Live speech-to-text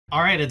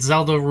All right, it's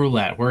Zelda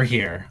Roulette. We're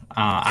here.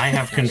 I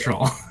have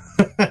control.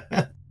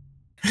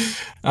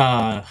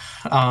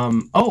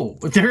 Oh,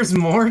 there's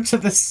more to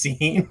the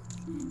scene.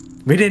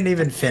 We didn't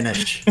even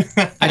finish.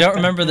 I don't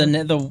remember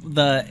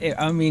the.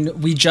 I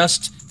mean, we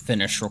just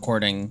finished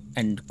recording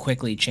and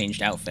quickly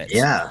changed outfits.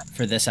 Yeah.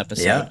 For this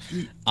episode,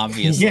 Yeah.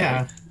 obviously.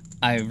 Yeah.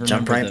 I remember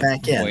Jump right the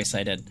back in. voice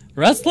I did.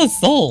 Restless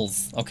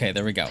Souls. Okay,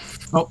 there we go.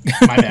 Oh,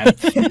 my bad.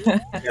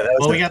 Yeah,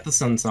 Well, we got the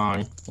Sun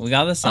Song. We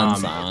got the Sun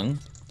Song.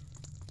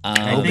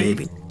 Oh,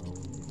 baby.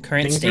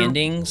 Current Things are-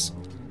 standings.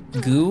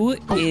 Goo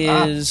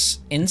is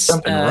in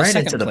Jumping right into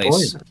second the place,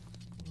 poison.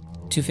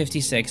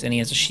 256, and he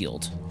has a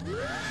shield.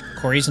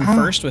 Corey's in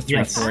first with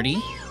yes.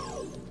 340.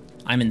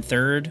 I'm in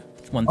third,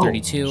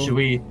 132. Oh, should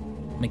we?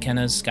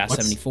 McKenna's got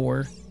What's-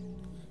 74.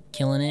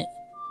 Killing it.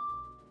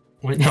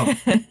 Wait, no.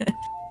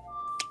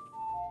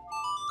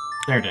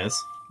 There it is.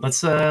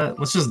 Let's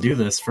just do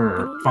this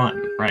for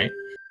fun, right?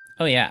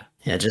 Oh, yeah.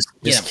 Yeah, just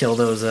Yeah. kill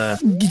those.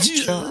 Look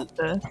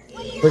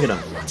at them.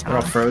 They're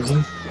all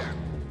frozen.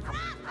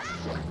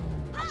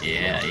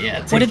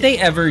 Yeah. What did they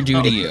ever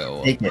do to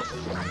you? Take it.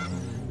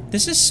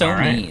 This is so All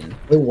right. mean.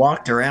 They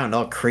walked around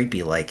all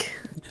creepy, like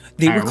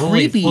They All were right,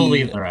 creepy. We'll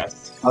leave the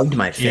rest. hugged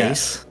my Yeah.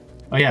 face.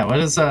 Oh yeah, what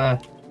is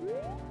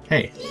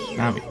Hey,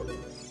 Navi.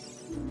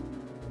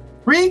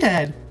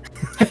 Redead.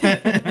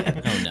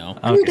 Oh, no.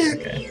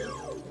 Okay.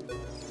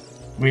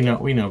 We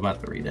know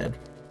about the Redead.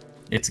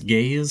 Its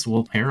gaze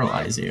will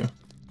paralyze you.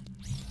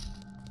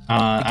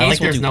 I gaze like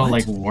will there's do no what?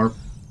 like warp.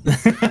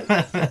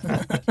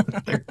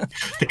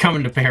 they're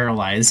coming to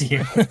paralyze you.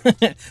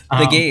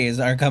 The gays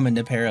are coming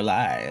to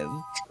paralyze.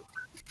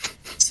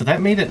 So that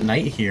made it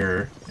night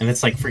here, and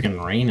it's like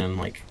freaking raining.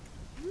 Like,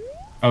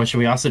 oh, should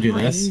we also do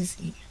this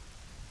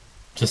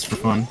just for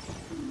fun?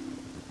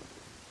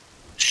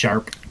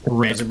 Sharp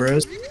red.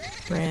 Bros.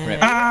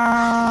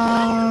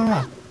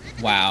 Ah!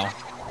 Wow.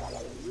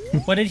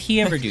 What did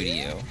he ever do to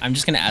you? I'm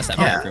just gonna ask that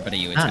for Yeah. everybody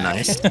you Not attack.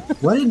 nice.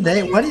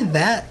 What did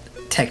that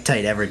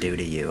Tektite ever do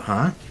to you,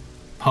 huh?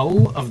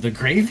 Poe of the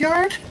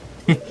Graveyard?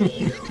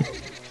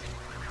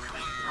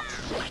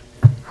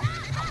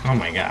 Oh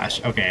my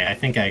gosh. Okay, I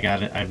think I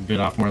got it. I bit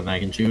off more than I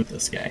can chew with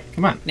this guy.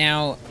 Come on.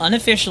 Now,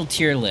 unofficial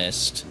tier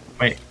list.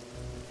 Wait.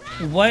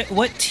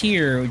 What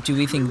tier do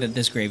we think that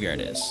this graveyard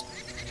is?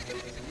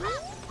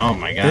 Oh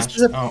my gosh.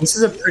 This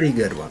is a pretty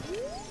good one.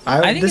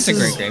 I think this it's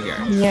a great is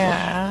graveyard.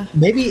 Yeah.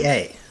 Maybe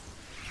A.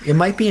 It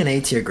might be an A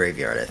tier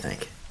graveyard, I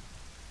think.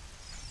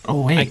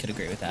 Oh wait. I could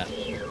agree with that.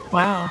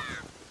 Wow.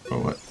 Oh,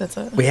 what? That's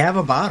a We have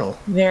a bottle.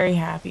 very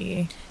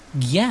happy.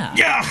 Yeah.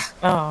 Yeah!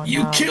 Oh,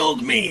 You no.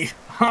 killed me!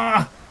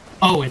 Ha!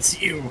 Oh,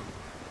 it's you.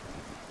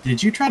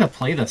 Did you try to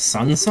play the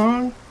Sun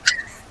Song?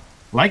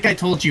 Like I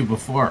told you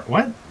before.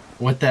 What?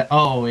 What the?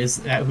 Oh, is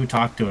that who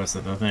talked to us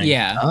at the thing?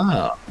 Yeah.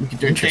 Oh, You can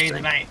do it day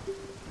and night.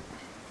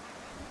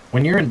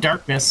 When you're in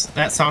darkness,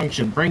 that song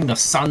should bring the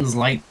sun's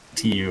light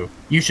to you.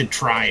 You should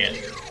try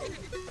it.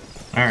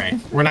 Alright,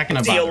 we're not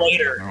gonna bother. See you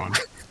later. Everyone.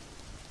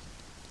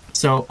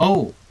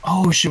 So,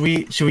 should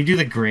we do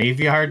the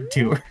graveyard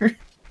tour?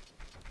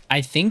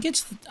 I think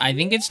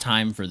it's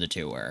time for the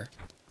tour.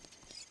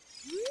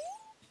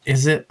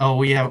 Is it? Oh,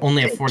 we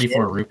only have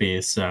 44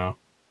 rupees, so.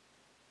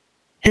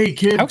 Hey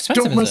kid, How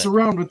expensive don't is mess it?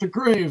 around with the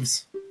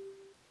graves.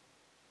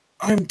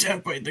 I'm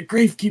Tempe, the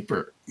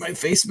gravekeeper. My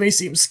face may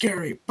seem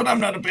scary, but I'm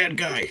not a bad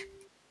guy.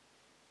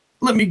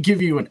 Let me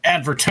give you an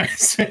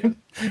advertisement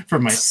for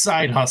my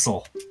side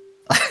hustle.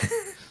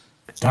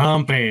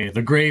 Tempe,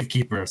 the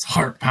gravekeeper's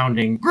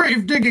heart-pounding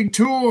grave-digging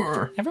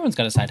tour. Everyone's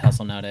got a side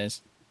hustle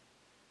nowadays.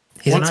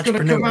 he's an What's gonna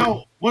entrepreneur. come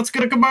out? What's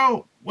gonna come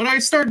out? When I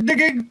start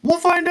digging, we'll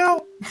find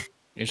out.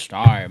 It's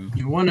time.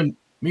 You want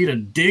me to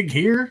dig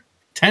here?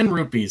 10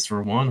 rupees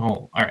for one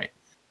hole. All right.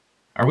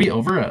 Are we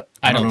over a?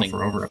 I don't know think- if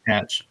we're over a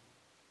patch.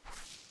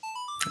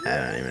 I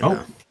don't even Oh.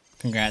 know.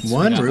 Congrats. we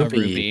One got a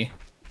rupee.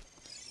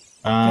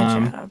 Good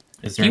Um, job.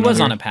 is there? He was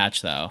on another- a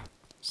patch though,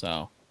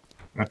 so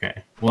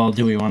Okay. Well,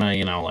 do we want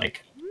to,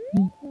 like,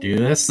 do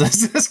this?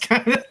 Does this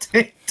kind of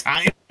take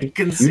time to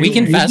consume? We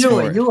can You fast do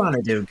forward. what you want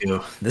to do,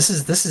 Goo. This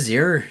is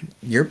your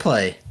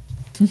play.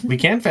 We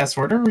can fast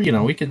forward,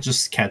 or we could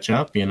just catch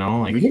up.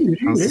 Like, We can do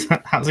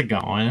how's it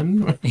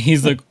going?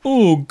 he's like,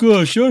 "Oh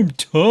gosh, I'm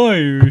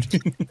tired."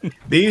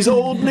 These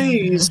old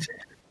knees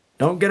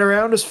don't get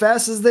around as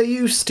fast as they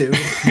used to.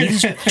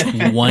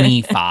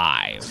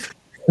 25.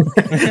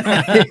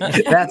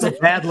 That's a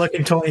bad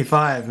looking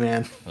 25,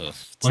 man.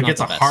 Like, not it's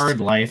the a best. hard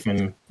life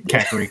in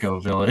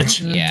Kakariko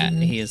Village. Yeah,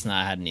 he has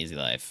not had an easy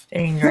life.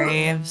 Digging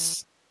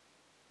graves.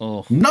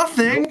 Oh,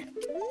 Nothing.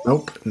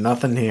 Nope,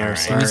 nothing here. Alright.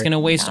 Sorry. he's gonna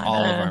waste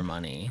all of our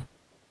money.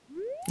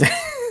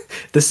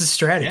 This is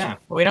strategy. Yeah.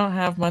 We don't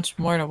have much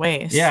more to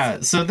waste. Yeah.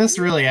 So this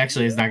really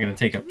actually is not going to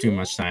take up too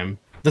much time.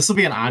 This will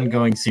be an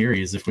ongoing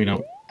series if we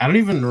don't. I don't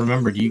even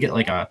remember. Do you get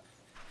like a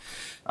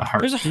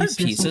heart? There's a heart or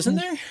piece, isn't something?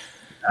 there?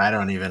 I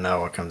don't even know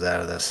what comes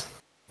out of this.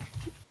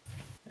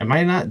 Am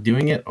I not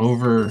doing it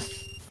over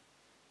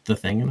the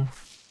thing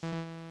enough?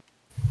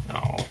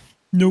 No.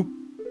 Nope.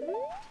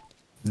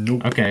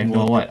 Nope. Okay.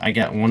 Well, what? I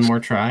got one more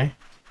try.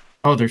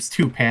 Oh, there's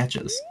 2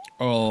 patches.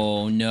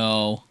 Oh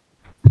no.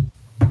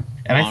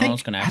 And I don't know think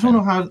what's gonna I don't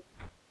know happen. how.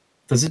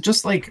 Does it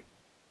just like?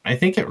 I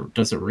think it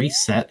does it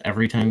reset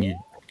every time you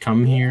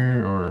come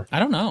here, or I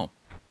don't know.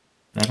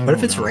 that I What if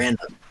don't it's know.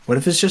 random? What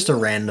if it's just a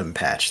random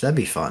patch? That'd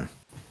be fun.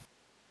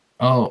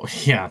 Oh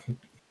yeah,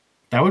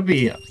 that would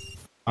be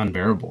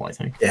unbearable. I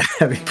think Yeah,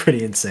 that'd be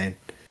pretty insane.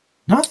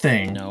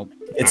 nothing. Nope.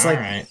 It's All like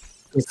right.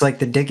 it's like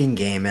the digging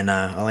game in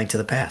A Link to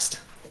the Past.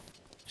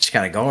 Just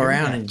gotta go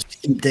around and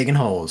just keep digging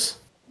holes.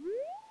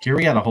 Here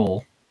we got a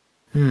hole.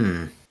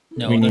 No,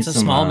 We need that's a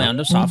some, small mound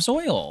of soft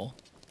soil.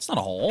 It's not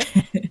a hole.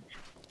 A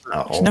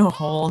There's hole. no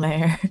hole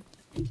there.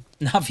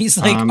 Navi's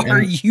like, and-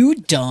 are you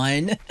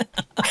done?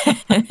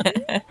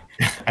 I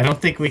don't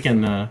think we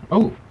can.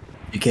 Oh,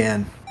 You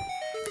can.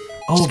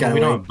 oh, Just but gotta we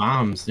don't wait. have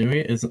bombs, do we?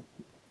 Is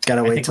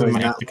Gotta I wait think till we he's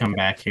might have not. to come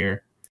back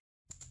here.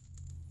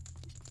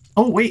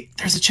 Oh wait,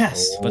 there's a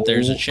chest. But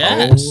there's a Oh,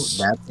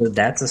 chest.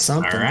 that's a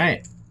something. All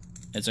right.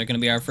 Is there going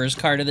to be our first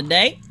card of the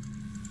day?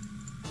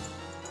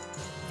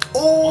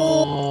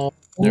 Oh,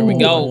 There we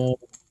go. All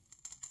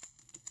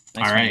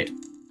Nice right.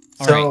 one.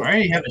 So- All I right.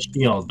 already have a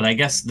shield, but I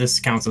guess this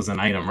counts as an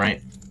item,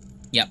 right?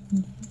 Yep.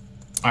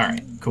 All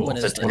right. Cool. What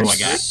is What this? do I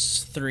got?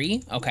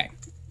 3? Okay.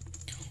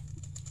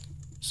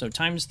 So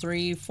times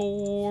 3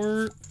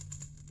 for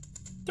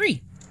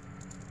 3.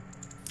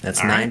 That's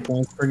All 9 right.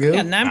 points for Goo.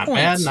 Yeah, 9 Not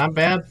points. bad. Not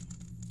bad.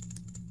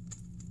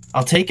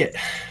 I'll take it.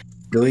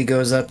 Gooey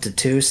goes up to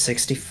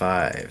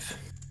 265.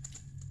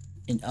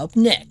 And up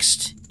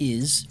next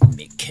is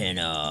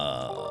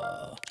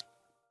McKenna.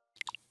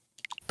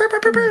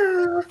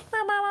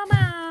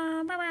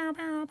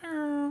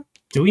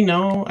 Do we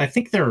know? I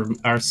think there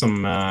are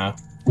some.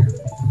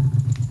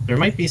 There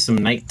might be some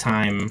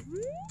nighttime.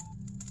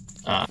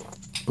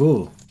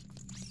 Ooh.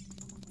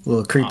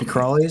 Little creepy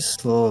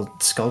crawlies, little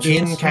sculptures.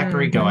 In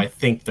Kakariko, I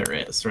think there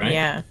is, right?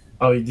 Yeah.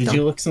 Oh, did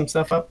you look some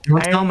stuff up?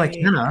 Don't tell I-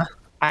 McKenna.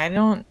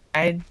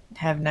 I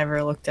have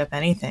never looked up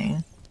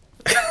anything.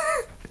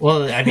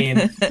 Well, I mean,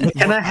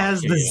 McKenna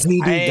has the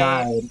ZD I-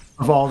 guide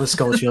of all the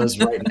sculptures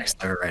right next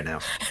to her right now.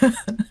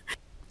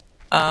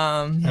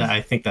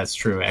 I think that's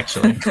true,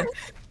 actually.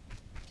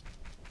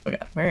 Okay,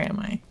 where am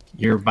I?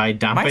 You're by My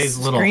Dampe's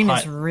little screen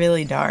hut. is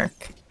really dark.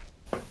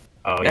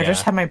 Oh, I yeah.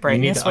 just have my You need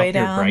brightness to way up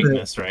your down.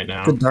 brightness right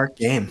now. It's a dark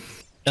game.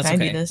 That's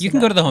Can I do okay. this You can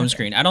go to the without- home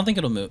screen. I don't think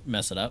it'll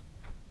mess it up.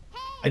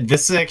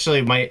 This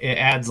actually might it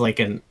adds like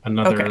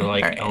another Okay,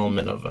 like alright.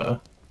 element of a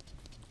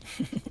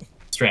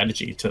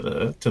strategy to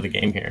the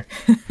game here.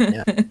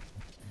 Yeah.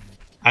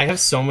 I have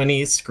so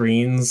many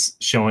screens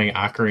showing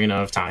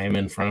Ocarina of Time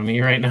in front of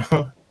me right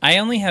now. I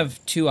only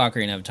have 2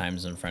 Ocarina of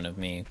Times in front of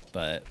me,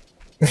 but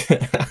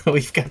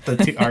We've got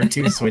our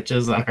two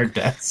switches on our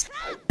desk.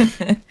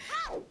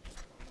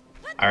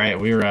 All right,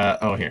 we were.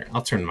 Oh, here,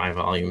 I'll turn my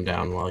volume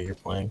down while you're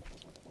playing.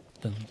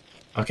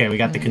 Okay, we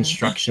got the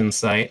construction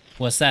site.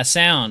 what's that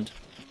sound?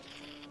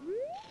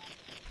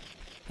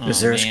 Is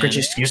Oh, there a man.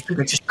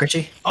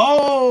 scritchy?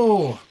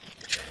 Oh,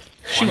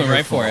 She went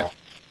right for it.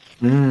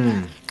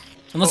 Mmm.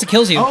 Unless it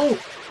kills you.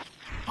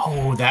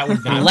 oh, that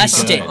would not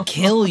Lest be good. it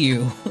kill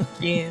you.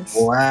 Yes.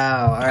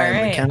 Wow. All right,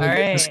 Alright, McKenna get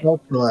the alright.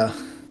 sculpture.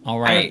 All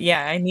right.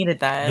 Yeah, I needed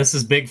that. This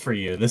is big for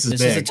you. This is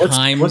This is big. a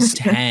times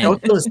 10.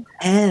 Sculpture's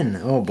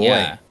 10. Oh boy.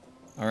 Yeah.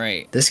 All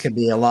right. This could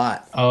be a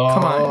lot. Oh,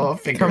 Come on.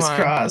 fingers come on.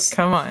 crossed.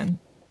 Come on.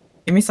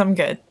 Give me some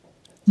good.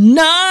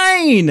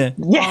 9!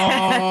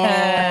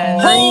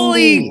 Yeah.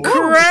 Holy 90.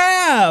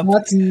 crap!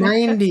 That's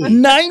 90.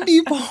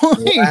 90 points! All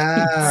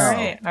Wow.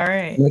 right. All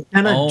right.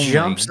 McKenna Oh my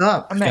jumps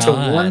up to God.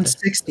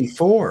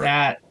 164.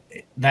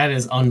 That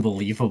is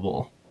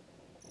unbelievable.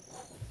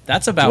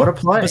 That's about, What a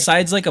play.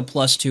 besides like a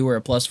 +2 or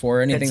a +4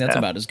 or anything, Good that's stuff.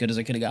 about as good as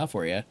I could have got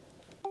for you.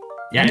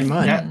 Yeah, Pretty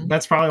much.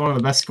 that's probably one of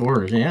the best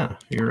scores. Yeah,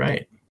 you're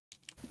right.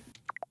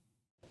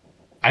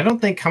 I don't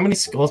think, how many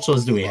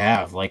sculptures do we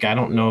have? Like, I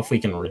don't know if we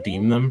can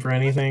redeem them for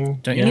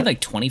anything. Don't you need like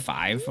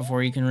 25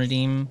 before you can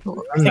redeem?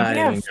 I'm not I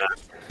think even, we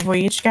have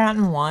we each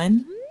gotten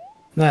one.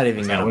 not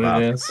even Is that gonna what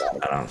bother it with is?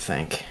 that, I don't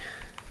think.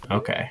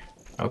 Okay.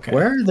 Okay.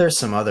 Where are there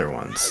some other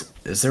ones?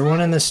 Is there one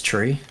in this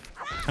tree?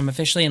 I'm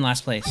officially in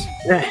last place.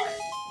 Yeah.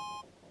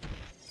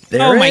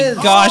 There Oh my is.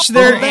 gosh,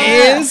 there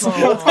there. is!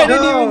 Let's I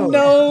didn't go. even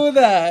know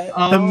that.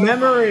 The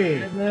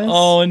memory.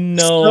 Oh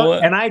no.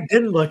 And I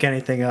didn't look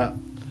anything up.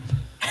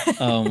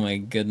 Oh my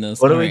goodness.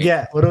 What do we Alright.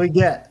 get? What do we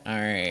get? All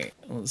right.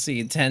 Let's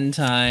see. 10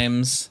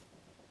 times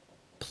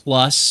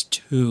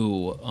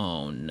 +2.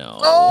 Oh no.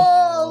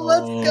 Oh,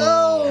 let's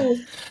go.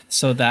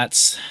 So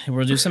that's,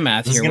 we'll do some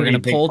math This is here. We're gonna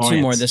going be to big pull 2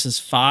 more. points. This is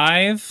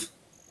 5,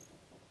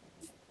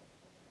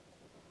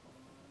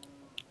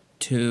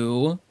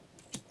 2,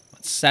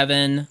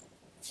 7,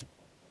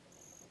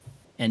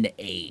 and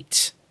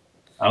 8.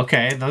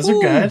 Okay, those are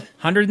good.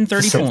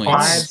 130 So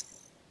points.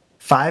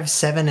 5,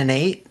 7, and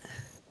 8.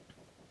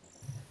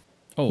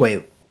 Oh, Wait,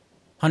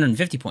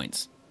 150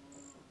 points.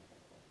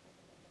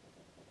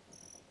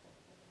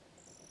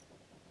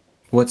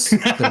 what's the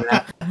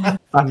math?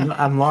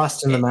 I'm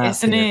lost in the math.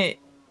 Isn't here. it?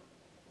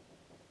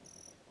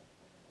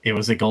 It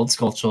was a gold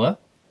sculptula,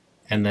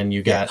 and then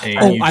you got a.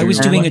 Oh, you I drew was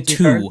doing a You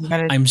 2.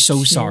 got a I'm so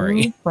 2,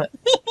 sorry. But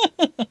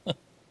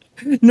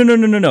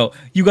No.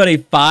 You got a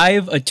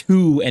 5, a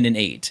 2, and an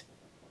 8.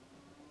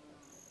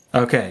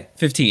 Okay.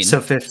 15.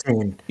 So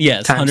 15.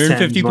 Yes, times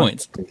 150 10,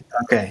 points.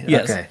 Okay.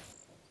 Yes. Okay.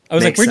 I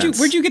was Makes like, sense.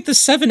 where'd you get the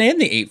 7 and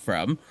the 8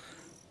 from?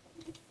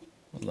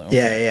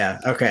 Yeah.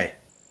 Okay.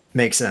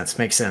 Makes sense.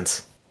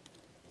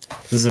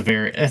 It's a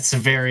very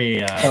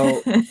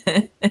So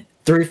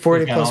 340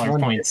 we've got plus all our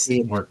points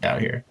 150 worked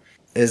out here.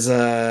 is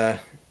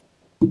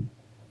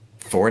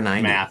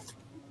 490. Math.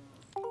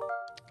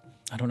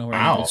 I don't know where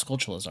Wow. any of those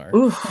sculptures are.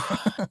 Ooh.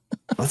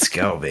 Let's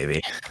go,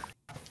 baby.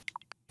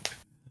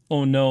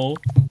 Oh no.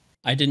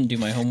 I didn't do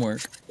my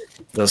homework.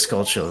 Those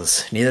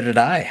sculptures. Neither did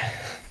I.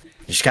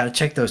 You just gotta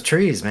check those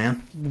trees,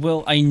 man.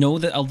 Well, I know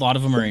that a lot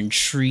of them are in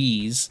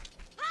trees.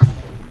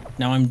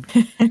 Now I'm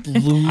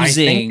losing. I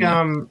think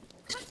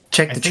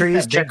Check I the think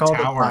trees, that check big all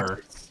tower. the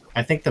boxes.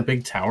 I think the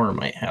big tower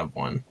might have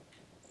one.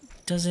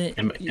 Does it?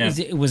 Yeah. Is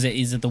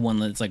it the one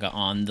that's like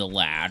on the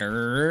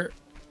ladder?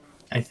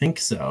 I think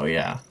so.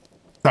 Yeah.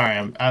 Sorry,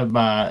 I'm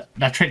not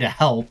trying to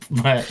help,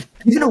 but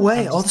Giving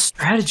away all the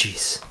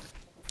strategies.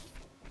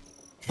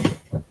 I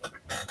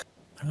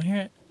don't hear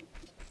it.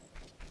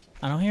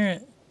 I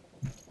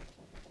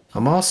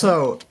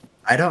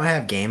don't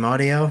have game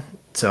audio,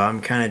 so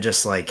I'm kind of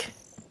just like,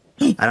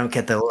 I don't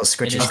get the little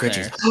scritchy is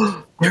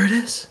scritches. There it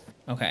is.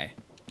 Okay.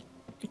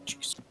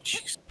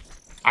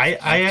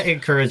 I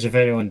encourage if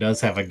anyone does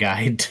have a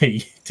guide to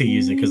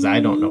use it because I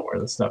don't know where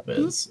the stuff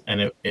is,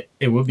 and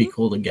it would be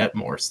cool to get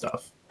more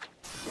stuff.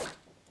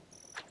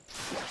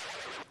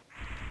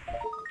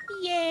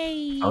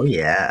 Yay! Oh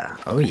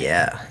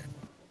yeah.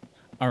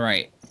 All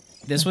right.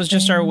 This was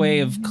just our way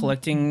of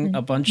collecting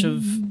a bunch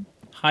of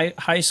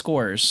high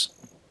scores.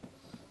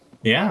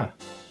 Yeah,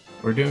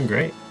 we're doing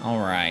great. All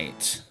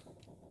right.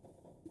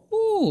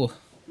 Ooh.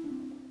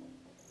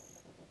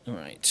 All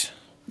right.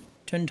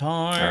 10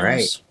 times. All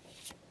right.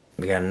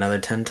 We got another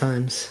 10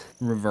 times.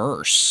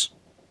 Reverse.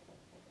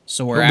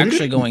 So we're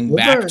actually going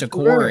back to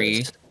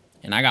Corey,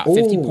 and I got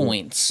 50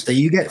 points. So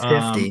you get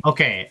 50.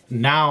 Okay,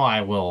 now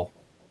I will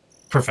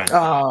prevent.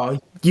 Oh,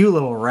 you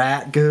little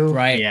rat goo.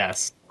 Right.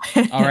 Yes,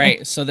 All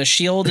right. So the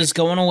shield is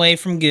going away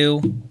from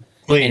Goo,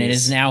 please. and it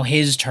is now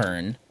his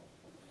turn.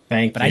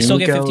 Thank But you. I still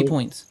get Go. 50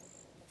 points.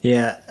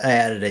 Yeah, I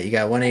added it. You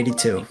got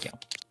 182. Thank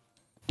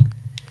you.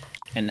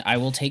 And I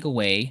will take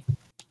away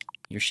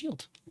your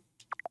shield.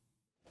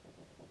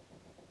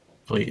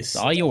 Please. It's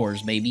all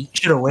yours, baby.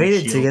 Should have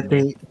waited to Shield.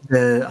 get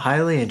the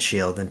Hylian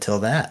shield until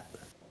that.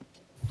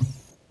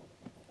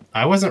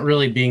 I wasn't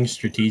really being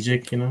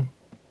strategic, you know.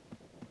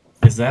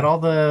 Is that all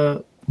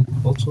the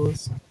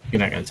ultras? You're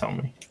not gonna tell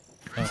me.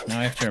 Oh, now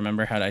I have to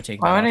remember how I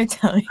take Why would that I off.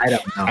 tell you? I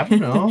don't know. I don't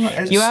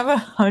know. You have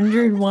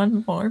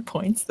 101 more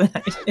points than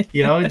I did.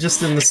 You know,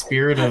 just in the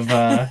spirit of,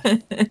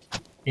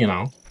 you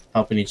know,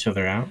 helping each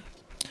other out.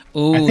 I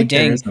Ooh, think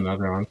there dang. is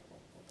another one.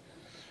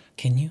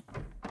 Can you?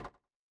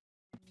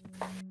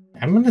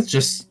 I'm gonna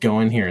just go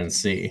in here and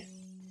see.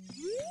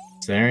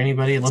 Is there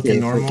anybody looking if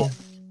we normal? can-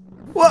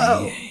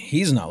 Whoa!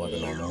 He's not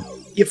looking normal.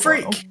 You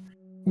freak!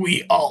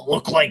 We all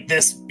look like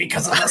this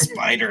because of the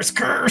spider's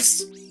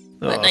curse.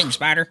 Good thing,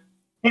 Spider.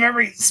 If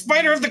every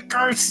spider of the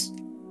curse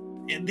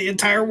in the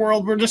entire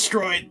world were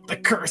destroyed, the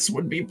curse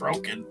would be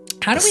broken.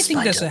 How do we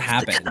think this Spider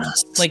of the happened?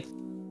 curse. Like,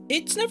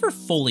 it's never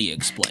fully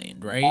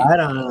explained, right? I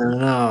don't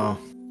know.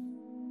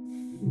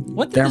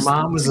 What Their is,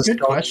 mom was a Good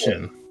sculptor.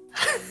 question.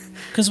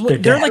 Because Their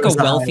they're dad like a was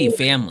a wealthy Hylian.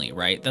 family,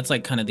 right? That's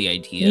like kind of the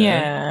idea.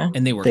 Yeah.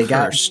 And they were They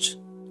got- cursed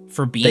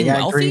for They being got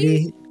wealthy.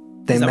 greedy.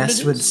 They Is that what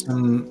messed it with is?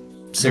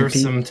 some There's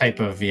people. some type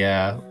of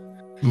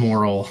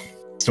moral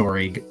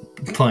story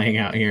playing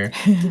out here.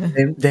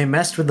 They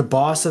messed with the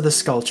boss of the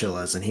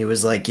Sculptulas, and he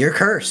was like, "You're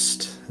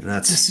cursed." And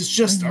that's This is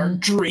just our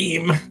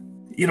dream.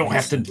 You don't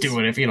have to do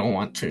it if you don't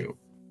want to.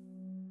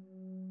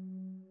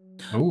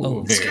 Ooh,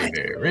 Oh, this very, guy-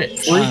 very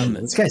rich.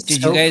 this guy's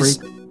Did so you guys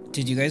freaky.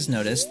 did you guys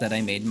notice that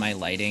I made my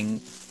lighting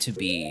to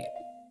be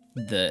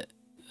the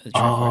Triforce?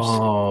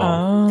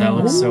 Oh, that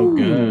looks so Oh,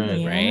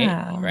 good.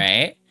 yeah.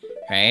 Right.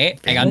 I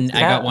Looks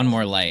got good. one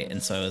more light,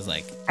 and so I was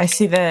like, I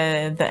see the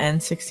That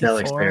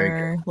looks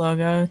very N64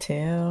 logo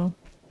too.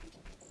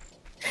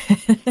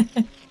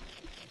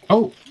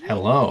 Oh,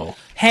 hello.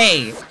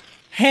 "Hey,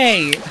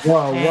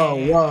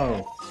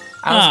 Whoa!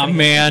 I was oh gonna-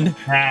 man,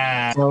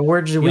 Ah, So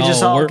we Yo,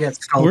 just all get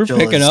we're Sculptulas.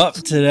 picking up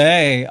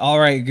today." All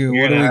right, Goo,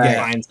 you're what do we gonna get?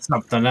 find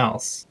something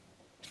else.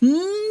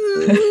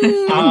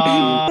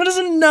 What is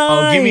a 9?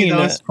 Oh, give me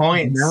those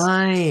points.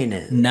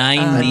 9.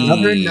 90.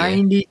 Another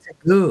 90 to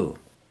go.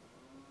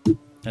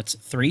 That's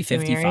Did we already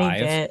 355.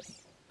 get-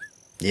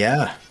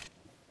 Yeah.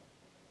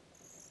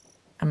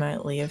 I'm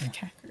gonna leave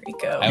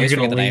Kakariko. I always You're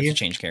forget gonna that I have to leave?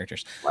 change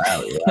characters.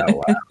 Wow.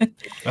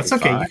 That's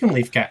okay. You can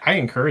leave Cat. I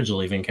encourage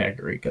leaving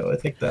Kakariko. I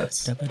think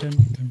that's. I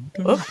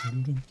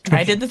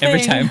did the thing.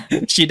 Every time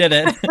she did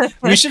it.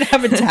 We should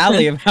have a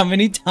tally of how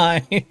many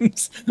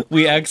times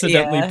we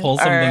accidentally pull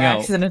something our out.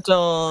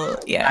 accidental,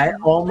 I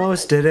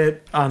almost did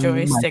it on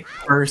Joystick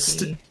my first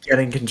key.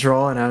 getting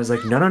control, and I was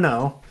like,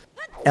 no.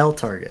 L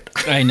target.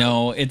 I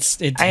know it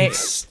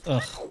takes.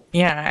 Ugh.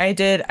 Yeah, I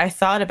did. I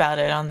thought about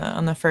it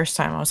on the first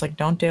time. I was like,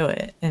 don't do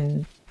it.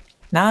 And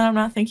Now that I'm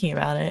not thinking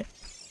about it.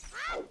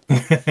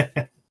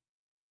 That's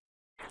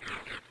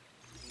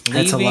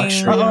a Leaving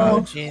luxury.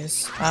 Oh,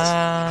 jeez.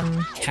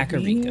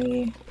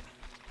 Kakariko.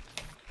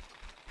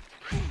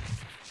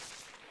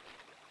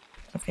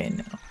 Okay,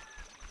 no.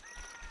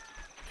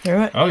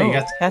 Oh, you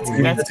got that's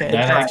that good.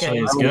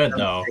 actually That's is good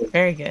though.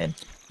 Very good.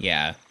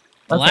 Yeah.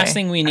 The Okay. last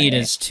thing we need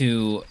Alright. is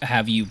to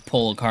have you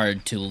pull a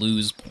card to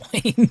lose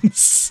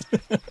points.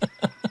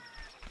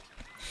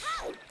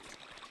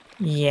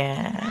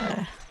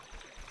 Yeah.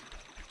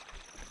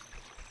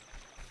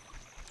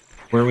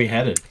 Where are we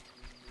headed?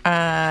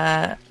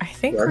 I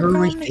think Wherever we're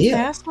we going to feel.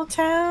 Castle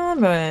Town,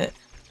 but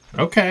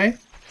Okay.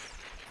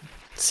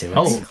 Let's see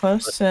Oh. what's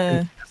close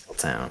to. Castle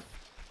Town.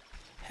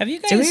 Have you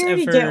guys Did we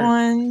already ever get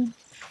one?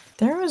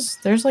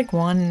 There's like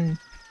one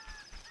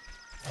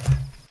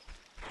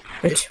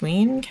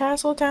between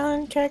Castle Town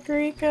and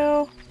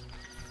Kakariko.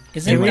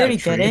 Is Did it we that already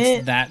tree? get It's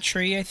it? that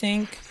tree, I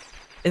think.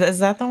 Is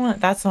that the one?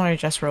 That's the one I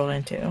just rolled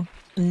into.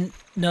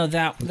 No,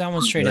 that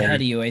one straight ahead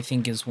of you, I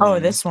think, is one. Oh,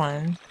 this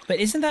one. But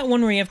isn't that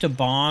one where you have to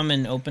bomb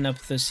and open up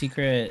the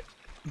secret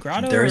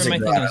grotto, There or is am a I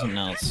thinking of grotto. something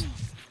else?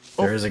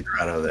 There is a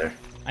grotto there.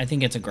 I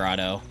think it's a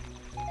grotto.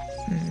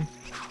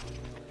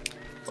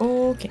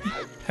 Okay.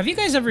 Have you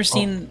guys ever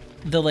seen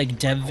the like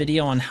dev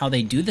video on how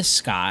they do the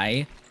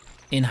sky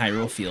in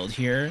Hyrule Field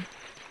here?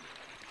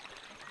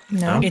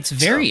 No. It's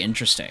very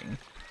interesting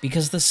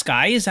because the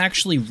sky is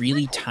actually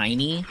really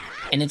tiny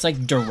and it's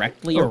like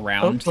directly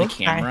around the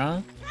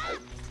camera.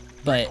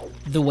 But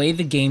the way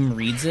the game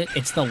reads it,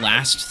 it's the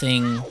last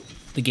thing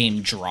the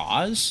game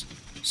draws.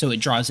 So it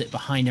draws it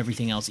behind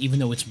everything else, even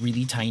though it's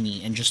really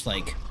tiny and just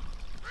like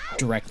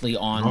directly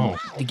on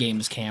the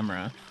game's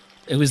camera.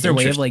 It was their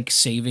way of like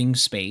saving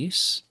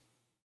space.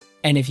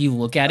 And if you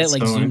look at it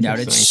like so zoomed out,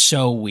 it's interesting.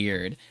 so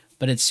weird,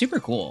 but it's super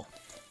cool.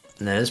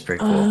 That is pretty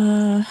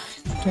cool.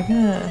 They're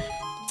gonna.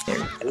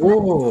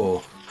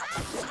 Whoa.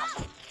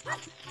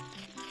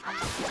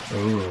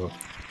 Ooh.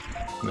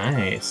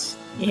 Nice.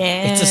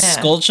 Yeah. It's a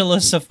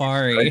Skulltula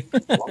Safari.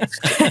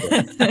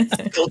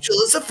 Cultural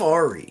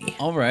Safari.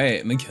 All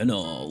right,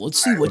 McKenna,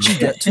 let's see what you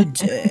get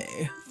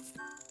today.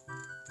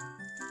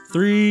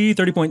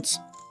 30 points.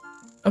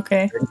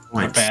 Okay.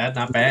 Not bad,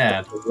 not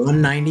bad.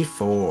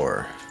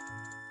 194.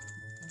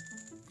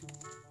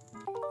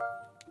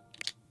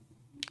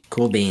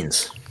 Cool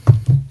beans.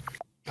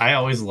 I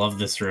always love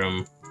this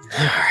room.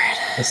 Alright.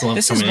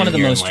 This is one of the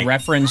most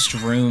referenced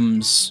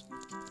rooms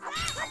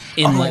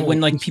in like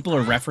when like people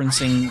are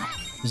referencing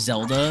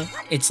Zelda.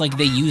 It's like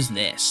they use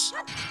this.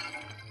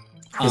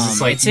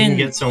 It's like you can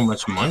get so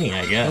much money,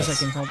 I guess. What's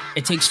that game called?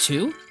 It Takes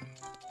Two.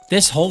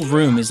 This whole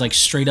room is like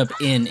straight up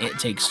in It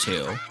Takes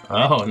Two.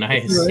 Oh,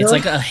 nice. It's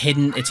like a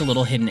hidden. It's a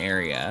little hidden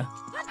area.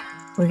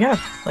 We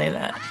gotta play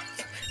that.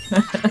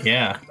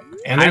 Yeah.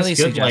 And there's Highly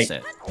good, suggest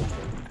like,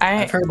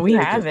 it. We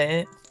have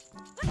it.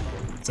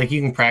 it's like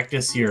you can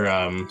practice your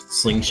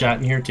slingshot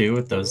in here too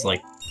with those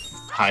like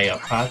high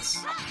up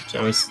pots, which I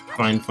always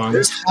find fun.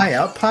 There's high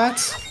up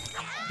pots?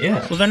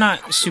 Yeah. Well, they're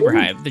not super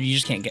high. But you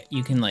just can't get.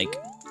 You can like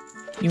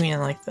You mean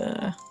like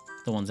the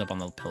the ones up on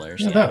the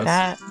pillars. Yeah, Yeah. those.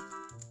 that?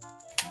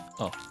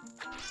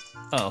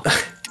 Oh,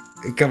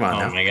 Come on Oh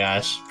now. my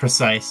gosh.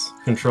 Precise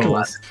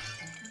controls.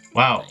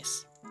 Wow.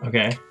 nice,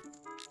 Okay.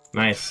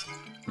 Nice.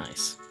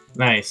 nice.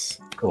 Nice.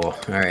 Cool.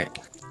 Alright.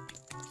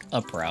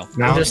 A pro.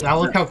 Now, Just- now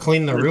look how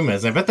clean the room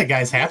is. I bet the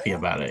guy's happy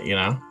about it, you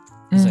know?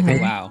 It's Mhm.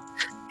 like wow.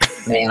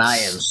 Man, I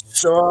am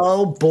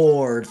so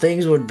bored.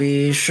 Things would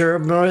be sure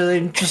more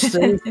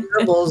interesting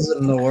troubles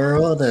in the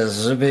world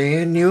as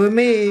being you and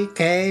me,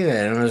 okay?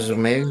 And it was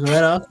making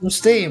let off some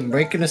steam,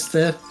 breaking us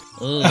to.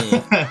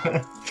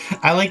 Ugh.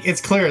 I like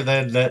it's clear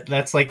that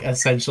that's like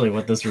essentially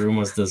what this room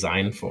was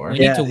designed for. We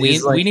need Yeah, to wean.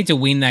 he's like- we need to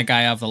wean that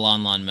guy off the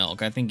Lon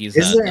milk. I think he's.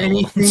 Is there a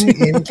little anything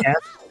too- in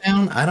Castle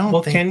Town? I don't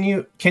Well,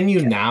 think. can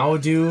you now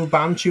do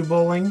bomb chew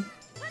bowling?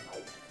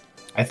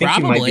 I think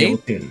you might Probably. be able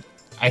to.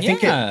 I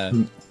think Yeah.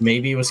 it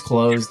maybe was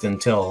closed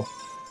until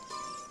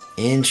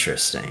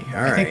Interesting.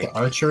 All I think right. the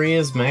archery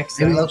is maxed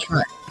Maybe I'll out.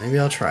 try. Maybe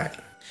I'll try it.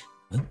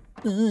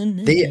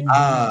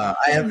 I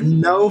have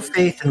no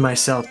faith in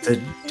myself to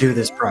do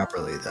this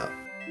properly, though.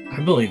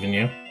 I believe in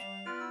you.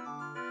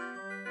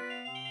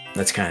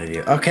 That's kind of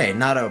you. Okay,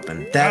 not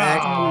open. That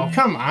Oh, actually,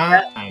 come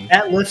on.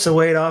 that lifts a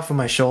weight off of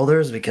my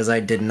shoulders because I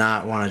did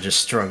not want to just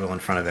struggle in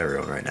front of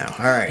everyone right now.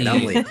 All right,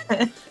 I'm leaving.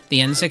 The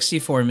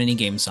N64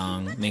 minigame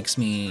song makes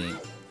me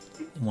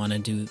want to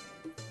do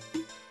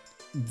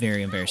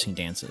very embarrassing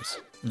dances,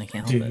 and I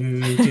can't help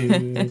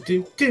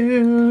it.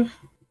 Do.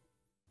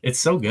 It's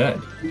so good.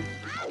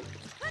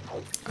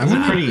 It's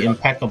a pretty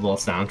impeccable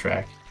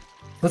soundtrack.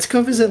 Let's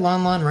go visit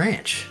Lon Lon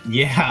Ranch.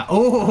 Yeah.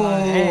 Oh,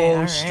 Alright,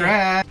 alright.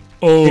 Strat.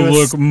 Oh, It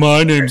was- look,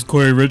 my name's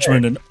Corey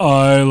Richmond, and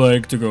I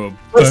like to go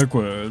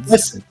backwards.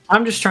 Listen,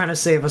 I'm just trying to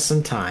save us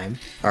some time.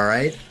 All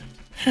right.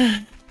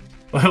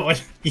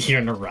 What? You're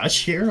in a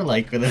rush here?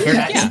 Like, we're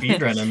not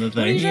speedrunning the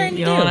thing.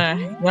 You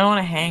don't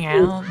wanna hang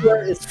out?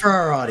 It's for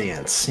our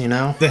audience, you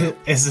know?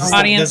 Is this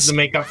Audience. to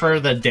make up for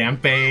the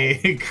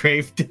Dampe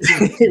grave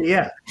disease?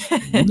 Yeah.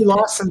 You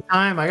lost some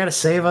time. I gotta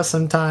save us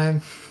some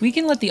time. We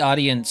can let the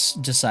audience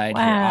decide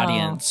here. Wow.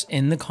 Audience,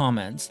 in the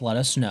comments, let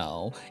us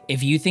know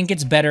if you think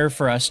it's better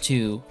for us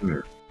to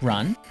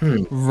run,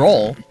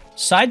 roll,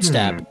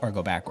 sidestep, or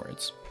go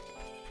backwards.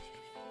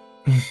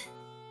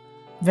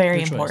 Very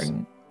Good choice.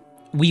 important.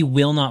 We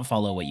will not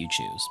follow what you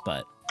choose,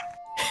 but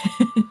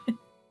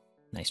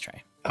nice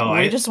try. Oh,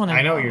 We just wanna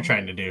I know what know. you're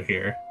trying to do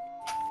here.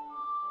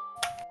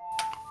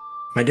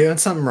 Am I doing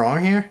something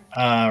wrong here?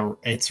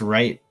 It's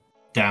right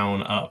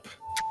down up.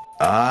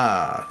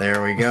 Ah,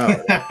 there we go.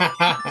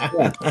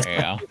 There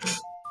you go.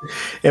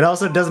 It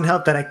also doesn't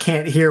help that I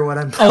can't hear what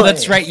I'm playing. Oh,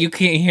 that's right. You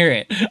can't hear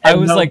it. I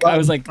was no like,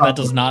 button that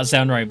does not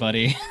sound right,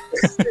 buddy.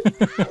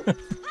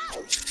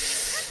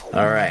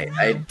 All right,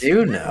 I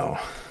do know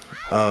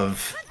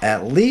of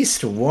at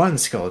least one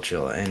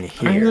Skulltula in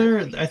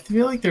here. I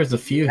feel like there's a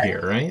few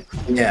here, right?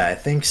 Yeah, I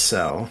think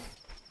so.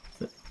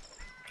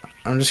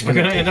 I'm just We're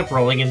gonna. gonna end up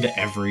rolling into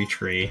every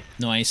tree.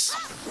 Nice.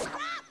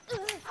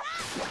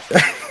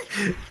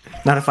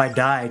 Not if I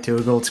die to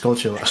a gold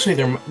Skulltula. Actually,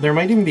 there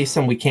might even be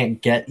some we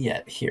can't get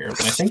yet here,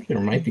 but I think there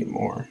might be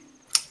more.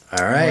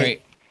 All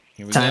right,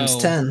 Here we times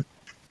go. 10.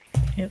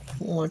 It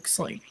looks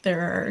like there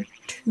are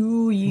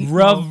two.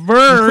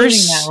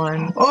 Reverse.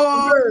 Including that one.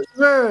 Oh,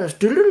 reverse.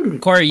 Doo-doo-doo.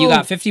 Corey, you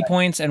got 50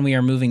 points, and we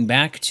are moving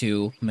back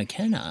to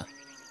McKenna.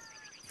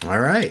 All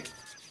right,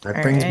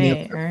 that brings me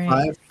up to All right.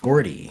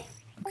 540.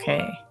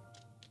 Okay.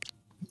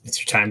 It's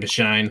your time to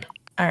shine.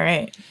 All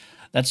right.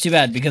 That's too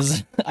bad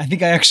because I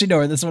think I actually know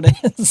where this one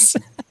is.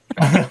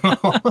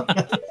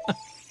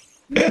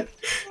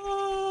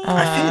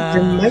 I think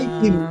there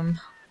might be.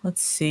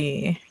 Let's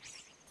see.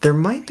 There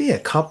might be a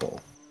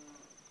couple,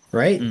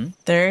 right?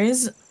 There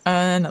is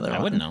another one.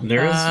 I wouldn't know.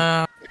 There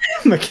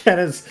is.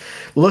 McKenna's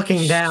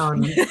looking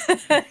down,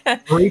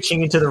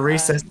 reaching into the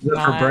recesses of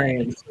her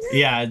brain.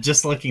 Yeah,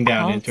 just looking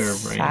down into her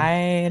brain.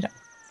 Outside.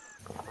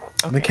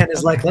 Okay,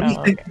 McKenna's like, let me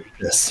oh, think okay. of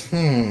this.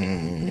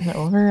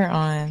 Over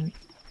on.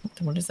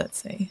 What does that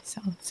say?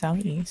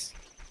 Southeast.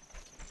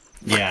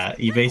 Yeah,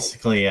 you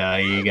basically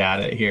you got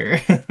it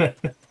here.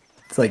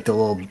 It's like the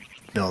little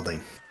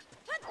building,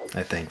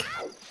 I think.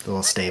 The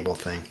little stable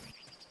thing.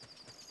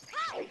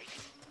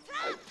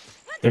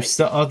 There's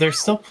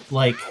still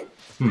like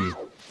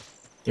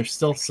there's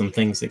still some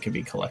things that could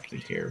be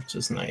collected here, which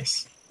is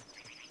nice.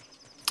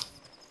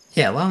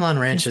 Yeah, Lon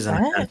Ranch is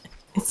on that?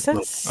 It says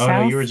Oh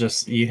south,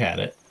 no, you had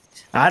it.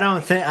 I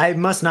don't think I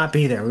must not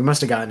be there. We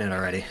must have gotten it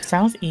already.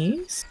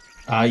 southeast.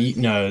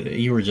 No,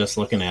 you were just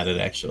looking at it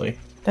actually.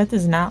 That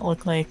does not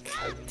look like.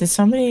 Did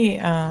somebody?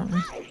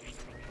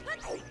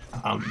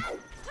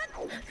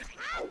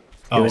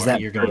 Oh, was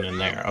that you're going in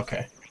there.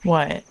 Okay.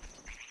 What?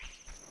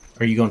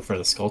 Are you going for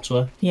the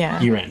Skulltula? Yeah.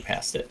 You ran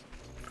past it.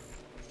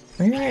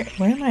 Where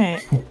am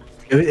I?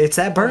 It's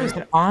that Is bird.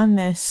 it on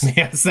this?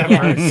 Yes, that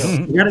Yeah.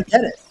 bird. You gotta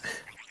get it.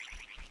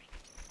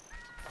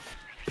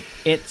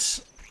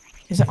 It's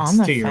Is it on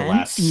the to your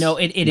fence? left. no,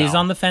 it is No.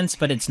 on the fence,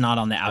 but it's not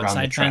on the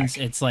outside track. fence.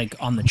 It's like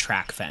on the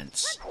track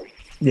fence.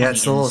 Yeah, On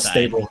it's the a little inside.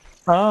 stable.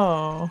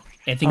 Oh.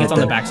 I think it's on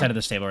the there. back side of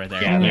the stable right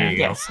there. Yeah, there you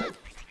go. Yes.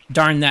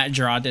 Darn that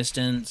draw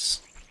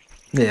distance.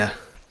 Yeah.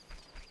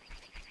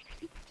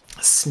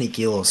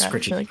 Sneaky little God, I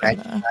scritchy feel like crack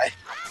I'm, guy.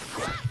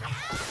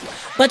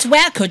 But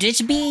where could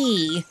it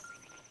be?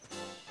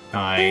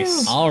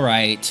 Nice. All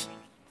right,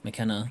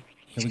 McKenna.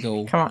 Here we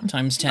go. Come on.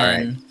 Times 10. All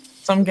right.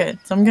 Some good.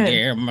 Some good.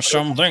 Give me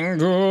something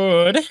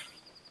good.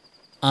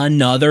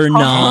 Another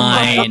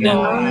 9.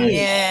 Oh,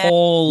 yeah.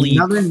 Holy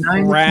Another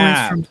 9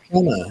 crap. points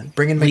from McKenna,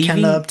 bringing Leaving-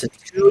 McKenna up to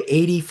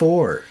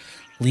 284.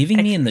 Leaving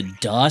me in the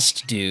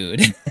dust, dude.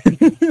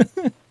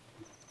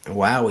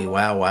 Wowie,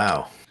 wow,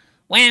 wow.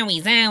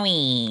 Wowie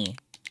zowie.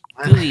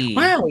 Gooey.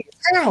 Wowie,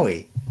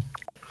 wowie.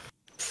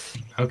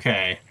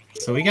 Okay,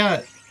 so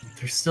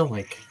there's still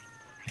like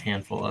a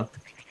handful of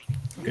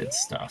good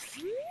stuff.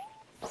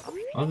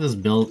 I'll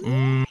just build.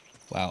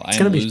 Wow, It's I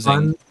gonna am be losing.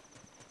 fun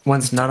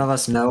once none of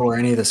us know where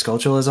any of the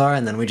Skulltulas are,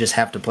 and then we just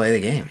have to play the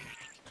game.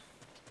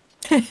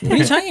 What are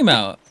you talking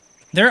about?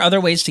 There are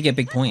other ways to get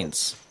big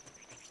points.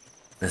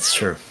 That's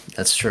true.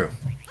 That's true.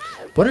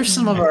 What are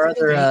some of our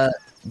other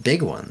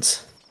big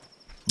ones?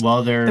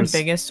 Well, The there's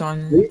biggest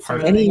one.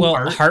 Heart- Any- Well,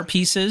 Heart- heart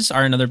pieces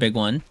are another big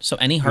one. So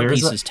any heart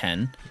There's piece a- is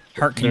 10.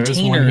 Heart there's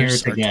one here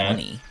containers to are get.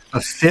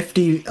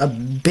 20. A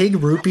big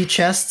rupee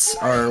chests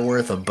are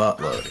worth a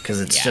buttload because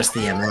it's Yeah. just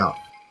the amount.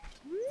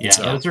 yeah,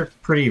 those are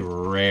pretty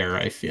rare.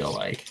 I feel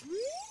like.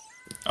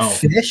 Oh,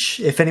 Fish.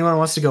 If anyone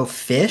wants to go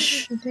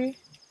fish, the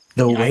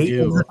Yeah, I weight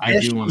do. of the I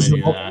fish do wanna is the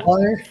do that.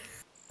 multiplier.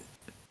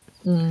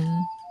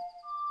 Mm.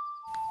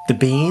 The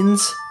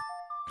beans.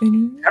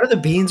 Mhm. How do the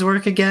beans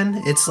work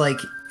again? It's like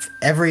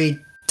every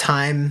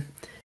time,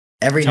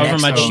 every However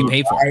next much time you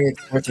pay for buy it,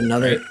 it's worth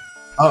another. Right.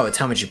 Oh, it's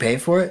how much you pay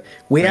for it.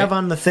 We Right. have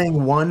on the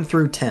thing 1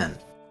 through 10.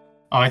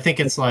 oh, I think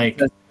it's like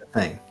That's the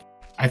thing.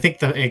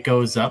 it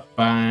goes up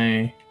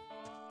by.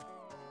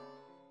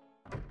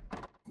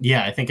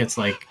 Yeah, I think it's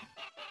like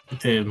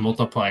the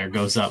multiplier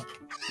goes up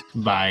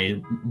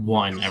by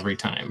 1 every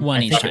time. One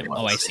I each think time. it was.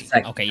 Oh, I see.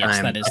 Second Okay, yes,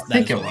 time. that is I that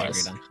think is it what we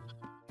was. agreed on.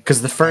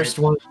 Because the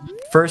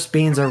first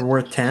beans are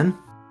worth 10,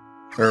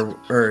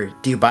 or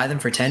do you buy them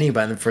for 10? Or you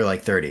buy them for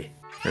like 30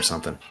 or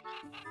something.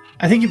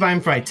 I think you buy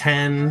them for like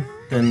 10,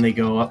 then they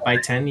go up by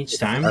 10 each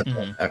time.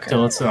 Mhm. Okay,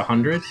 Till it's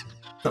 100,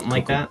 something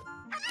like Cool. that.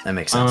 that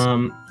makes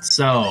sense.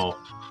 So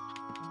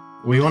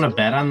we want to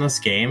bet on this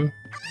game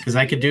because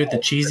I could do it the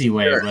cheesy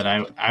way, Sure. but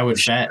I would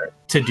bet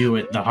to do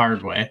it the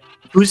hard way.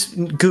 Who's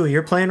Goo?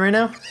 You're playing right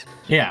now,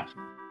 Yeah.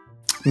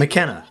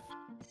 McKenna.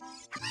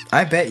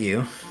 I bet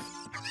you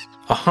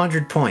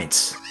 100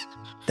 points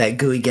that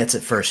Gooey gets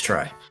it first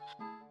try.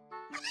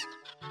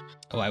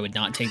 Oh, I would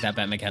not take that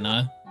bet,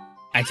 McKenna.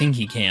 I think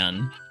he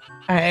can.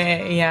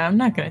 Yeah, I'm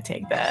not gonna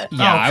take that.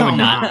 Yeah, Oh, I would come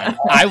not. on.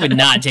 I would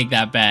not take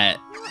that bet.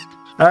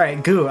 All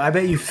right, Goo. I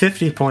bet you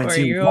 50 points.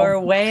 Or you're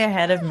way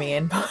ahead of me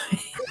in points.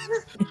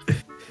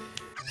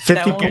 50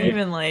 That won't points.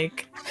 even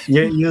like.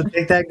 You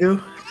take that,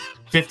 Goo?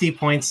 50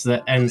 points,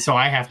 and so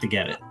I have to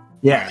get it.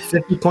 Yeah,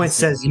 50 points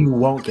says you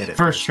won't get it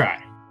First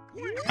try.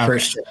 Okay.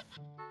 First try.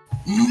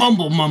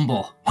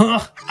 Mumble.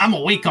 Huh? I'm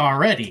awake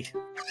already.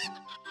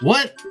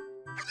 What?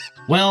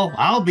 Well,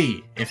 I'll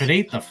be, if it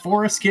ain't the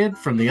forest kid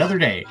from the other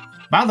day.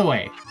 By the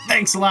way,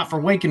 thanks a lot for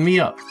waking me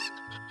up.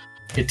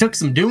 It took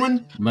some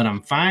doing, but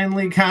I'm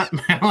finally got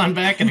Malin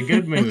back in a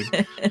good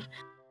mood.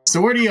 So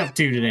what are you up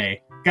to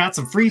today? Got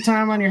some free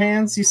time on your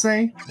hands, you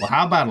say? Well,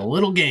 how about a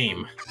little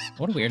game?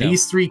 What a weirdo.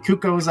 These 3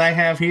 Cuckoos I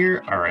have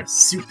here are a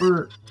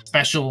super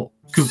special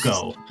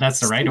Cuckoo. That's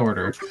the right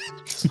order.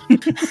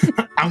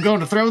 I'm going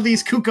to throw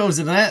these Cuckoos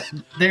into that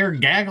there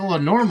gaggle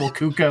of normal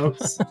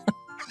Cuckoos.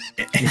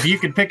 If you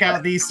can pick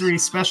out these 3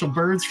 special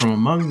birds from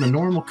among the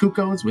normal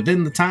Cuckoos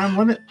within the time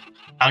limit,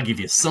 I'll give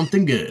you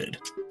something good.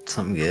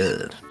 Something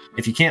good.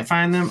 If you can't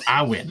find them,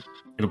 I win.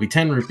 It'll be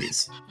 10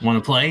 rupees. Want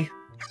to play?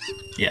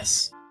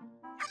 Yes.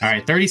 All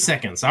right, 30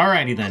 seconds.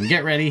 Alrighty then,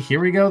 get ready. Here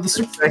we go. The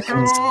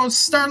seconds. Oh,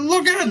 start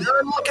looking.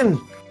 I'm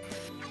looking.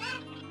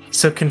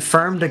 So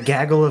confirmed, a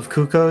gaggle of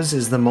cuckoos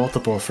is the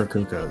multiple for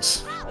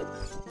cuckoos.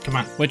 Come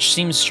on. Which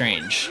seems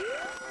strange.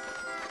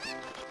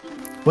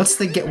 What's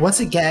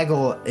a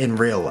gaggle in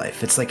real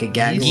life? It's like a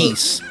gaggle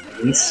Geese.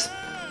 of geese.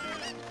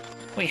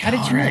 Wait, how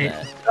did you know Alright.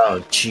 that? Oh,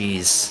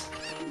 jeez.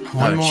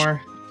 One Oh,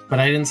 more, but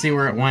I didn't see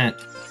where it went.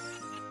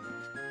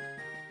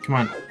 Come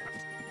on.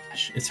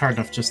 It's hard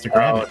enough just to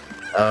grab it.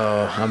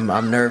 Oh,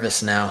 I'm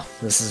nervous now.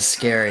 This is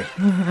scary.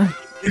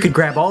 You could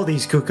grab all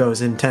these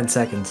cuckoos in 10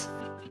 seconds.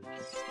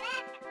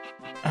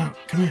 Oh,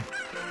 come here.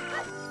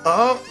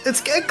 Oh,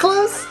 it's getting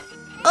close.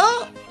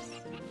 Oh.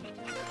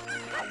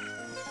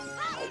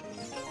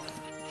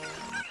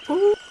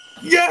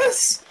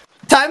 Yes!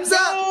 Time's up.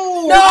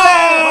 No!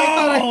 I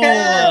thought I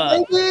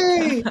had,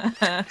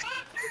 baby.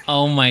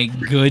 Oh my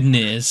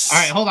goodness. All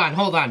right,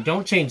 hold on.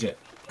 Don't change it.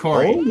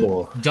 Corey,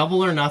 Oh,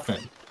 double or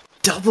nothing.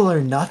 double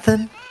or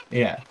nothing.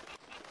 Yeah.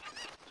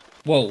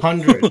 Whoa.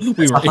 100.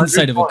 We were 100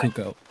 inside of a points.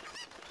 cuckoo.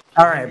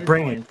 All right,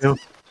 bring it. Dude.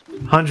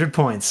 100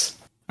 points.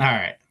 All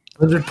right.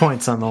 100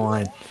 points on the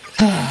line.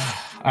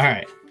 All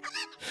right.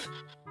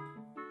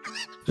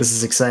 This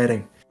is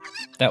exciting.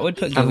 That would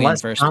put I'm Gooey in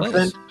less first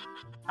confident. place.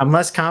 I'm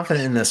less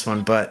confident in this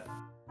one, but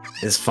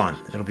it's fun.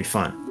 It'll be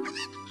fun.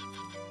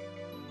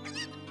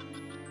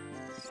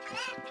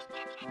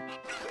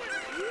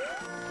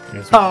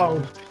 Here's one.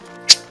 Oh,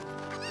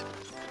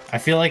 I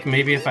feel like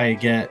maybe if I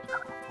get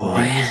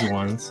boy. these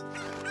ones,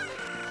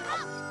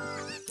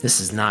 This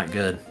is not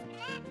good.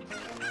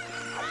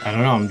 I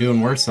don't know. I'm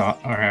doing worse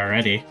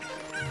already.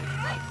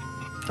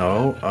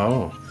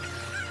 Oh.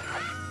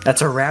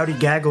 That's a rowdy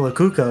gaggle of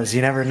cuckoos.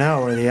 You never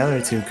know where the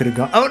other two could have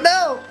gone. Oh,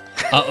 no!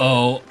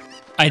 Uh-oh.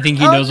 I think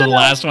he knows what the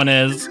last one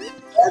is.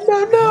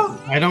 Oh,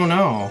 no! I don't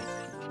know.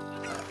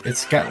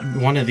 It's got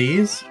one of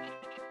these.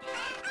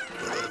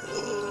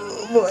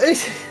 Boy.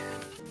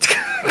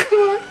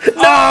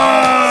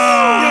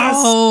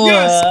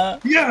 Oh!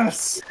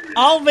 Yes!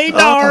 I'll be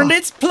darned,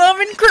 it's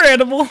plumb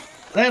incredible.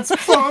 That's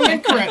plumb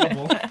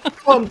incredible.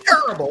 I'm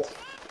terrible.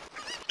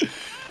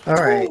 All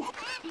right.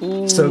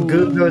 So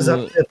Goo goes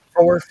up to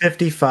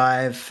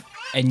 455.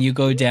 And you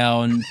go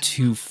down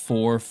to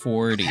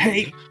 440.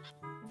 Hey,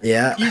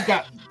 Yeah. you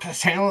got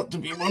talent to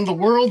be one of the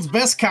world's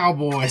best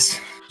cowboys.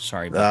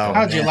 Sorry Oh, about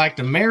How'd you man. like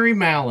to marry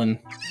Malin?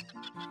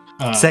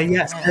 Say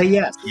yes. Say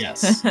yes.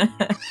 Yes.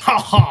 Ha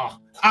ha!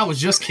 I was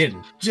just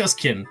kidding. Just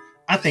kidding.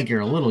 I think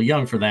you're a little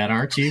young for that,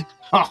 aren't you?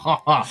 Ha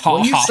ha ha!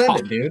 Well, you said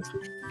it, dude.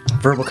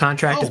 Verbal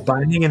contract is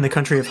binding in the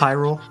country of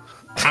Hyrule.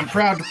 I'm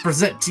proud to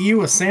present to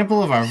you a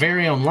sample of our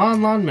very own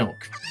Lon Lon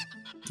milk.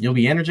 You'll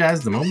be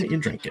energized the moment you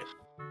drink it.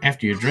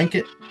 After you drink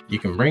it, you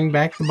can bring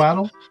back the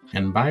bottle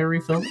and buy a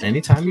refill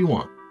anytime you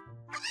want.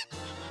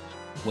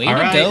 Way All to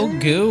right. go,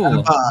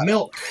 Goo.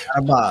 Milk.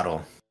 A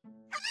bottle.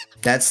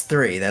 That's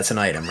 3. That's an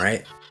item,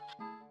 right?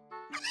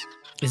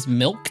 Is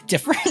milk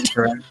different?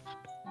 Correct.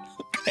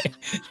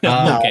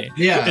 No, okay.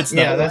 Yeah, It's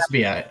yeah, not. that's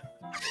be it.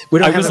 We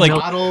don't I have was a like-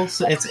 milk- bottle.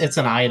 So it's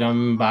an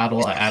item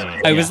bottle. I don't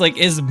know. I was like,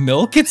 is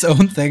milk its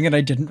own thing? And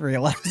I didn't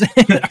realize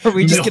it. Are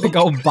we just gonna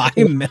go buy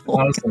milk?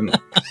 Awesome.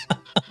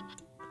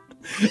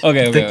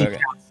 Okay.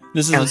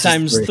 This is a Counts as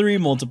times 3. 3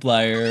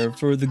 multiplier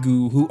for the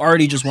goo, who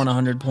already just won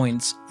 100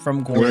 points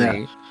from Corey.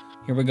 Yeah.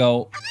 Here we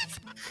go.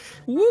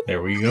 Whoop.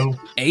 There we go.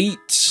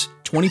 8.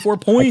 24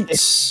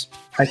 points.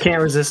 I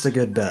can't resist a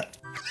good bet.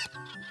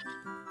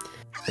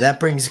 That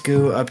brings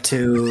Goo up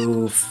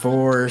to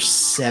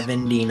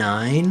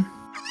 479.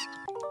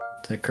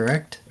 Is that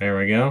correct? There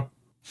we go.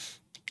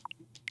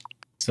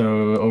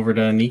 So over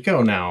to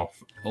Nico now.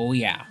 Oh,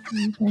 yeah.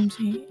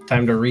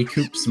 Time to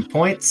recoup some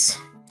points.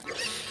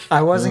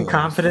 I wasn't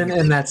confident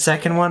in that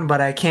second one, but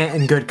I can't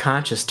in good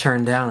conscience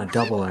turn down a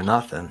double or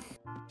nothing.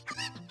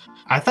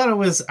 I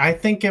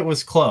think it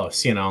was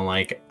close, you know,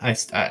 like I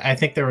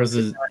think there was a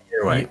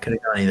Either way, could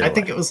have gone either I way.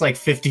 think it was like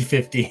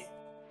 50-50.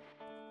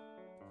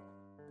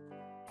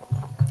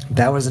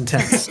 That was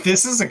intense.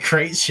 This is a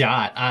great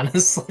shot,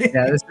 honestly.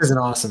 Yeah, this is an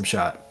awesome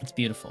shot. It's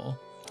beautiful.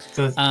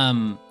 So,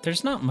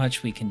 There's not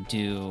much we can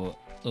do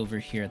over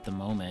here at the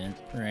moment,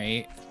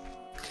 right?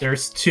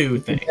 there's 2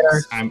 things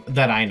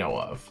that I know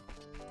of.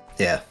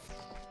 Yeah.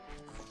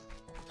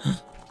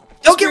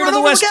 Don't get rid of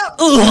the West. West.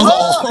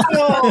 Oh,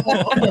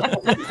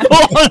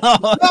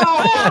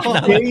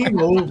 no. Game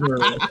over.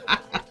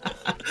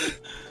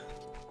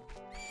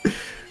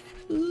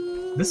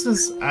 This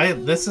is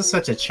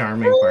such a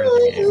charming part of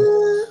the game.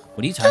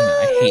 What are you talking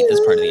about? I hate this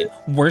part of the game.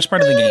 Worst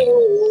part of the game.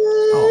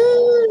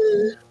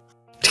 Oh.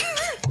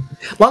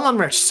 Long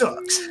Rush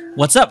sucks.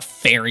 What's up,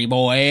 fairy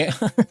boy?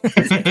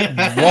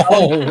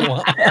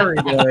 Whoa. There we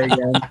go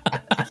again.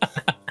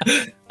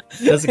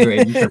 That's a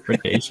great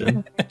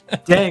interpretation.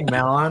 Dang,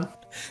 Melon.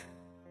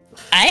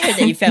 I heard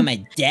that you found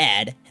my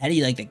dad. How do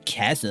you like the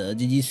castle?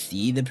 Did you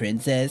see the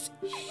princess?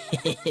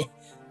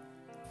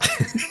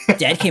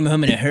 Dad came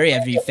home in a hurry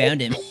after you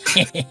found him.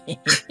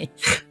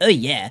 Oh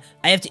yeah,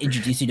 I have to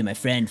introduce you to my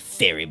friend,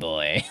 Fairy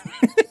Boy.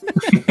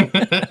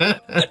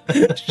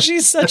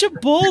 She's such a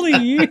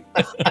bully.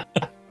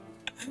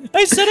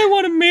 I said I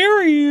want to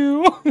marry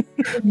you.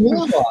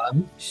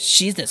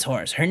 She's this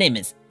horse. Her name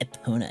is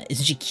Epona.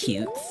 Isn't she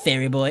cute,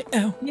 Fairy Boy?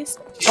 Oh, Yes.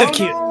 She's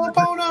cute.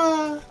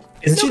 Epona!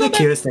 Isn't she the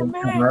cutest thing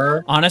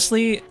ever?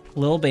 honestly,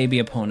 little baby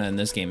Epona in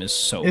this game is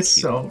so It's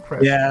cute. so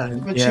precious. Yeah,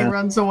 But she yeah.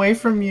 runs away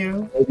from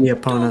you. Baby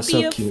Epona's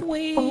so cute.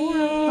 afraid.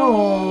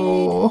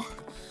 Oh.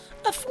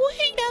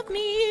 Afraid of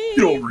me.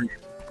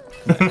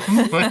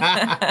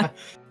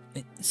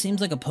 It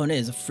seems like Epona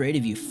is afraid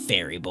of you,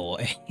 Fairy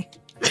Boy.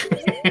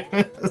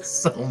 That's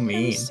so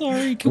mean.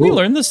 Sorry, can we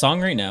learn the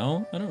song right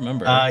now? I don't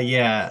remember.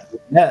 Yeah.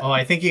 Yeah. Oh,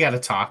 I think you gotta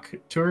talk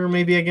to her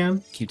maybe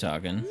again. Keep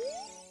talking.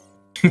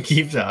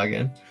 Keep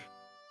talking.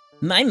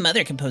 My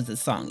mother composed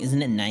this song.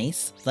 Isn't it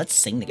nice? Let's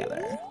sing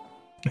together.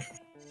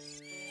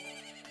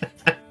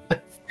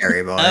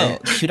 Fairy Boy. Oh,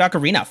 cute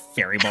ocarina,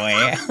 Fairy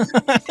Boy.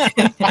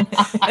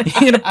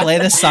 You gonna play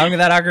this song with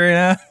that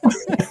ocarina?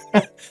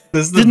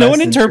 This is the Did no one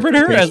best interpret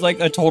her as interpretation. like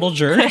a total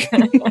jerk?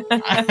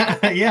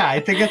 Yeah, I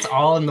think it's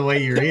all in the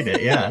way you read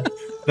it. Yeah,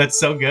 that's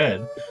so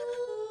good.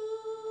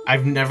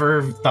 I've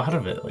never thought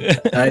of it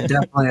like that. I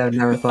definitely have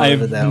never thought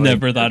of it I've that way.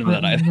 never thought of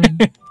that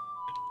either.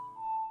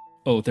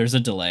 Oh, there's a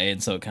delay,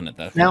 and so it kind of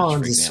that.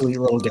 Melon's a sweet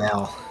little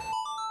gal.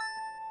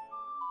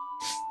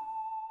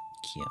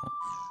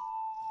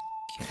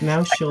 Cute.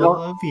 Now she'll don't-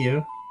 love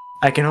you.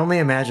 I can only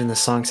imagine this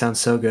song sounds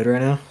so good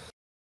right now.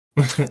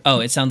 Oh,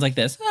 it sounds like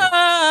this.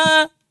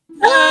 Ah,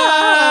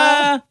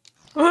 ah.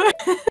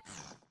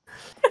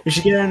 You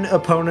should get an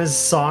Epona's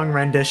song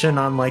rendition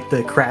on like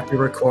the crappy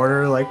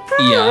recorder, like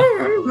Yeah.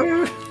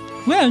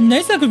 Wow,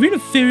 nice ocarina,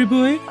 Fairy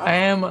Boy. I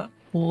am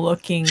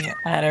looking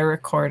at a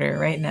recorder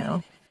right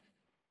now.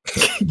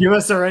 Give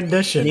us a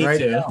rendition Me right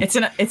too. now.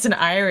 It's an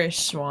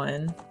Irish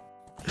one.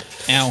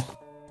 Ow.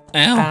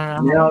 I Ow.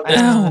 don't know. No, this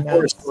Ow.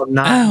 course will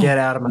not Ow. get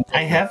out of my.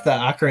 I have the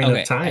Ocarina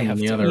Okay, of Time I in have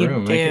the to- other You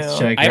room. I do. can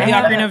check I have the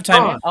that. Ocarina of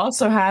Time. I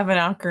also have an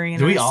ocarina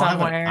Do we all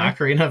somewhere. have an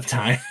Ocarina of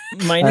Time?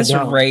 Mine I is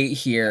don't. right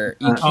here.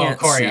 You Oh, Oh, can't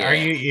Corey, see are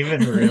it. you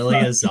even really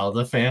a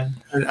Zelda fan?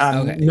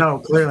 Okay. No,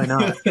 clearly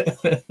not.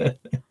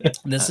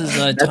 This is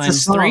That's a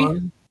times 3.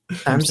 song.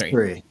 Times Sorry.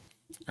 3.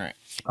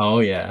 Oh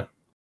yeah.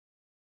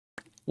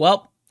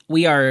 Well,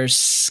 we are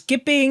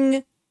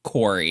skipping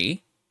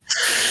Corey,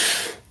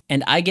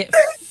 and I get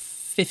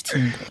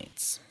 15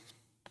 points.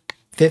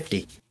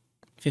 50.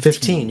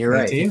 15, you're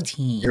right.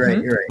 15. You're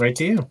right, you're right. Right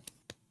to you.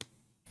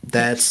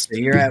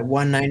 You're at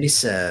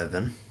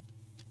 197.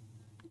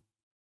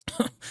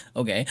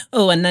 Okay.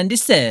 Oh, and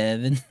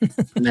 97.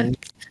 And then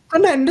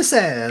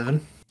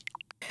 197.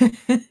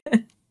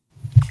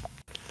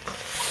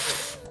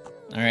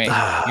 All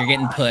right, you're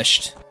getting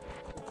pushed.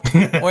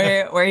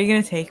 Where are you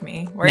gonna take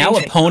me? Where are Now you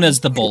taking Epona's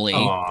the bully.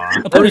 Aw.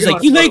 Epona's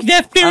like, you like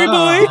that, Fairy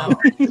Boy? Oh,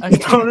 okay.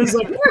 Epona's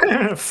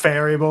like,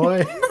 fairy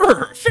boy.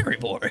 Fairy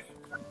Boy.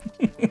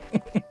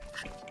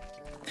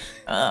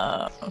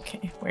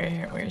 Okay.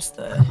 Where's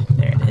the?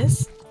 There it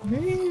is.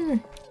 Where?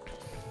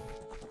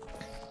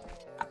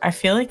 I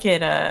feel like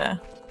it.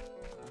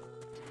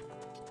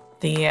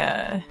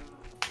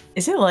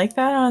 Is it like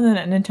that on the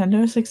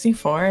Nintendo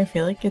 64? I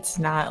feel like it's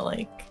not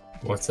like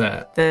What's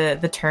that?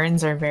 the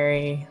turns are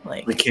very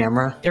like The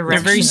camera.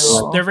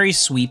 directional. They're very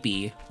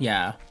sweepy.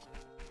 Yeah.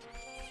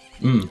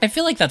 Mm. I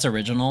feel like that's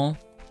original.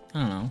 I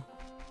don't know.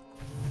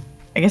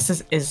 I guess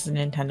this is the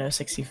Nintendo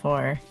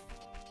 64.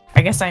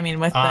 I guess I mean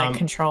with the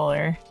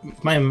controller.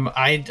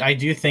 I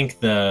do think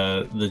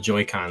the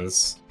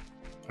Joy-Cons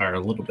are a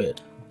little bit.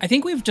 I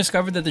think we've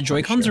discovered that the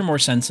Joy-Cons are more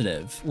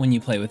sensitive when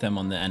you play with them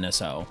on the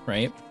NSO,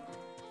 right?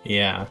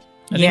 Yeah.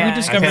 I think we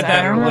discovered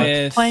that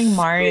with playing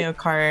Mario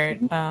Kart.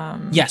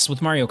 Yes,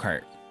 with Mario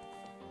Kart.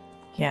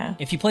 Yeah.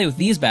 If you play with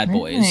these bad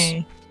boys,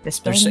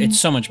 it's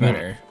so much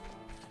better.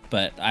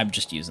 But I'm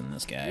just using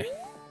this guy.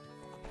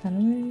 How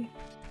do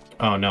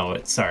Oh no!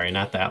 Sorry,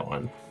 not that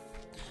one.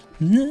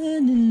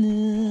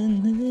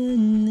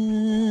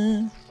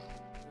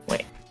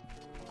 Wait.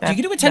 Do you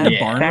get to attend to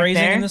barn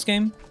raising there? in this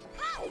game?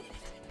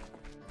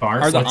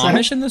 Bars? Are the What's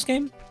Amish that? in this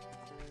game?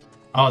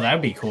 Oh,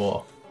 that'd be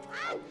cool.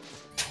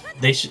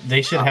 They should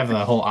have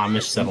a whole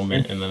Amish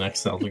settlement in the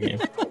next Zelda game.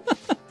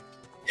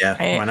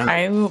 Yeah, why not?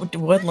 I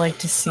would like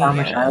to see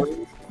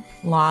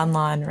Lon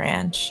Lon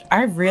Ranch.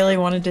 I really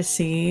wanted to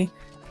see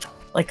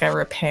like a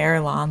repair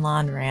Lon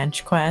Lon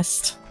Ranch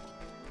quest.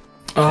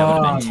 That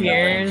would have been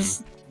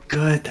tears.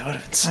 Good. That would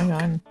have been so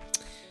good.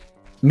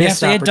 Yeah, if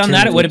they had done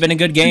that, it would have been a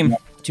good game.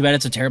 Too bad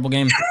it's a terrible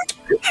game.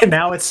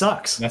 Now it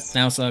sucks. Now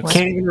it sucks.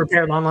 Can't even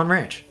repair Lon Lon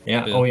Ranch.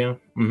 Yeah. Oh yeah.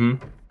 Mm-hmm.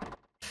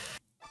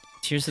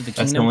 Tears of the That's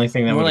Kingdom. the only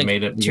thing that More would have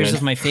like made it tears good.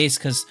 of my face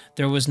because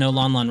there was no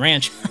Lon Lon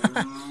Ranch.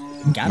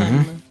 Got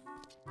him.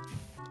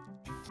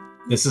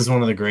 This is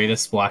one of the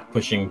greatest block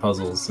pushing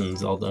puzzles in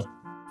Zelda.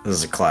 This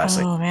is a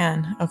classic. Oh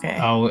man. Okay.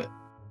 Oh,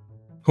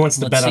 who wants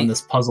to bet on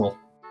this puzzle?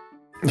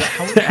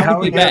 How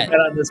would we bet?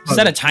 Is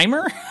that a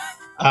timer?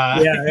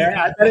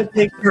 Yeah, I bet it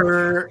takes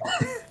her.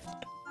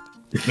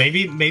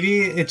 Maybe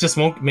it just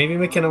won't. Maybe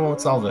McKenna won't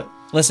solve it.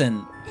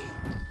 Listen,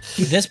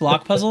 this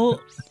block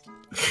puzzle,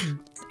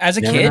 as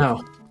a Never kid,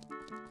 know.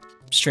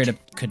 straight up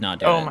could not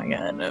do Oh it. my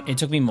god. It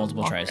took me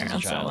multiple tries as a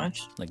around so child.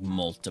 much. Like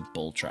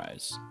multiple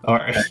tries.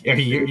 Or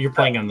you're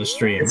playing on the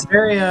stream. It's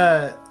very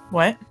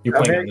What? You're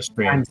playing on the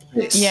stream.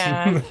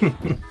 Yeah.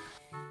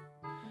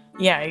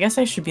 Yeah, I guess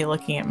I should be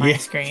looking at my Yeah.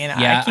 screen.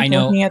 Yeah, I keep I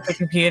know. looking at the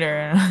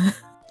computer.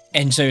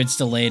 And so it's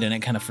delayed, and it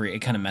kind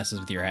of messes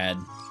with your head.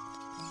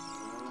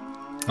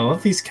 I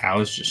love these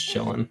cows just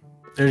chilling.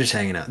 They're just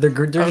hanging out. They're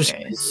just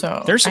Okay,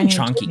 so There's some I need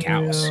chunky to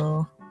cows.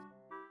 do-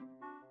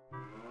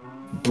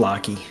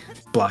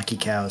 blocky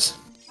cows.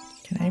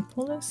 Can I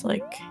pull this?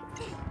 Like,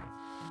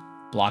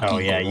 Blocky. Oh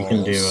yeah, you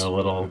can do balls. a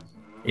little.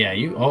 Yeah,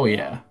 you. Oh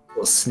yeah.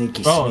 Little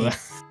sneaky. Oh, sneak.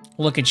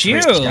 Look at you,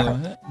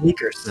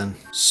 Sneakerson.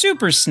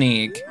 super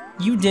sneak.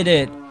 You did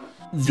it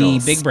the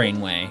Little big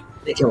brain way.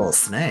 Sneaky little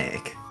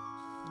snake.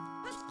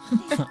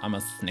 I'm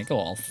a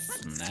snickle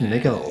snake.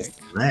 Sneaky little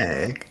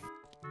snake.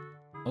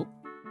 Oh.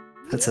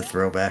 That's a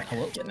throwback.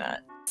 Hello. cannot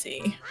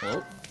see.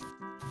 Hello.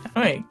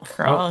 How do I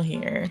crawl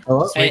here?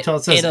 Hello? wait till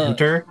it says It'll-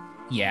 enter.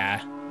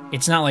 Yeah,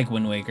 it's not like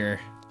Wind Waker,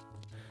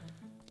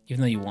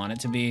 even though you want it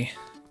to be.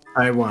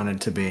 I wanted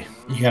to be.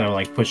 You gotta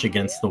like push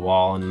against the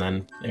wall, and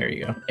then there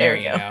you go. There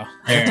we go.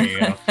 There you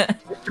go.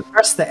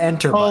 Press the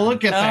enter button. Oh,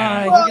 look at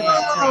that! Oh, Look at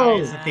that whoa!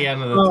 prize at the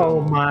end of the Oh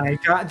tunnel. my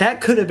god, that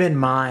could have been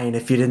mine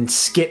if you didn't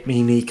skip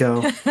me,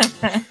 Nico.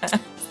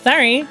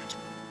 Sorry.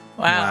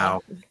 Wow.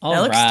 All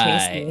That looks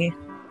right.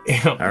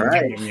 tasty. All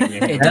right.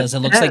 It does. It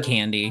looks like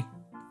candy.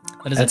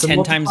 That is That's a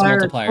 10 times multiplier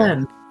of multiplier.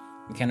 10.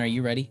 McKenna, are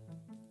you ready?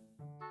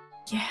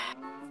 Yeah.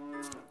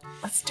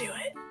 Let's do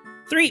it.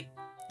 3.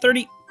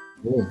 30.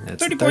 Ooh,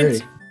 that's 30 30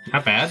 points.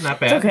 Not bad. Not It's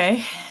bad.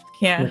 okay.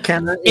 Yeah.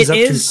 McKenna It is up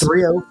is- to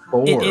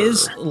 304. It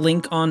is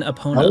Link on Oh,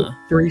 Epona.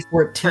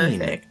 314.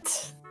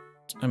 Perfect.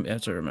 I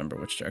have to remember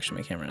which direction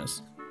my camera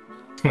is.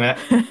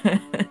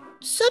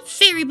 Sup,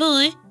 fairy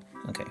boy?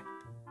 Okay.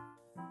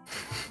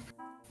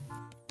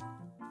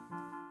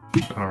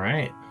 All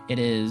right. It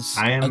is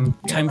I am-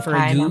 time for a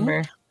High goo.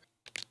 number.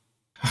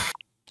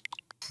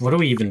 What do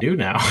we even do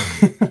now?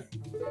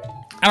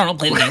 I don't know,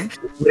 play the game.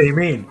 What do you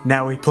mean?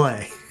 Now we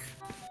play.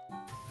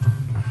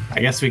 I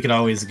guess we could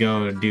always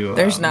go do.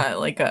 There's not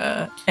like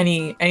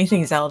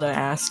anything Zelda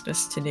asked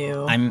us to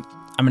do. I'm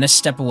gonna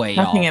step away,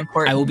 Nothing y'all.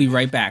 important. I will be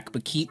right back,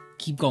 but keep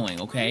going,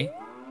 okay?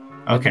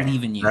 Okay. I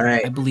believe in you. All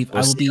right. I believe We'll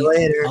I will see be. you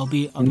later. I'll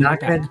be I'm right not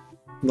gonna back.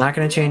 not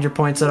gonna change your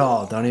points at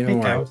all. Don't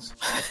even Hey, worry. cows.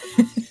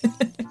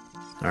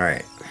 All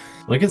right.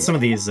 Look at some of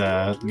these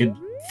good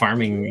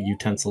farming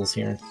utensils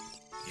here.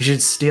 You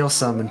should steal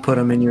some and put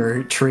them in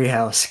your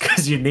treehouse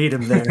because you need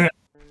them there.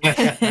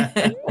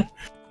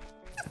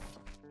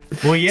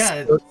 Well,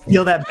 yeah.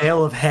 Steal that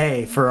bale of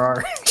hay for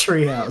our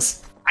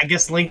treehouse. I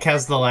guess Link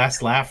has the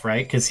last laugh,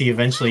 right? Because he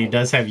eventually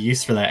does have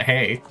use for that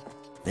hay.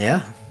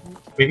 Yeah.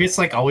 Maybe it's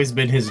like always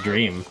been his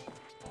dream.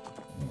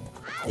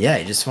 Yeah,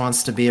 he just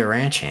wants to be a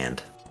ranch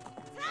hand.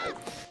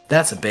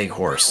 That's a big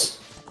horse.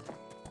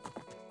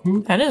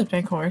 That is a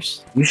big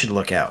horse. You should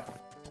look out.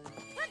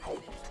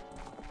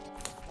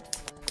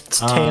 Its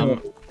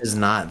tail is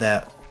not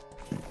that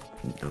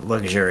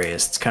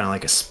luxurious. It's kind of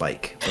like a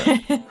spike.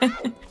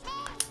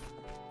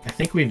 But I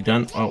think we've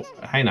done. Oh,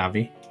 hi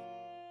Navi.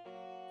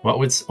 What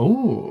would?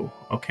 Oh,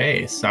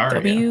 okay.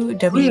 Sorry.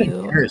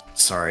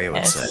 Sorry, I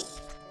would say.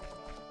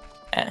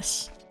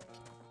 S.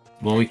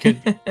 Well, we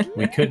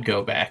could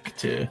go back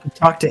to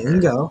talk to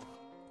Ingo.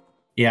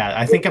 Yeah,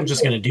 I think I'm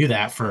just gonna do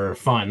that for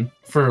fun,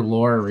 for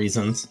lore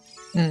reasons.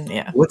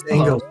 Yeah. What's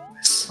Ingo?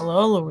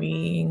 Hello,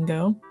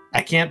 Ingo.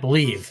 I can't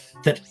believe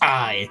that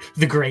I,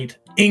 the great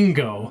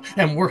Ingo,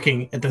 am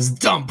working at this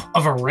dump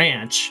of a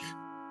ranch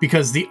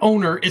because the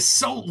owner is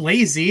so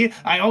lazy.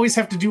 I always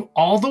have to do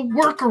all the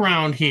work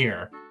around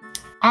here.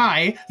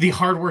 I, the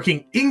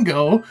hardworking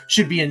Ingo,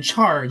 should be in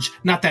charge,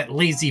 not that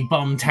lazy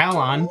bum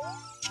Talon.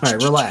 All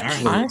right,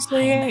 relax.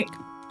 Honestly,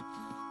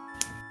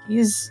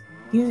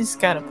 he's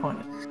got a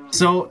point.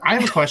 So I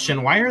have a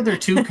question. Why are there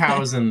 2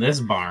 cows in this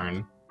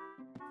barn?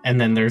 And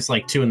then there's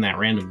like 2 in that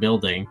random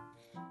building.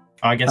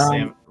 Oh, I guess they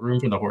have room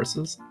for the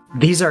horses.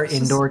 These are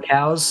indoor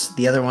cows.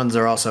 The other ones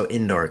are also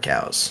indoor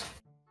cows.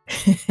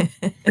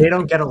 They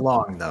don't get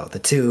along though. The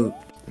 2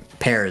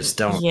 pairs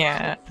don't.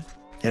 Yeah.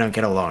 They don't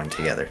get along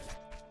together.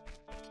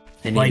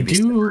 They need Well, to be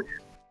separated.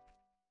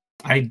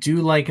 I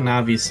do like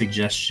Navi's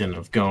suggestion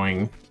of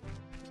going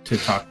to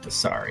talk to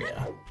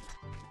Saria.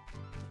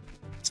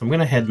 So I'm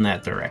gonna head in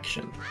that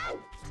direction.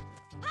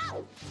 I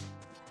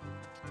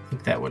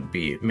think that would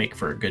make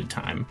for a good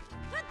time.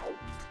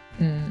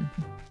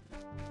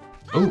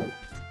 Oh.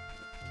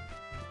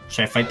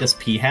 Should I fight this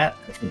pea hat?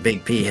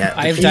 Big pea hat.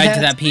 I've died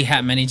to that pea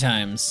hat many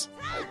times.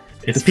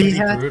 It's pretty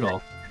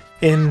brutal.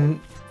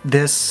 In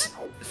this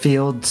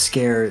field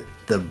scare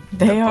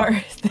They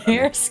are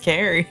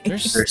scary. They're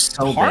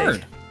so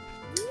hard.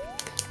 Big.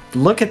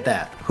 Look at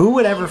that. Who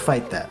would ever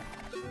fight that?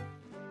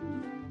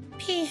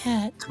 Pea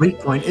hat. Its weak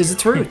point is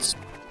its roots.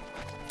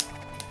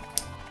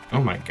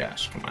 Oh my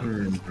gosh, come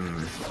on.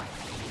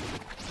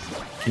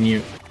 Can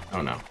you...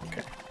 Oh no,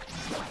 okay.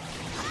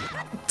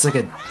 It's like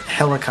a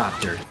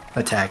helicopter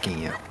attacking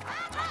you.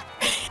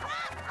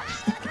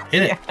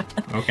 Hit it!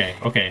 Okay,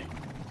 okay.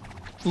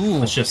 Ooh,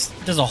 let's just...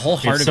 It does a whole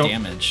heart of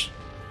damage.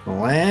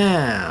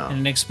 Wow.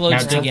 And it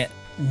explodes to get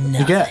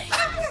nothing.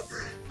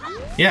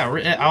 Yeah,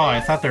 oh,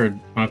 I thought there would...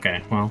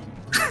 Okay, well...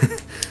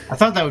 I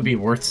thought that would be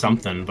worth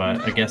something,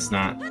 but I guess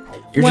not.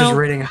 You're just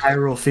raiding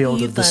Hyrule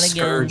Field of the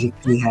scourge of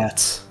pea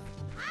hats.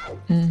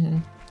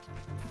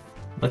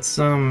 Let's,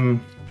 Oh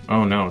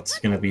no, it's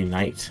gonna be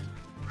night.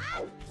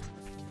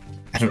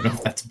 I don't know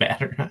if that's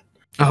bad or not.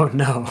 Oh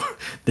no,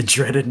 the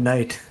dreaded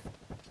night.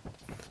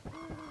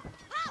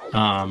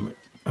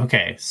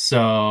 Okay,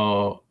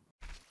 so...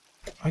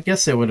 I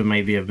guess it would have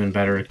maybe have been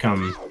better to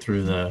come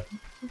through the...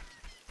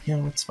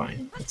 Yeah, it's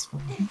fine. It's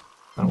fine.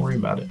 Don't worry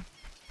about it.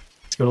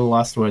 Let's go to the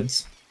Lost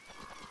Woods.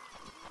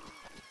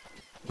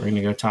 We're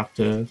gonna go talk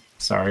to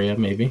Saria,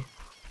 maybe.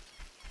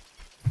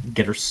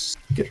 Get her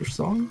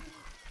song?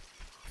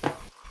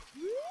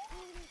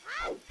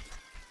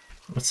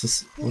 What's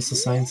this? What's the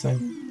sign say?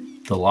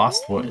 The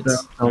Lost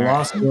Woods. The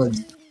Lost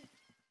Woods.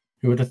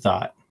 Who would have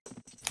thought?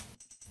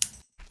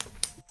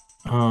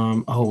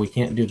 Oh, we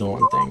can't do the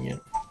one thing yet.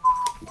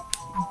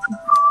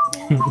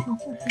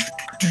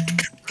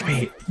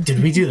 Wait,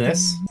 did we do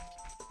this?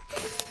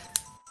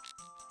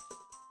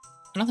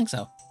 I don't think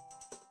so.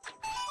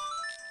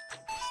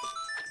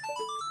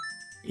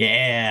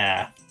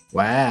 Yeah.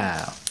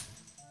 Wow.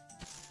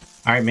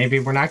 All right, maybe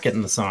we're not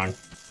getting the song.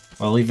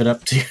 I'll leave it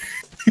up to you.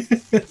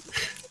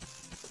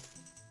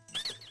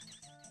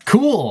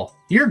 Cool.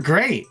 You're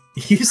great.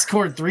 You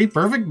scored 3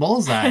 perfect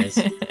bullseyes.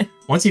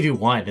 Once you do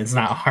 1, it's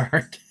not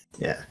hard.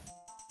 Yeah.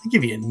 I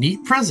give you a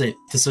neat present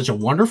to such a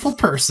wonderful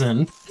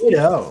person. You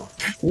know.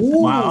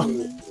 Wow.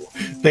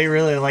 They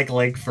really like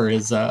Link for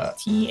his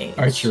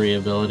archery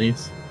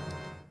abilities.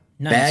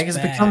 Nice bag has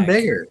become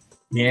bigger.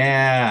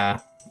 Yeah.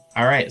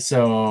 All right.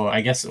 So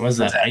I guess it was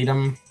that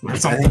item. Or I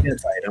something. think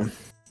it's item.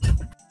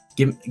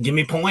 Give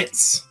me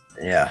points.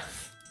 Yeah.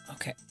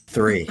 Okay.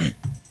 3.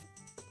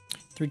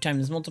 3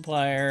 times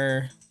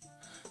multiplier.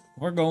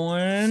 We're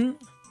going.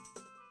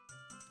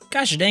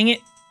 Gosh dang it!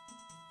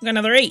 We got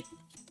another 8.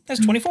 That's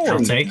 24. I'll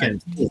take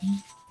it.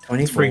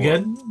 24. Pretty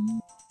good.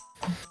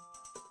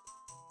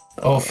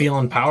 Oh,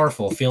 feeling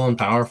powerful. Feeling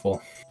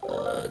powerful.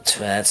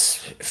 That's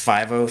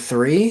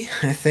 503,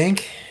 I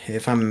think.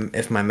 If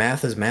my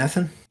math is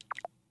mathin'.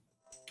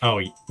 Oh,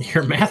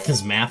 your math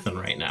is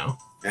mathin' right now.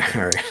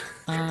 All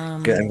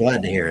right. Good. I'm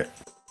glad to hear it.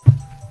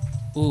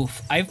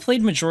 Oof. I've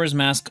played Majora's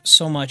Mask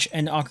so much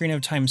and Ocarina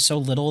of Time so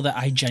little that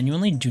I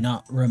genuinely do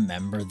not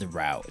remember the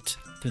route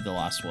through the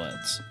Lost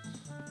Woods.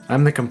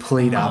 I'm the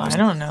complete opposite.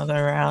 I don't know the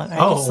route. I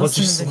Oh, just let's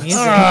listen to the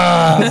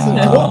just-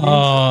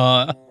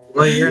 music.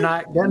 Well, you're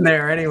not getting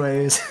there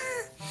anyways.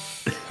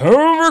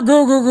 However,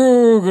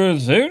 go,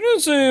 safe to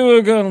say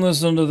we can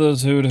listen to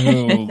this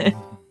hoot-hoot.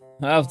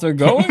 After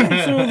going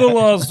through the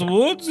Lost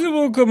Woods, you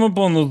will come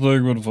upon the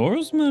Sacred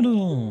Forest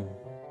Meadow.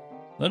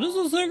 That is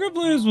a sacred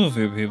place with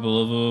few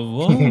people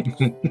have walked.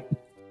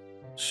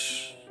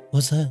 Shh.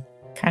 What's that?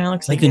 Kind of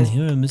looks I like can his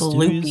hear a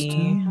mysterious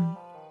bloopy.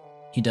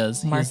 He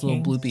does. He has little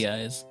Markings. bloopy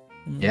eyes.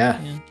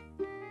 Yeah.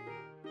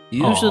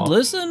 You should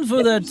listen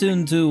for that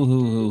tune too.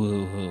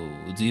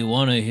 Hoo. Do you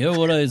want to hear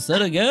what I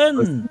said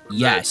again?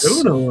 Yes.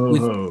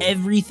 With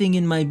everything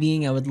in my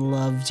being, I would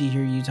love to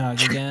hear you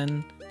talk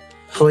again.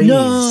 Please.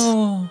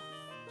 No.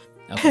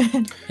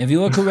 Okay. If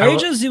you are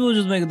courageous, you will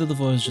just make it to the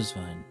forest just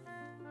fine.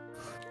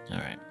 All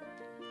right.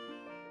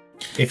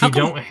 If you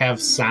don't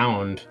have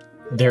sound,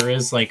 there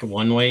is like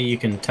one way you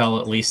can tell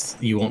at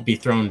least you won't be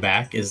thrown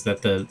back is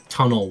that the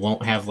tunnel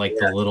won't have like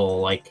the little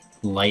like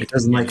light. It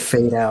doesn't like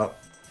fade out.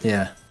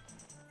 Yeah.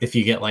 If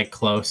you get like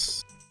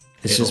close.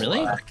 It's just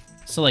really black.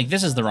 So like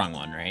this is the wrong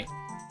one, right?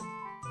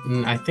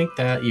 I think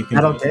that you can.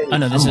 Oh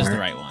no, this is the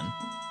right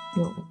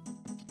one.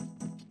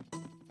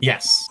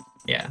 Yes.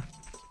 Yeah.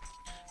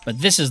 But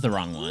this is the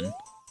wrong one.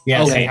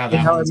 Yeah. Okay. See how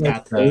that one's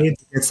got the.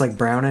 It's like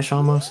brownish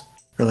almost,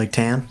 or like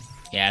tan.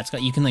 Yeah, it's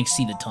got. You can like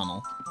see the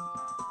tunnel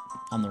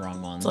on the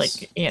wrong ones.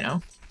 It's like, you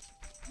know,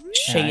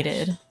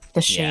 shaded.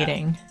 The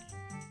shading.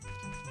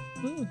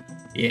 Ooh.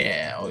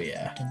 Yeah. Oh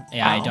yeah.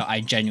 Yeah.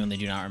 I genuinely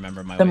do not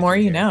remember my. The more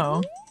you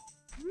know.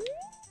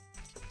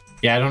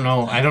 Yeah, I don't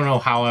know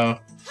how I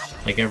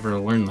like ever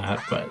learned that,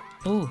 but.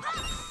 Ooh.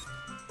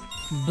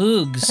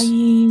 Boogs.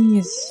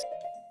 Nice.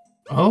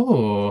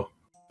 Oh,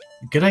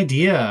 good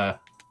idea.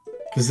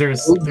 Because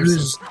there's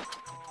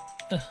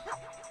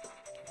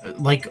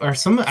like are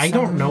some I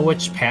don't know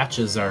which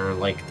patches are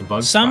like the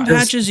bug. Some spots.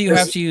 patches you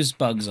have to use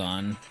bugs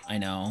on. I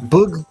know.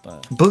 Bug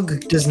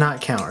does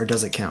not count, or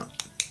does it count?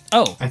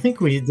 Oh, I think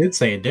we did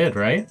say it did,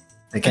 right? It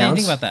I didn't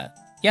counts. think about that.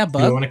 Yeah, Do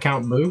bug. you want to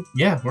count boog?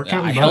 Yeah, we're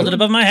counting. I bug. held it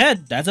above my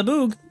head. That's a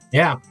boog.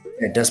 Yeah.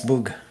 Yeah, das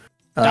Bug.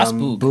 Das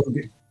Bug. Bug.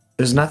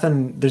 There's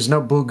nothing. There's no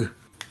bug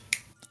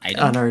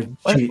on our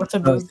sheet. What's a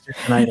bug?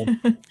 An item.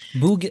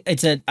 Boog.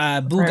 It's a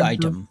boog Or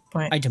item.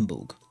 point. Item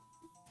boog.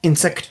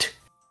 Insect.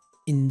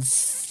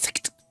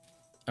 Insect.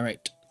 All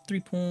right. 3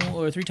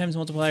 times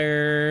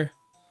multiplier.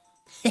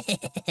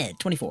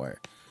 24.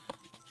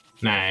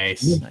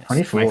 Nice.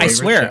 24. My I favorite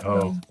swear.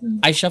 show.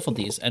 I shuffled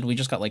these, and we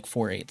just got like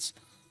 4 8s.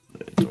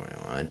 21.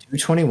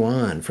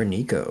 221 for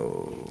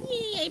Nico.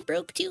 I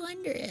broke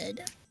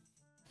 200.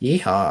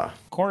 Yeehaw.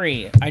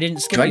 Corey, I didn't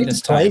skip Do I you get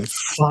this to play time.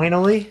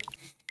 finally?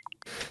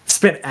 It's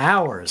been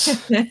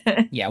hours.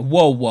 Yeah.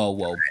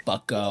 Whoa,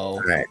 bucko.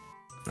 All right.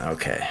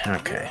 Okay.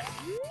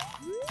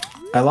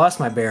 I lost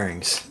my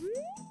bearings.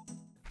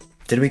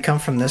 Did we come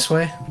from this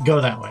way?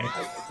 Go that way.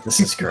 This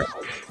is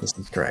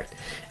correct.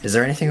 Is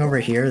there anything over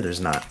here?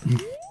 There's not.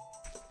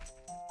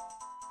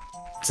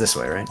 It's this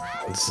way, right?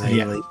 This is how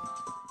you lead.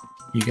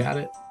 You got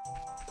it.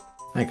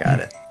 I got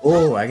it.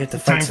 Oh, I get to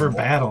fight Time for some-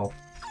 battle.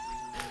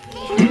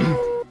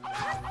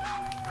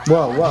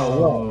 Whoa.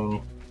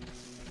 Oh.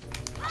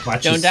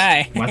 Watch Don't his-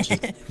 die. Watch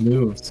his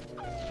moves.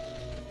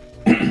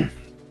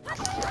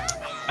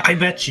 I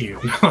bet you.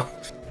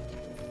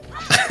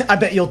 I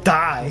bet you'll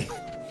die.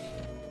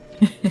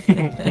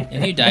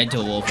 If you died to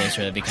a wolf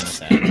racer, that'd be kind of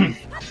sad.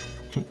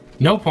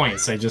 No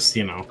points. I just,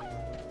 I'm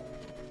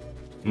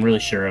really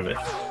sure of it.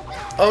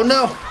 Oh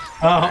no!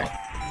 Oh.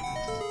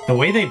 The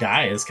way they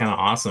die is kind of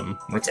awesome.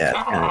 It's,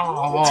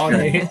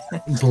 they-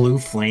 blue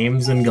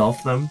flames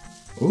engulf them.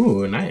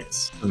 Ooh,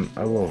 nice. A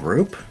little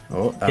roop.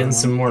 Oh, Getting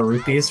some more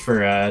rupees for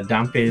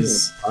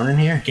Dampe's fun in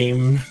here.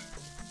 game.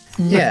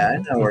 Yeah, I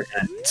know we're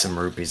gonna need some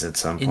rupees at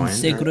some In point.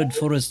 sacred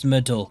forest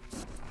metal,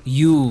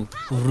 you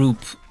roop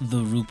the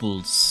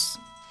ruples.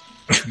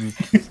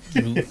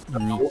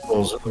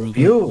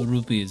 You.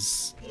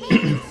 Rupees.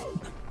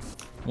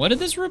 What did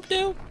this roop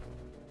do?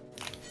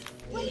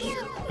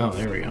 Oh,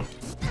 there we go.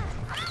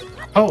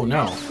 Oh,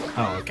 no.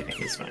 Oh, okay.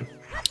 He's fine.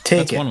 Take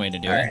That's it. one way to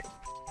do All it. right.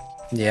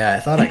 Yeah, I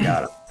thought I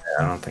got him.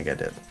 I don't think I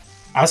did.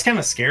 I was kind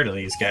of scared of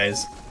these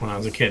guys when I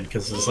was a kid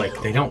because it's like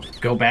they don't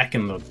go back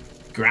in the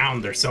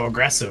ground. They're so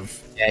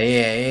aggressive.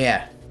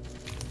 Yeah.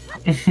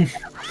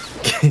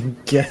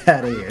 Get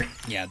out of here.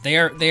 Yeah, they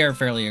are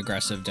fairly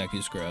aggressive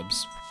Deku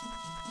scrubs.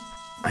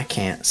 I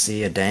can't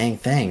see a dang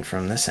thing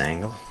from this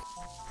angle.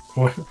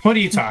 What are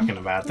you talking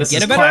about? This Get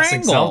is a better classic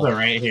angle. Zelda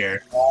right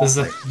here. This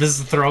is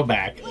a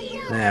throwback.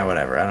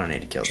 Whatever. I don't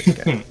need to kill this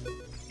guy.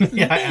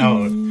 Yeah,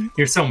 oh,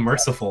 you're so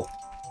merciful.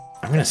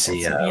 I'm gonna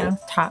see.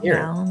 Top here.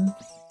 down.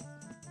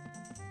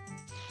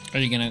 Are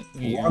you gonna?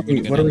 What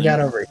do we got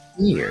over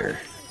here?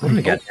 What do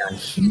we got down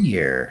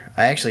here?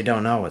 I actually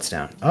don't know what's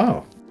down.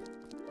 Oh,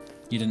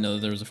 You didn't know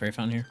that there was a fairy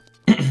fountain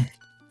here?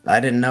 I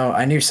didn't know.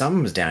 I knew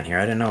something was down here.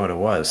 I didn't know what it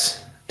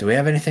was. Do we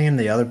have anything in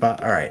the other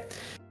bot? All right.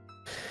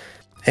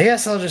 I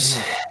guess I'll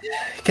just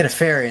get a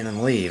fairy and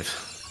then leave.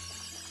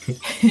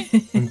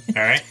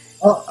 All right.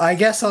 Well, I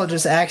guess I'll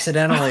just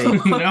accidentally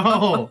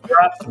No.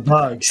 drop the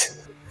bugs.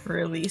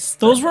 Release.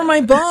 Those were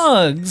my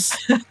bugs.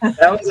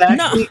 That was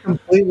actually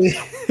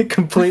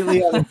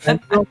completely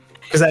unintentional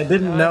because I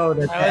didn't know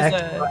that the that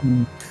was X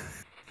button.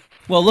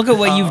 Well, look at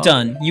what you've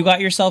done. You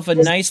got yourself a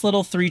nice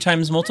little 3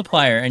 times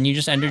multiplier, and you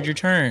just ended your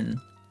turn.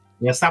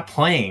 Yeah, stop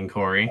playing,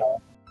 Corey.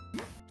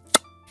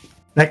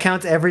 That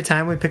counts every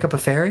time we pick up a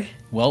fairy.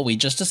 Well, we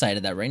just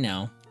decided that right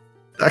now.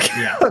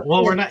 Okay. Yeah.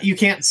 Well, we're not. You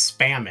can't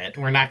spam it.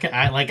 We're not gonna.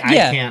 I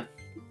Yeah. can't.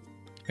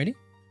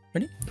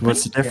 Ready?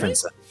 What's the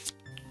difference?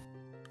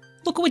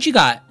 Look at what you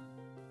got.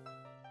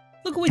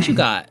 Look at what you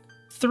got.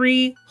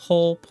 3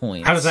 whole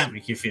points. How does that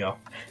make you feel?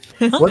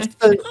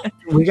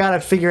 We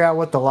gotta figure out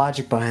what the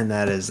logic behind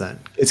that is then.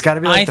 It's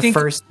gotta be like the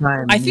first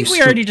time. I think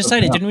we already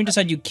decided. Didn't we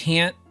decide you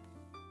can't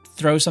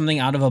throw something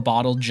out of a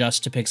bottle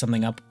just to pick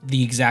something up?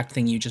 The exact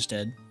thing you just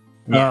did.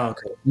 Yeah. Oh,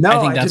 okay. No,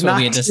 I think that's what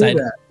we had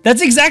decided.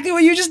 That's exactly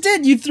what you just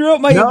did. You threw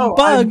out my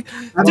bug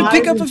to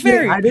pick up a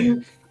fairy.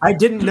 I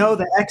didn't know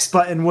the X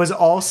button was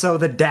also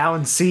the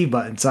down C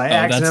button, so I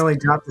accidentally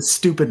dropped the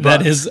stupid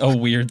button. That is a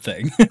weird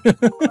thing.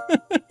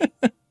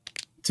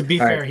 To be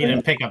fair, he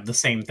didn't pick up the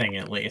same thing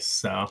at least,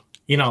 so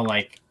you know,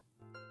 like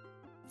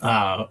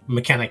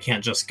McKenna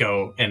can't just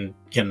go and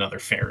get another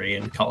fairy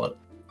and call it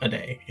a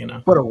day, you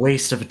know. What a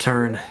waste of a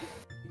turn.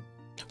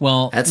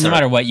 Well, no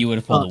matter what, you would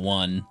have pulled a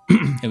 1.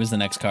 It was the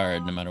next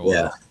card, no matter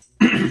what.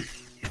 Yeah.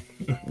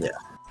 Yeah.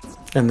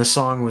 And the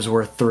song was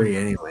worth 3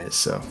 anyways,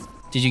 so.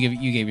 Did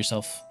you gave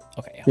yourself...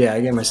 Okay. Yeah,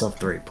 I gave myself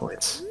 3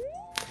 points.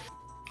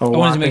 I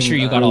wanted to make sure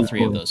you got all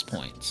 3 of those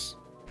points.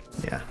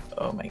 Yeah.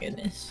 Oh my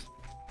goodness.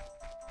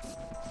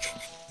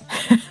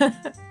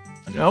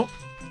 Nope.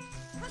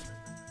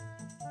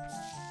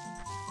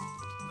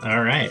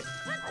 All right.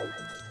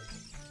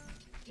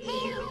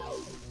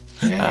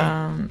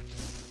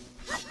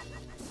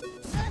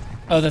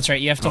 Oh, that's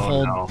right. You have to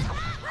hold. No.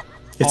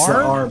 It's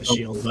the R the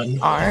shield button.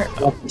 R.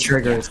 The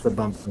trigger is the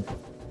bumper.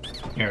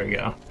 There we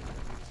go.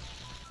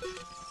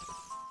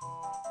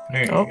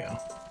 There you go.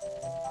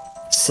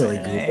 Silly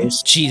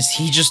goose.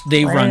 Jeez,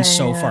 they run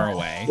so far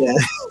away. Yeah,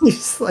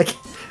 he's like,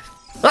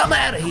 I'm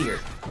out of here.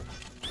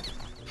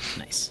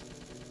 Nice.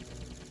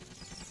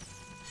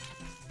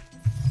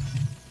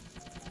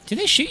 Do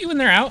they shoot you when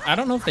they're out? I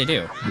don't know if they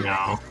do.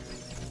 No.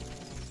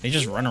 They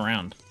just run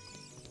around.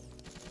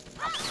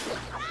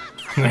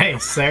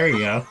 Nice, there you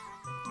go.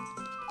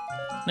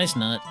 Nice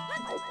nut.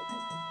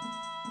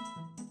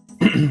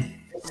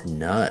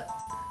 Nut.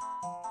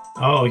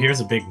 Oh, here's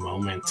a big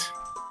moment.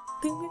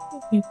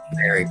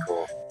 Very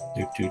cool.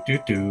 Do do do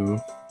do.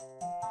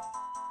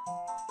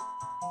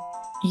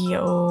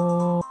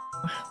 Yo.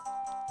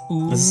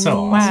 Ooh, This is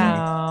so awesome.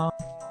 Wow.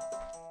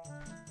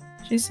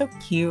 She's so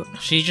cute.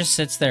 She just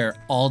sits there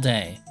all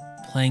day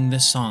playing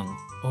this song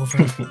over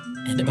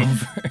and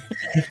over.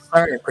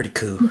 Alright, pretty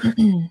cool.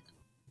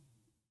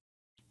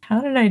 How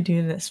did I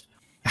do this?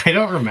 I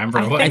don't remember.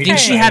 I think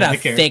she had a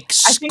thick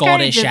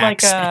Scottish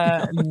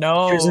accent.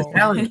 No. She was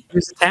Italian. She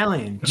was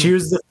Italian. She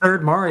was the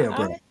third Mario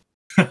Bros.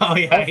 Oh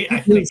yeah, I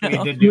think we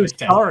did do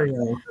it.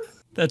 Mario.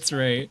 That's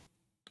right.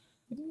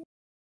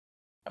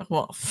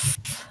 Well,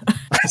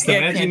 Just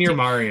imagine you're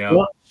Mario.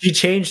 Well, she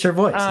changed her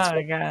voice. Oh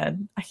my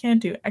god, I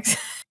can't do accent.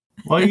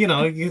 Well, you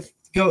know, you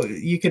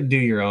could do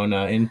your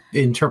own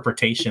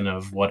interpretation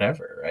of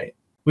whatever, right?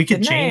 We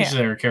could change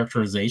their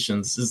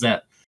characterizations. Is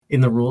that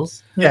in the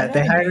rules? Yeah,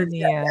 they hired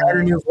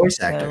a new voice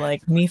actor.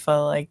 Like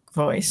Mifa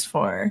voice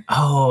for.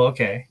 Oh,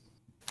 okay.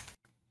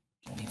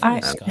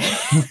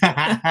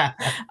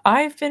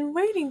 I've been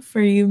waiting for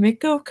you,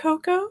 Miko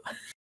Coco.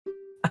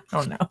 I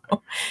don't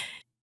know.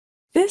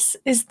 This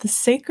is the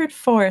sacred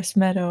forest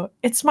meadow.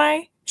 It's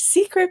my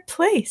secret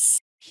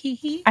place.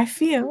 I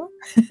feel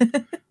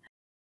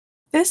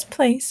this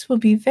place will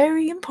be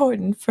very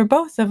important for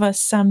both of us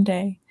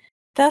someday.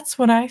 That's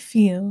what I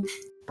feel.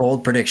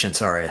 Bold prediction,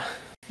 sorry.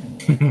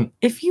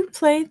 If you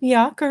play the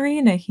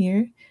ocarina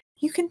here,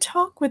 you can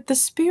talk with the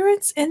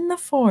spirits in the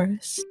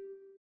forest.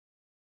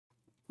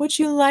 Would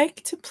you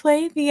like to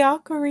play the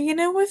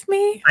ocarina with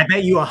me? I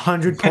bet you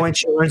 100 points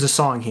she learns a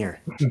song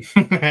here.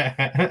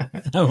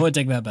 I would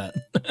take that bet.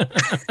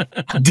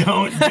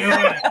 Don't do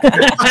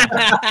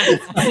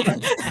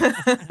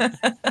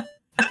it.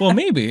 Well,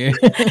 maybe.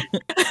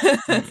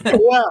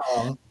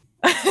 Well.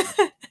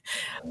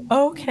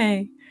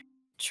 Okay.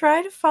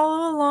 Try to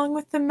follow along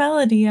with the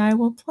melody I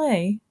will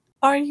play.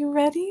 Are you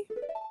ready?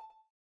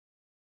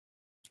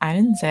 I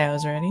didn't say I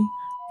was ready.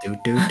 Do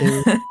do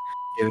do.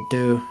 Do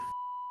do.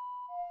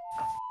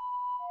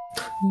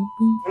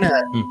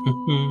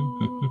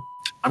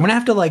 I'm gonna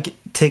have to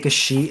take a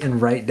sheet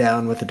and write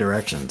down what the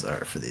directions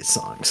are for these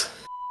songs.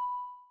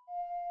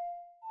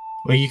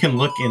 Well, you can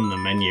look in the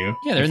menu.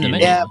 Yeah, they're in the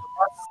menu. Yeah,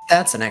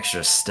 that's an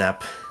extra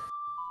step.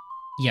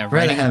 Yeah,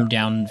 writing them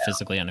down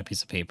physically on a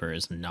piece of paper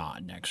is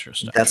not an extra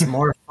step. That's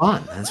more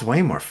fun. That's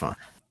way more fun.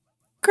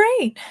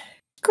 Great.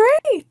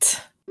 Great.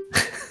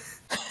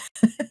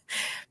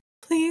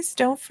 Please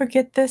don't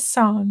forget this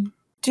song.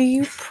 Do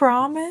you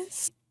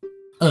promise?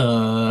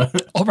 I'll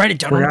write it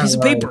down on a piece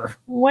of paper.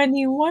 When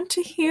you want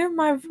to hear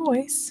my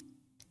voice,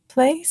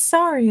 play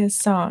Saria's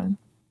song.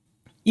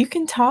 You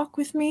can talk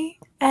with me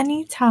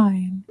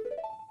anytime.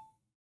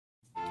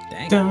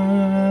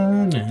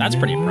 Dang. That's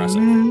pretty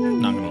impressive.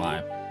 Not gonna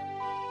lie.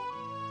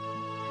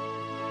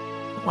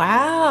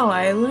 Wow,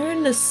 I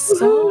learned a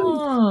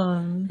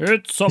song.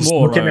 It's some Just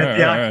more. looking at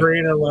the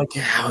ocarina like,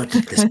 how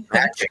did this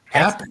magic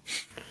happen?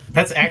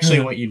 That's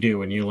actually what you do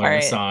when you learn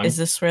a song. Is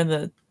this where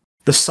the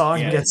song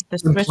gets the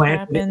switch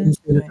implanted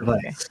happens? into the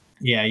device?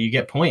 Yeah, you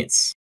get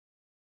points.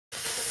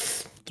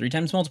 3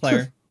 times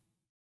multiplier.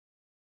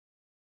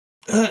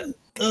 Plus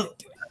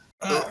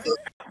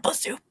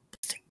 2.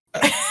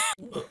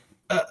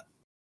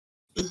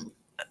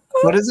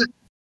 What is it?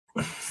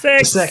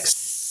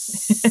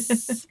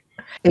 6.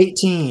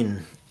 18.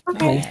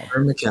 Okay.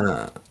 For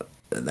McKenna.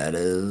 That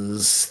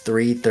is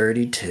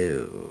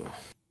 332.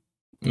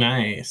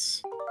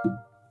 Nice.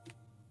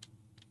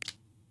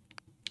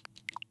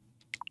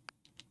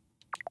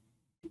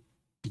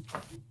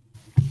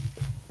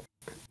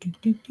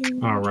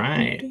 All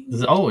right.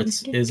 Oh,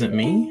 is it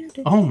me?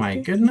 Oh my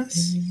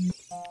goodness.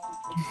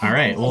 All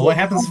right. Well, what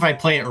happens if I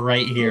play it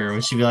right here?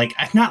 Would she be like,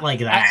 not like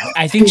that?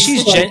 I think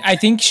she's. I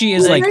think she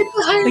is like. Like,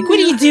 what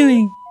are you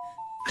doing?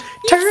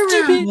 Turn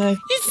around. Like,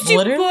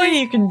 literally,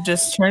 you can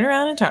just turn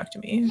around and talk to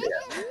me.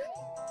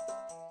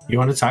 You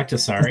want to talk to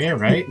Saria,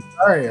 right?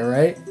 Sorry, all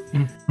right?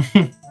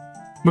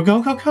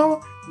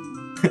 Magokoko?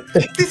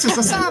 This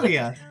is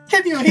Saria.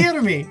 Can you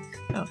hear me?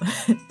 Oh.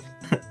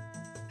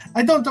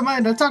 I don't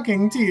mind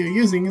talking to you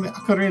using the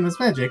Ocarina's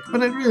magic,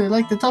 but I'd really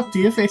like to talk to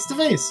you face to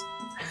face.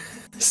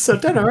 So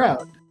turn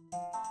around.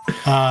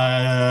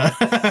 Talk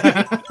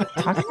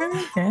to her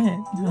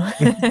again.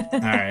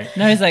 Alright.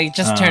 No, he's like,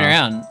 just turn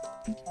around.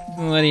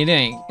 What are you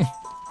doing?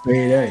 What are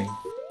you doing?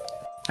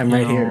 I'm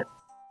right here.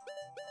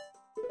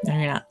 No,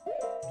 you're not.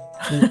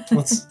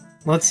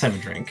 Let's have a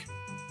drink.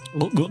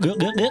 And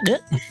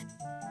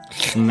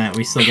that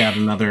we still got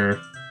another.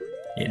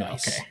 Yeah,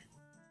 Nice. okay.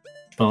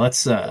 But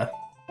let's. I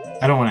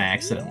don't want to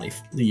accidentally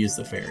use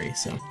the fairy,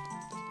 so.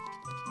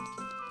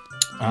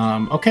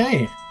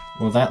 Okay.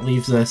 Well, that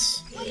leaves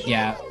us.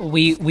 Yeah,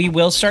 we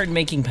will start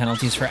making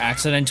penalties for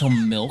accidental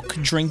milk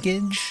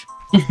drinkage.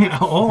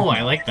 Oh,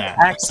 I like that.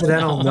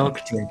 Accidental milk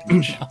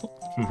drinkage.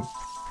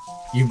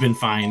 You've been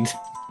fined.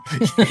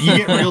 You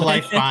get real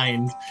life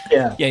fined.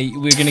 Yeah. Yeah,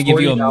 we're gonna give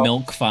you a $40.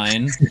 milk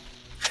fine.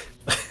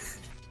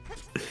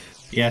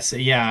 Yes,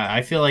 yeah,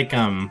 I feel like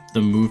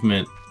the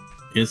movement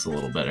is a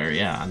little better,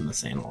 yeah, on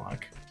this analog.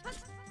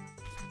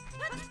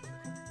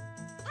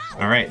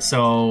 Alright,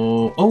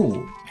 so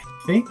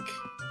I think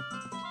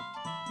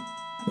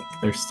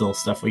there's still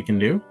stuff we can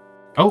do.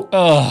 Oh,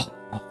 Ugh.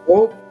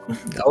 Oh.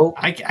 Oh.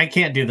 I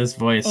can't do this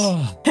voice.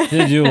 Oh,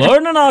 did you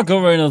learn an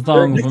ocarina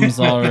song from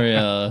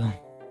Saria?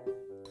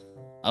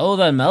 Oh,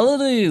 that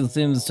melody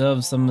seems to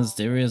have some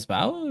mysterious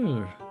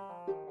power.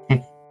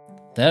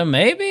 There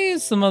may be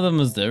some other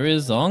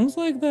mysterious songs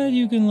like that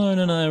you can learn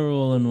in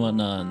Hyrule and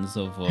whatnot and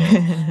so forth.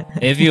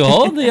 If you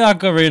hold the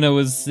ocarina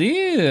with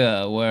C,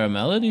 where a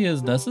melody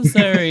is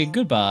necessary,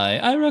 goodbye.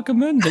 I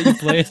recommend that you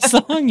play a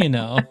song, you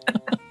know.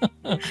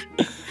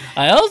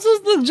 I also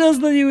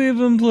suggest that you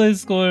even play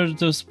score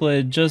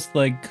display just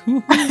like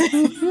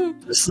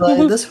Just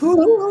like this.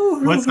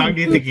 What song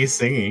do you think he's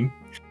singing?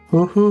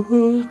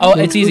 Oh,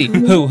 it's easy.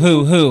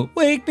 Hoo.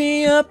 Wake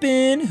me up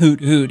in hoot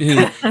hoot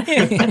hoot.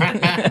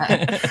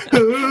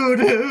 Hoot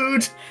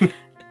hoot.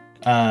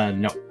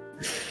 No.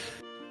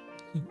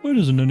 Why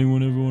doesn't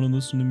anyone ever want to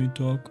listen to me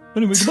talk?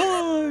 Anyway,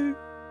 goodbye!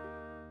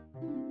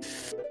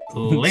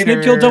 Later.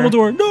 Snape killed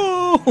Dumbledore.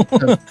 No!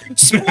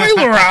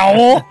 Spoiler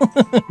owl!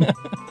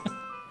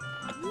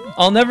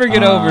 I'll never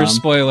get over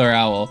Spoiler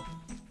Owl.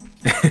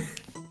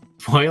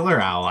 Spoiler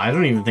Owl. I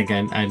don't even think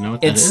I know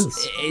what that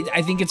is.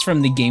 I think it's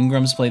from the Game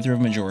Grumps playthrough of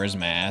Majora's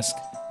Mask.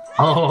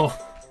 Oh.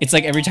 It's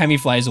like every time he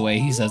flies away,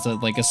 he says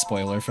like a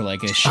spoiler for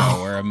like a show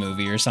or a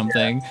movie or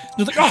something.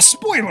 They're like, oh,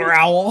 Spoiler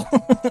Owl!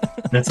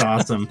 That's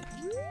awesome.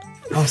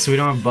 Oh, so we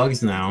don't have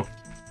bugs now.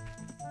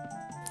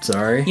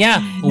 Sorry.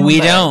 Yeah, we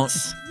don't.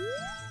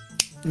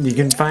 You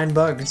can find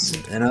bugs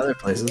in other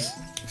places.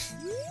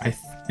 I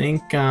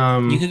think,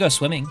 You could go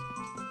swimming.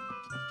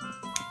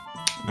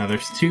 now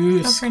there's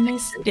two. Go for a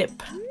nice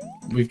dip.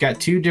 We've got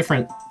two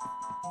different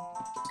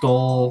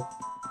Skull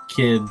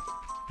Kid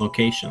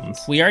locations.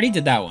 We already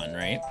did that one,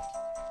 right?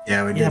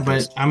 Yeah, we did. Yeah,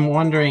 but I'm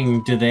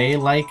wondering, do they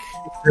like...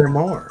 there are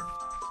more.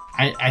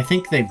 I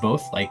think they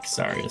both like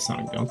Saria's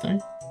song, don't they?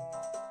 Or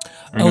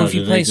Oh, no, if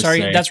you do play, they just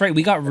sorry, say- that's right.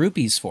 We got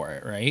rupees for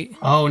it, right?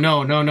 Oh,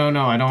 no, I don't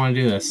want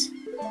to do this.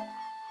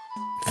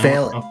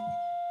 Fail it. Oh,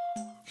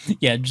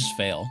 Yeah, just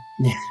fail.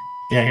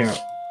 yeah, here.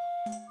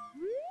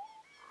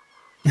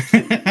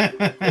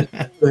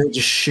 They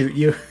just shoot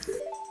you.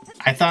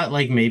 I thought,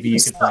 like, maybe you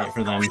could play it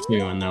for them,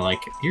 too, and they're like,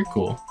 you're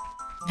cool.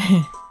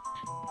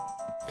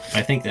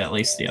 I think that at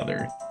least the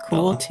other...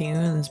 Cool fella.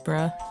 tunes,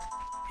 bruh.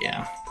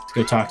 Yeah. Let's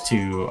go talk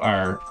to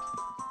our...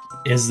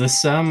 Is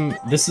this,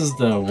 this is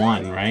the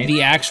one, right?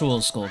 The actual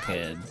Skull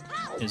Kid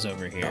is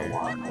over here.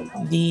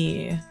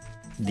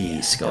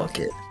 The Skull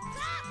Kid.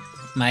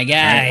 My All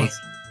guy. right,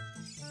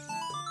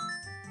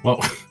 Whoa.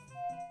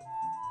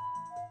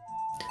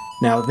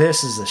 Now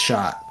this is a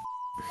shot.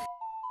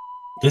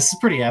 This is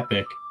pretty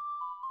epic.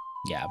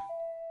 Yeah.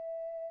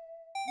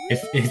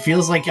 It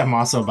feels like I'm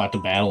also about to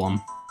battle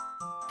him.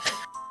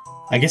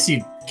 I guess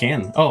you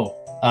can. Oh,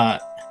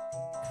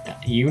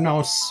 you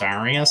know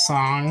Saria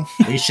song?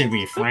 We should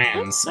be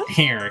friends.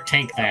 Here,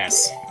 take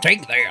this.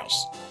 Take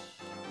this.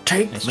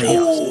 Take That's this.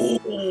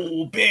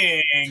 Oh,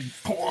 big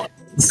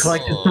points.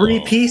 Collected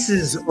 3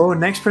 pieces. Oh,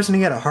 next person to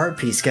get a heart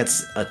piece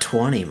gets a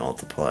 20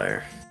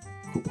 multiplier.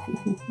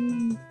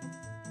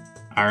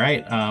 All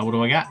right, what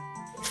do I got?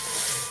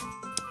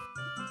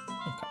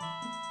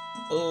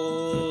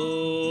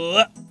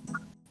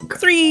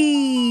 3.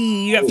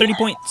 You got 30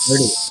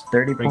 points.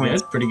 30 Pretty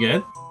points. good. Pretty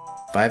good.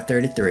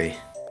 533.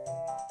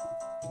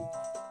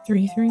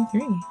 333.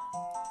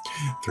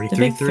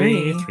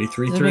 333.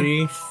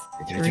 333.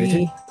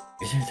 333.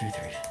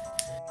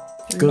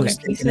 Three Go, pieces,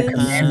 taking a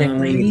commanding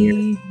lead here.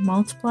 3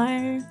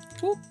 multiplier.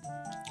 Cool.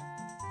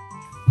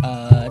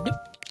 Nope.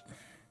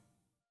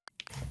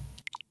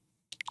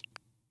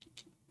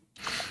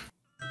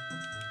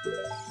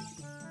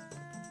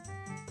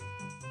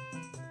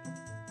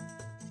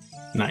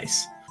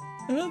 Nice.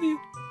 I love you.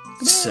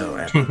 So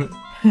epic.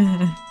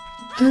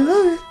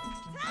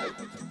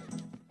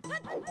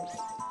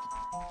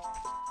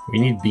 We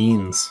need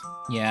beans.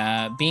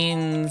 Yeah,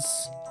 beans.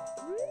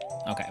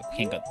 Okay, we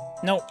can't go.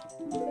 Nope.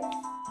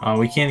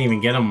 We can't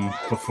even get them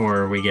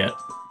before we get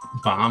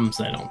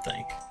bombs, I don't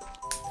think.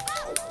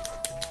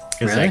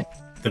 Because Really?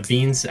 the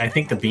beans, I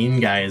think the bean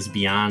guy is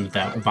beyond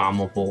that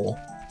bombable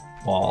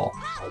wall.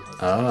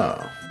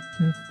 Oh.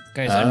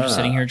 Guys, I'm just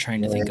sitting here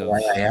trying to think of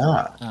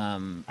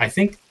I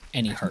think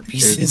any heart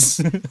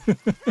pieces.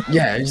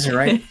 Yeah, he's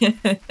right.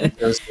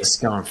 Those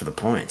just going for the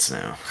points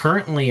now.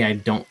 currently I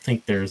don't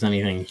think there's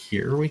anything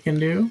here we can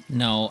do.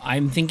 No,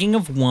 I'm thinking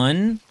of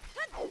one.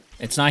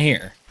 It's not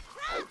here.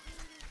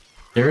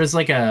 There is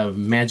like a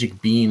magic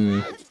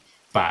bean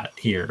spot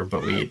here,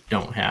 but we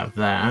don't have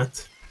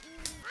that.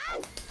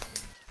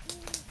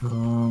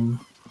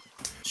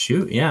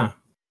 Shoot, yeah.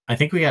 I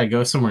think we gotta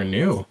go somewhere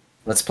new.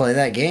 Let's play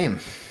that game.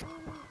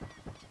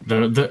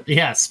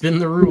 Yeah, spin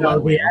the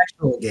roulette wheel. The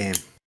actual game.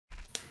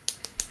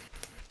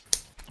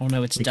 Oh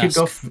no, it's We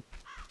dusk.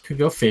 could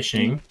go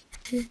fishing.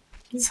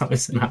 It's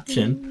always an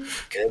option.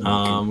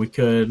 Good. We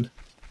could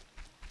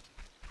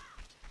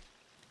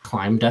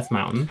climb Death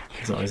Mountain.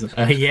 It's always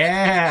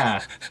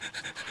yeah.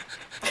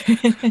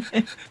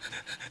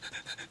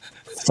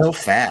 So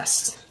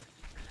fast.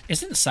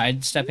 Isn't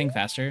sidestepping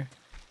faster?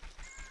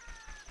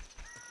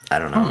 I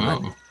don't I know.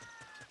 don't know.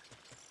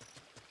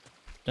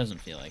 Doesn't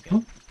feel like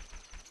it.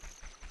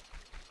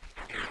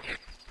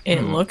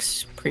 It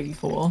looks pretty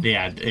cool.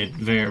 Yeah, it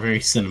very very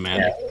cinematic.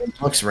 Yeah,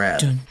 it looks rad.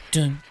 Dun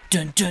dun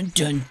dun dun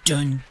dun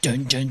dun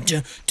dun dun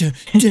dun dun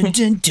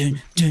dun dun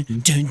dun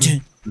dun dun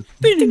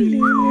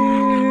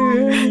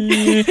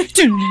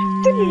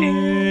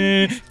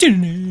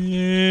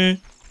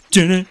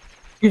dun.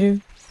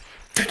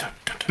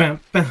 Bam,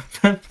 bam,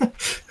 bam, bam.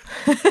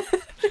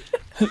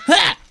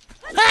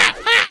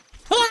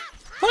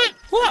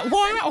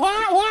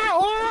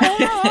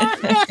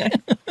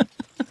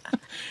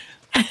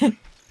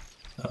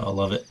 Oh, I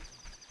love it.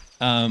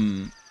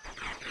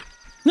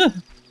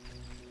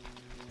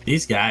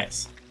 These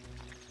guys.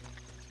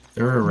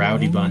 They're a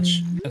rowdy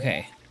bunch.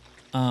 Okay.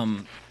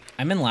 I'm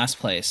in last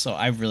place, so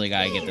I've really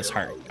got to get this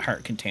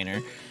heart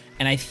container.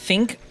 And I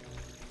think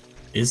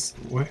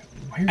Where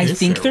I is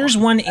think there there's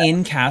one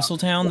in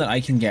Castletown that I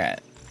can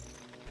get.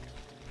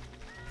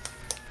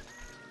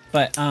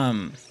 But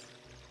can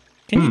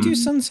you do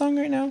Sun Song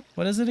right now?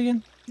 What is it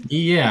again?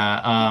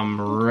 Yeah,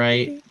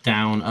 right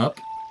down up.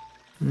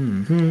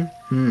 Okay.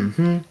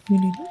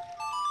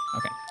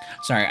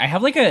 Sorry, I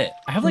have like a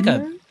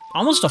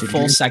almost a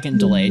full second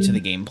delay to the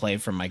gameplay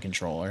from my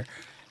controller,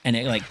 and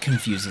it like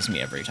confuses me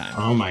every time.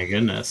 Oh my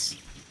goodness.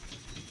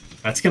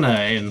 That's gonna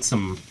end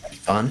some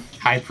Fun.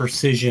 high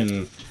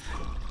precision.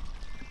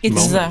 It's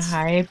moments. a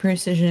high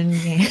precision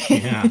game.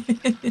 Yeah.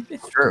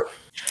 True.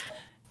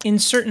 In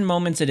certain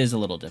moments, it is a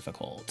little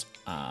difficult.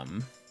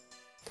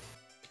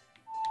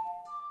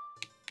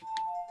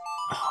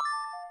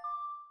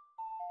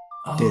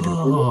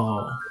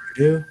 Oh.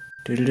 Do,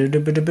 do, do, do,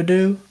 do, do, do,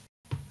 do.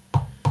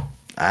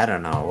 I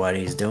don't know what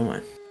he's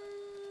doing.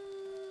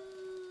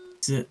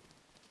 Is it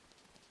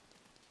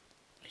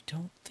I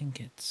don't think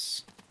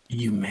it's.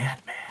 you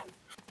madman?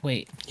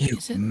 Wait, You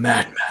is it?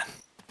 madman.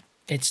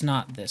 It's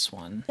not this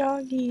one.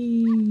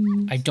 Doggy.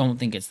 I don't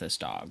think it's this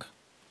dog.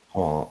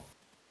 Well,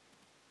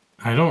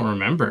 I don't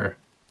remember.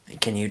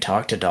 can you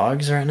talk to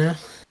dogs right now?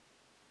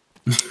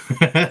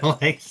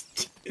 Like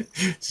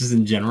just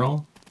in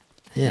general.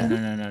 Yeah.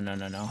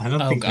 No. I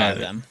don't oh think god, that-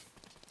 them.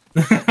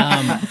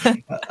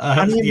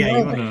 do you Yeah, know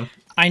you that? wanna.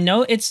 I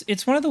know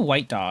it's one of the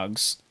white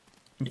dogs.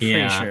 I'm pretty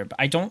Yeah. sure, but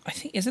I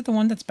think is it the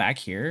one that's back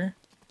here?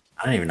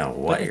 I don't even know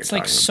what But you're it's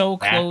like talking so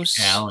Back close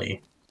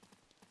alley.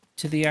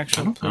 to the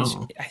actual don't place.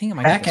 know. I think it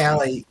might about. be Back this one.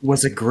 Alley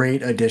was a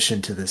great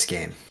addition to this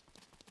game.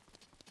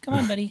 Come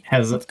on, buddy.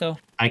 Has Let's go.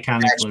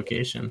 iconic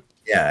location.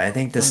 Yeah, I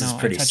think this Oh, is no,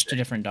 pretty I touched sick. a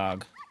different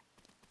dog.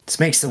 This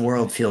makes the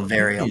world feel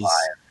very Jeez. alive,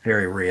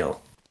 very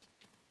real.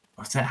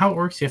 Is that how it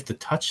works? You have to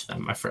touch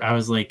them. I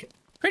was like,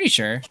 Pretty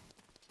sure.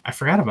 I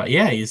forgot about.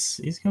 Yeah, he's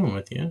going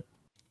with you.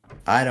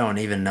 I don't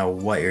even know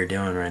what you're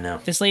doing right now.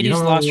 This You lady's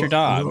don't lost know her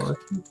what- dog.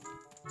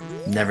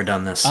 Never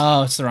done this.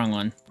 Oh, it's the wrong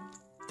one.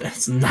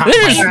 That's not.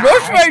 This my-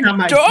 was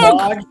my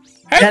dog!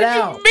 How Get did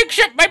out! you mix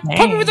up my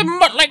puppy with a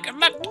mutt like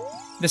that?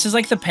 This is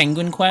like the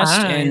penguin quest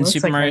Ah, it in looks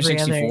Super like Mario every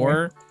other-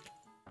 64.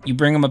 You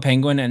bring him a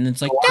penguin and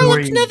it's like, Oh, that where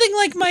looks you- nothing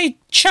like my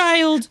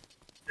child.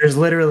 There's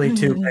literally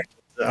two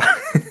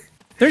penguins.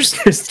 There's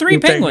three two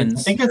penguins. penguins.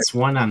 I think it's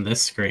one on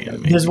this screen.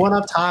 Maybe. There's one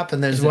up top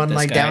and there's Is it one this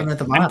like guy? down at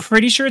the bottom. I'm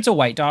pretty sure it's a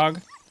white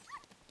dog.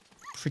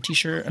 Pretty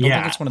sure. I don't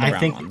think it's one of the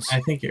brown ones. I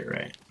think you're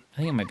right. I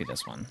think it might be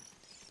this one.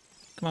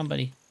 Come on,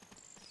 buddy.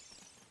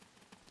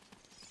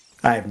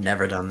 I've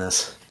never done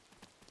this.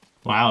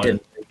 Wow.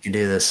 Didn't think you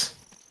do this.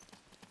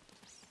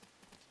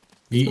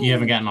 You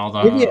haven't gotten all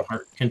Maybe the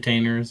heart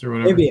containers or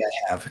whatever? Maybe I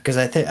have, because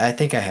I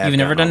think I have. You've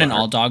never done an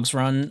all all dogs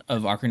run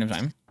of Ocarina of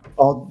Time?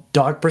 all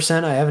dog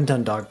percent? I haven't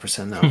done dog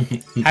percent, no.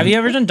 Have you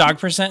ever done dog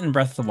percent in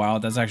Breath of the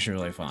Wild? That's actually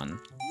really fun.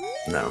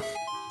 No.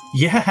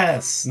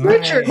 Yes.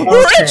 Richard!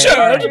 nice.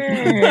 Richard!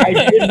 I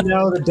didn't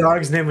know the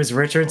dog's name was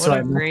Richard, What so a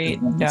I great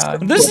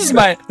dog. This is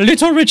my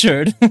little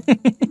Richard.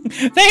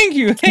 Thank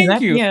you, thank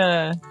you.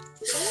 Yeah.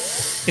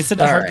 Is it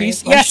a heart Alright.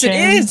 piece? Yes, it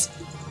Question. is!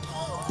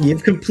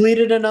 You've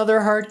completed another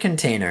heart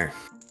container.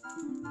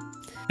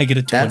 I get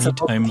a That's 20 a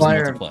times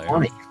multiplier of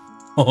multiplier. 20.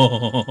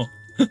 Oh,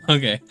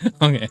 okay.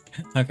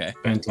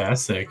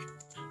 Fantastic.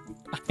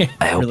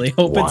 I hope really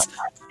hope one.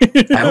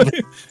 it's... I hope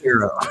it's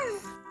 0.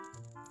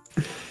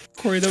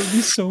 Corey, that would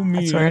be so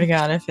mean. I swear to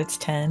God, if it's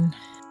 10.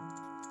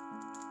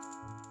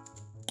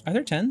 Are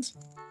there 10s?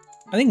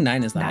 I think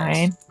 9 is the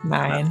highest.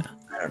 9.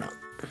 I don't know.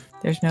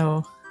 There's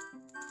no.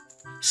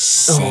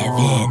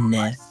 7.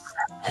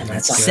 And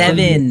that's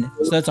 7.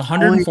 So that's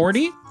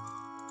 140?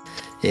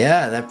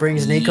 Yeah, that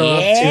brings Nico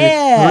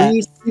Yeah. up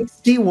to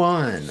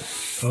 361.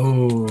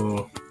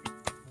 Oh.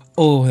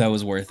 Oh, that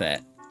was worth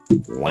it.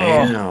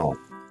 Wow.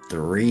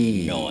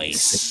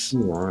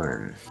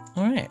 361.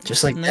 All right.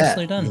 Just like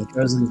Nicely that. done.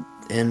 Nico's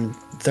in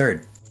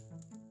third.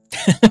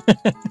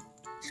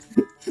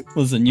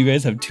 Listen, you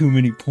guys have too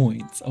many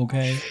points,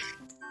 okay?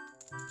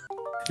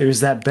 Here's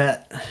that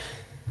bet.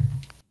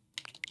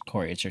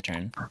 Corey, it's your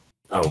turn.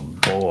 Oh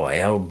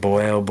boy, oh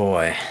boy, oh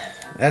boy.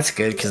 That's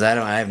good, because I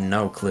have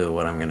no clue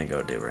what I'm gonna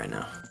go do right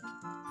now.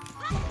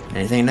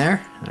 Anything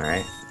there?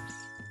 Alright.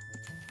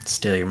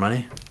 Steal your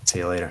money. See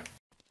you later.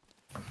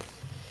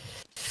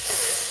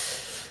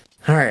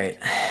 Alright.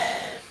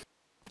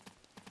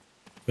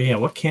 But yeah,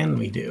 what can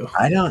we do?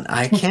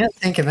 I can't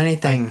think of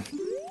anything.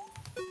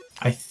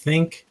 I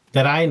think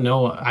that I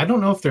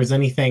don't know if there's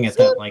anything at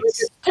that, like...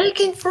 It's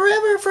taking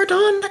forever for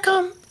dawn to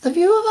come. The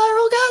view of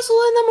Hyrule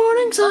Castle in the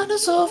morning sun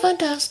is so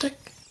fantastic.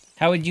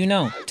 How would you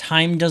know?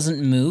 Time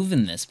doesn't move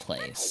in this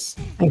place.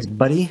 Thanks,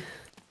 buddy.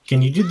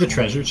 Can you do the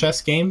treasure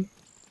chest game?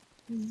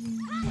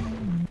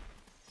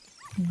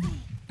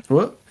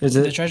 What is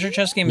The it? treasure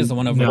chest game is the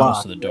one over No.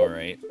 close to the door,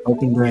 right?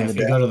 Open Yeah, during if the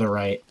you day. go to the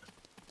right.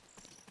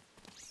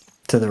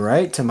 To the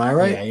right? To my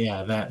right?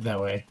 Yeah, that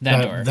way.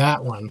 That door.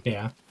 That one,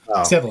 yeah.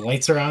 Oh, See how the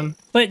lights are on?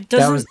 But that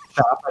doesn't... was the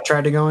shop I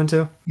tried to go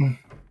into.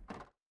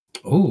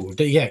 Ooh,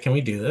 yeah, can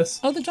we do this?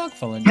 Oh, the dog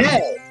fell in.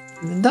 Hey,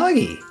 the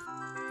doggy.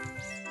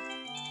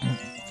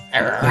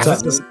 What's up?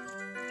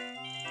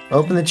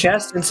 Open the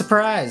chest and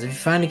surprise. If you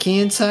find a key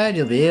inside,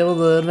 you'll be able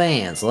to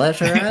advance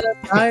left or right, up,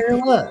 high or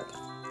left.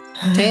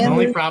 The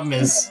only problem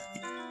is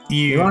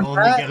you want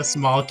only that? get a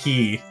small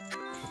key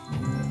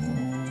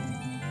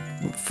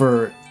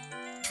For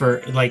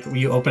for, like,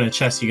 you open a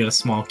chest, you get a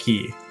small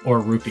key or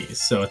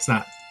rupees, so it's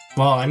not...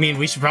 Well, I mean,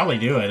 we should probably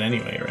do it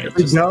anyway, right?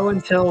 we go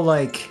until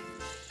like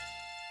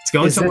Let's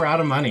go is until it- we're out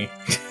of money.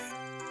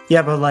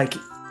 yeah, but like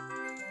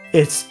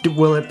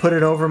will it put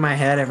it over my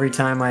head every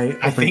time I open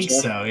I think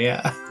chest? so,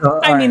 yeah.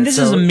 I mean, this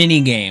is a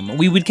mini game.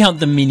 We would count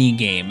the mini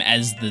game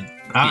as the...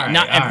 All right,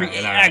 not all every...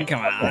 right, all right.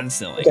 Come on, that's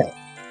silly. Okay.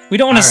 We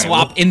don't want to All right,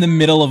 swap well- in the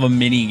middle of a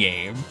mini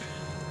game.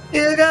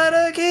 You got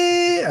a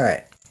key. All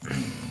right.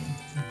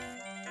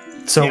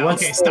 So Yeah,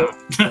 what's okay, the-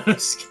 stop.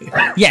 Just kidding.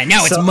 Yeah,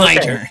 now it's So, my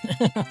okay. turn.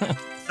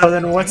 So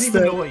then I what's don't,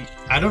 even the know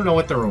I don't know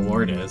what the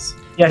reward is.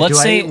 yeah?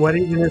 Let's say- what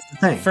even is the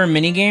thing? For a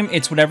mini game,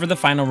 it's whatever the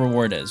final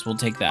reward is. We'll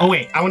take that. Oh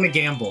wait, I want to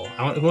gamble.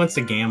 Who wants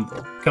to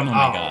gamble? Come Oh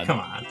on, my God. come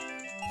on.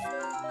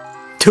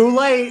 Too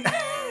late,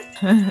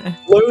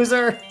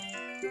 loser.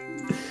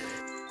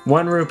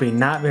 1 rupee,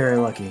 not very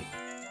lucky.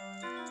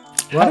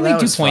 How do we that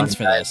do was points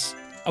fun, for guys. this?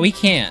 Oh, we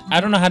can't.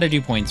 I don't know how to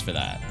do points for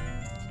that.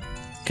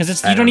 Because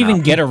it's I you don't don't even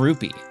know. get a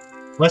rupee.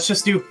 Let's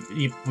just do.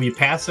 You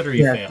pass it or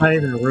you Yeah, fail. it's not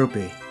even a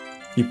rupee.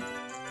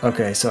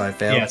 Okay, so I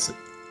failed. Yes.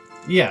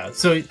 Yeah.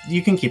 So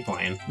you can keep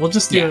playing. We'll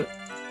just do.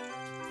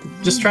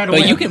 Just try to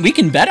But win. we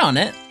can bet on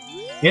it.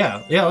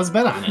 Yeah. Let's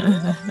bet on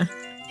it.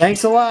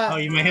 Thanks a lot. Oh,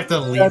 you might have to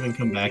leave and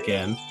come back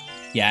in.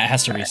 Yeah, it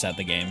has to reset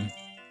the game.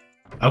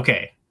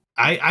 Okay.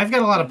 I've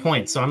got a lot of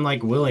points, so I'm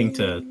like willing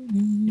to,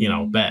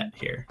 bet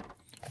here.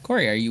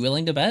 Corey, are you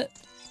willing to bet?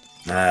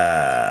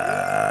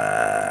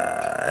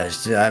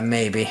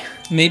 Maybe.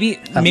 Maybe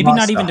I've not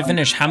lost even to 100.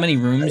 finish how many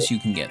rooms you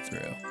can get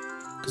through.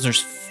 Because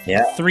there's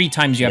Yeah. 3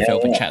 times you have to Yeah,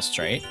 open yeah. chests,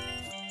 right?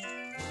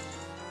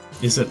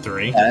 Is it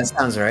 3? Yeah, that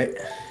sounds right.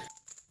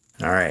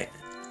 All right.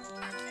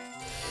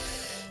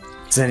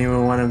 Does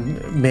anyone want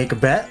to make a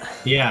bet?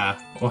 Yeah.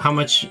 Well, how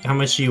much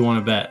do you want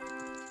to bet?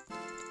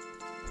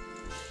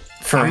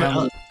 For I'm how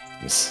not-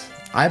 many?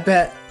 I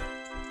bet.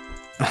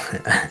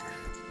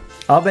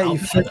 I'll bet I'll you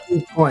bet.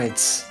 50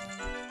 points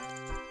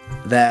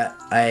that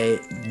I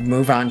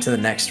move on to the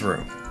next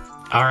room.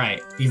 All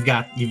right. You've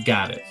got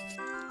it.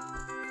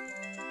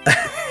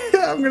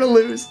 I'm gonna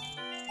lose.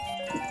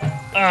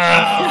 Oh,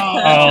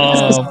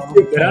 I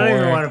don't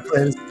even want to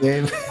play this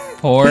game.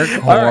 poor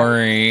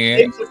Corey.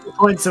 Take 50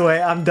 points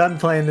away. I'm done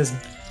playing this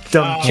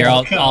dumb Here,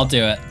 I'll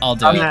do it. I'll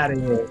do I'm it. out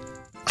of here.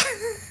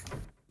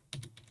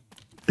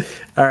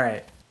 All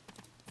right.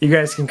 You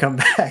guys can come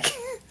back.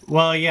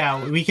 Well,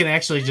 yeah, we can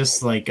actually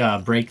just like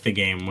break the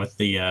game with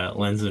the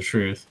lens of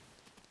truth.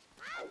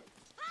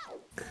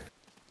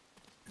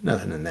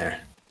 Nothing in there.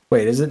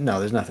 Wait, is it? No,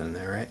 there's nothing in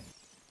there, right?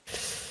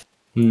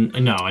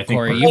 No, I think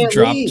Corey,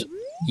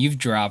 you've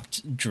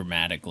dropped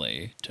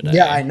dramatically today.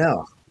 Yeah, I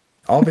know.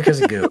 All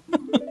because of Goo.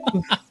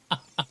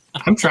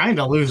 I'm trying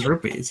to lose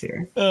rupees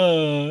here.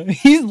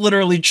 He's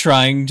literally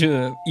trying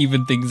to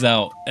even things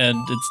out, and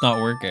it's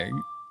not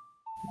working.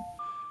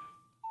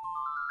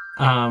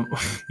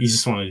 You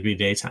just wanted to be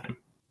daytime.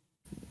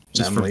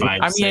 Just for Emily. vibes'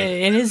 I mean,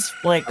 sake. it is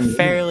like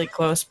fairly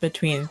close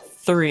between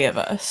 3 of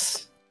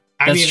us.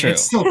 I mean, That's true.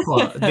 it's still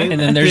close. And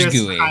then there's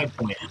Gooey. High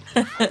point.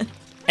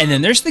 And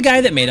then there's the guy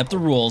that made up the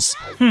rules.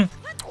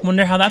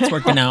 Wonder how that's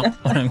working out.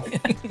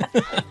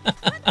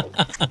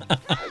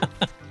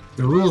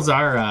 The rules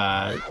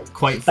are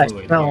quite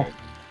fluid. No. Here.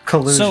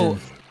 Collusion. So,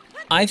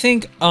 I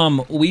think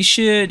we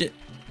should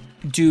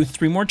do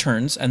 3 more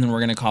turns, and then we're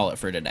gonna call it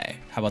for today.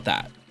 How about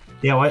that?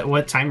 Yeah,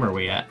 what time are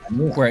we at?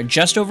 We're at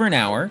just over an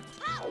hour,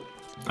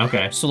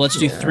 Okay. so let's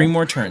do 3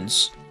 more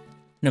turns.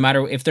 No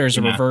matter if there's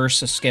a Yeah.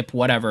 reverse, a skip,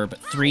 whatever, but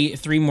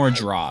three more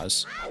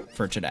draws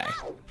for today.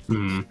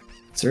 Hmm.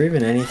 Is there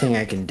even anything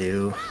I can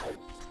do?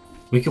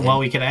 We could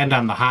end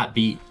on the hot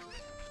beat.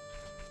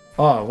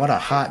 Oh, what a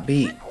hot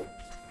beat.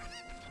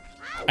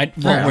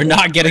 We're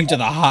not getting to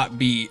the hot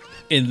beat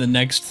in the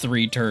next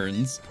 3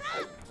 turns.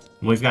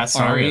 We've got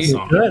Saria's we?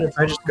 song. Good if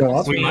I just go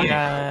up. We here.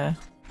 might.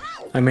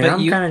 I mean, But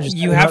I'm kind of just.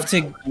 you have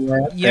to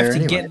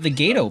get the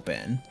gate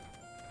open.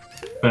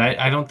 But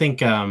I don't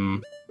think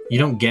you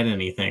don't get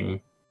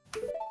anything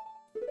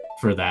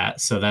for that,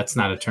 so that's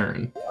not a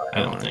turn. I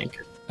don't think.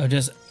 Oh, I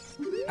guess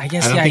I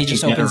don't yeah, he think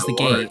just you get a opens the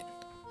reward. gate.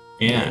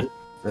 Yeah.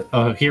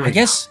 Oh, here we I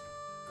guess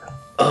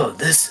Oh,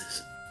 this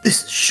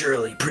is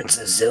surely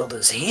Princess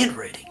Zelda's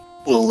handwriting.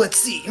 Well, let's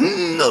see.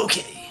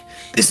 Okay.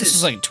 this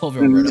is like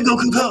 12-year-old wrote it. Go,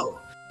 go, go.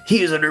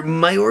 He is under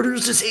my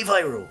orders to save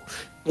Hyrule.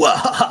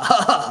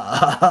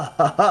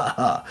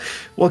 Wahahaha.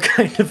 What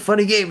kind of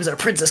funny game has our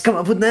princess come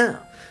up with now?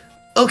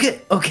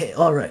 Okay,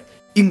 all right.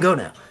 You can go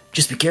now.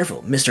 Just be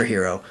careful, Mr.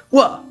 Hero.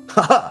 Wah!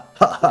 Ha ha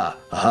ha ha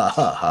ha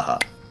ha ha.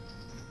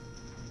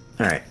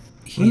 All right.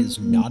 He is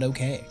not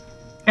okay.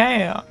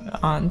 Okay,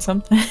 on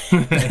something.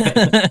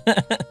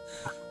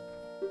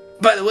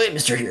 By the way,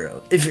 Mr.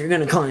 Hero, if you're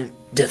gonna climb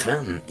Death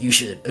Mountain, you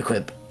should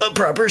equip a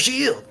proper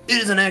shield. It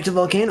is an active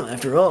volcano,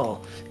 after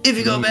all. If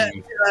you go back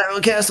to the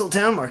Hyrule Castle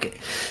Town Market,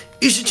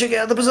 you should check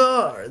out the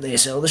bazaar. They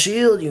sell the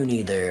shield you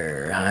need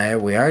there.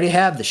 We already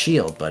have the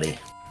shield, buddy.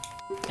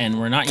 And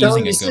we're not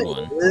using a good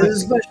one. It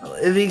is special.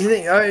 If you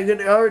think, all right,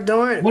 good, all right, don't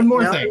worry. One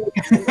more Now- thing.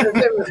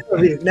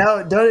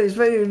 Now, don't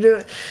expect you to do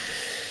it.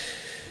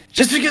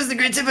 Just because the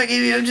great tip I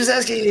gave you, I'm just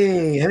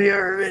asking. Have you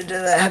ever been to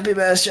the Happy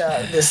Bass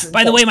shop?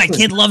 By the way, my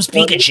kid loves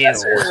Pikachu.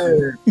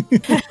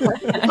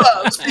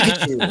 Loves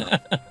Pikachu.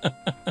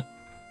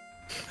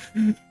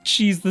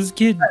 Jeez, this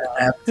kid.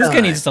 This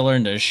guy needs to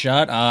learn to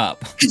shut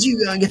up. Could you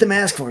go and get the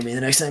mask for me the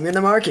next time you're in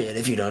the market?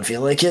 If you don't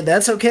feel like it,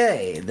 that's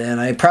okay. Then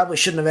I probably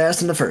shouldn't have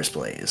asked in the first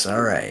place.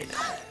 All right.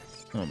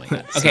 Oh my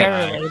god.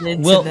 Okay, Okay.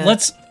 Well,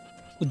 let's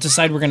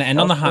decide we're gonna end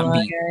on the hot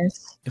beat.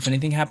 If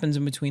anything happens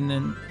in between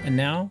then and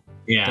now,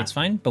 Yeah. that's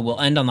fine. But we'll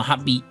end on the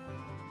hot beat.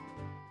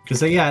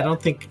 Because I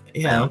don't think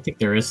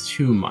there is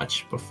too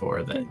much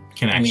before that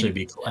can actually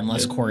be collected.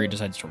 Unless Corey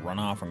decides to run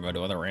off and go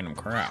do other random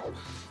crap.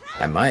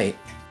 I might.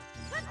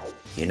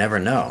 You never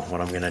know what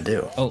I'm gonna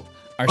do. Oh,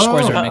 our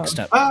scores are mixed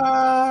up.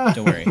 Ah!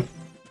 Don't worry.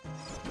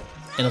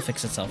 It'll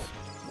fix itself.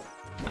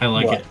 I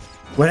like What? it.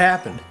 What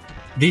happened?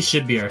 These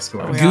should be our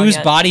scores. We all Goo's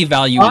get- body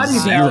value Body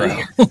is 0.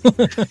 value.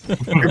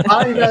 Your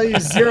body value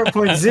is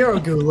 0.0,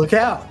 Goo. Look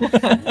out.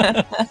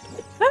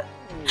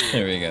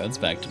 There we go. It's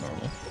back to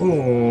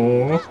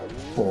normal.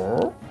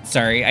 Oh.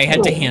 Sorry, I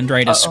had to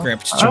handwrite a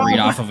script to read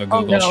off of a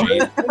Google no.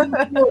 sheet.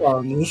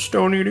 The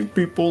stone-eating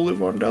people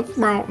live on Death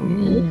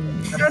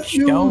Mountain. That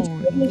huge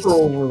Stones.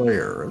 over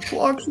there. It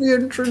blocks the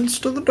entrance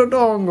to the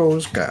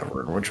Dodongo's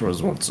cavern, which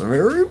was once a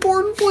very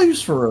important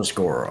place for us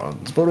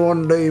Gorons. But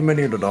one day,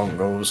 many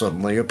Dodongos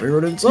suddenly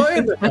appeared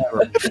inside the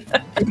cavern.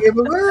 It became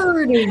a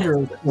very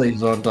dangerous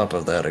place. On top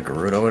of that, a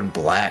Gerudo in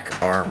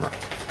black armor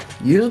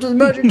used his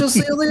magic to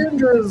seal the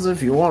entrance.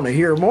 If you want to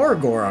hear more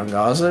Goron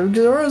gossip,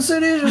 Goron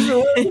City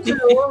just get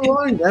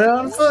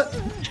on foot.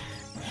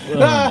 Oh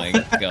my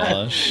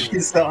gosh.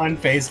 He's still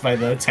unfazed by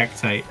the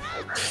Tektite.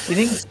 Do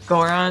you think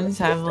Gorons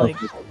have like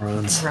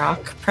Gorons.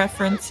 rock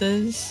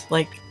preferences?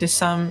 Like, do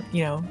some,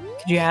 could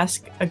you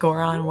ask a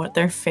Goron what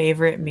their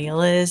favorite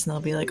meal is, and they'll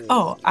be like,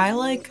 "Oh, I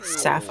like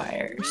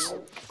sapphires."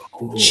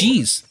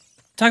 Jeez.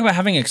 Talk about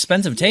having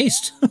expensive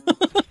taste.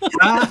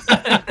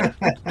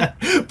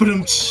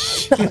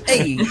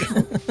 Hey.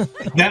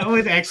 That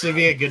would actually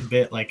be a good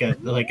bit, like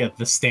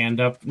the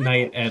stand-up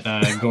night at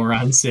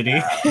Goron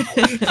City,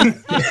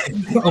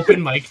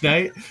 open mic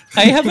night.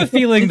 I have a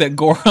feeling that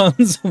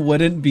Gorons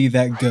wouldn't be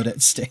that good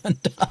at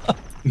stand-up.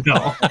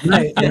 No,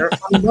 Right, they're a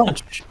funny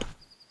bunch.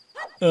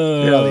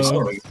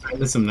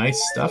 There's some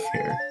nice stuff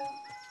here.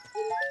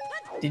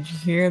 Did you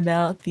hear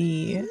about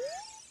the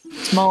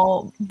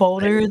small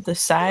boulder the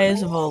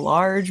size of a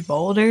large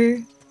boulder?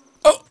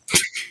 Oh!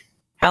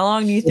 How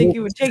long do you think it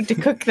would take to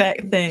cook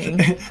that thing?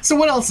 So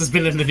what else has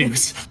been in the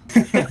news?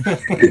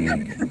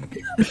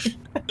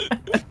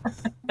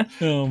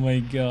 Oh my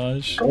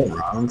gosh.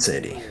 Goron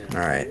City. All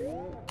right.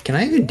 Can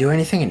I even do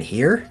anything in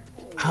here?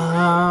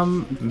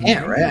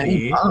 Yeah, right. I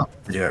need bombs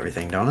to do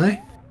everything, don't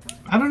I?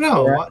 I don't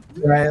know.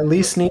 Or I at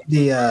least need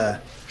the.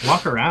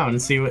 Walk around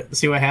and see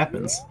what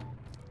happens.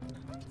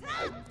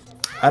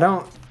 I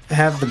don't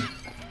have the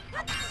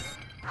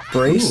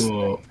brace.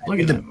 Ooh, look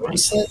at The that.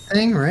 bracelet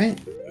thing, right?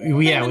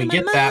 Yeah, we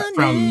get that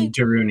from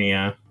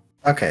Darunia.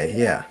 Okay,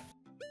 yeah.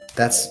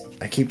 That's.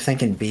 I keep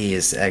thinking B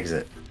is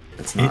exit.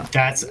 It's not.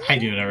 I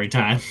do it every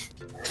time.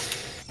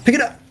 Pick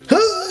it up.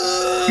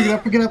 Pick it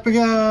up, pick it up, pick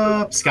it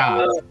up,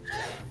 Scott.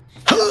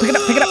 Pick it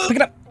up, pick it up, pick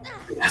it up.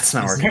 That's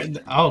not working.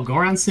 Oh,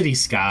 Goron City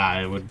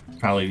Sky would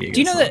probably be a good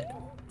Do you know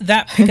song.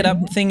 that pick it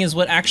up thing is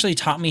what actually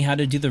taught me how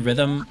to do the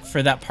rhythm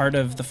for that part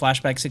of the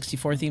Flashback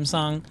 64 theme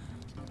song?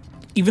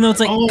 Even though it's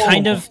like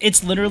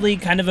it's literally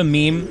kind of a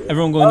meme.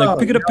 Everyone going like,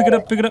 pick it up, pick it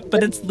up, pick it up.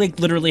 But it's like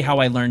literally how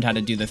I learned how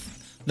to do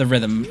the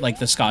rhythm, like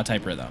the ska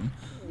type rhythm.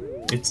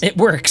 It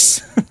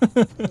works.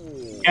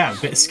 Yeah,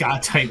 ska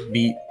type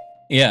beat.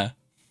 Yeah.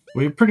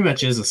 It pretty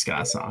much is a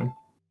ska song.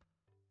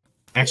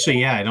 Actually,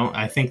 yeah,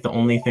 I think the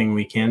only thing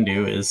we can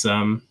do is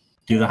do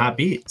the hot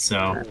beat.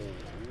 So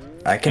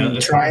I can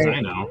as try. far as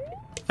I know.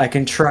 I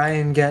can try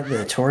and get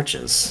the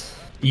torches.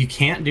 You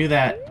can't do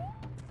that.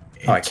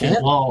 Oh, I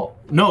can't? Well,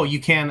 no, you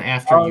can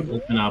after you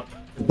open up.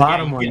 The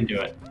bottom you one. can do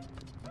it.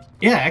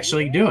 Yeah,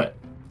 actually, do it.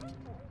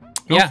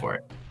 Go for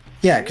it.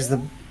 Yeah, because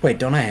wait,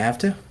 don't I have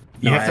to?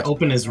 You No, have to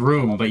open his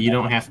room, but you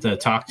don't have to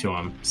talk to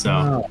him. So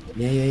Oh,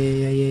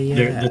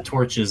 yeah. the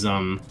torch is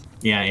in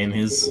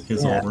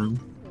his old room.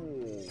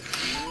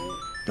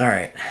 All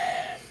right.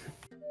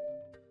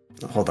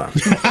 Hold on.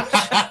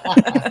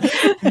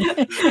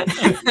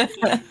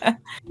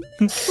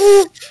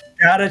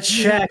 Gotta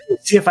check to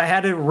see if I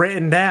had it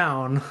written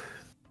down.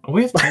 Oh,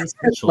 we have 10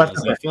 specials.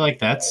 I feel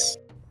like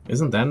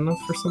isn't that enough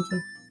for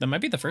something? That might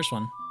be the first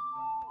one.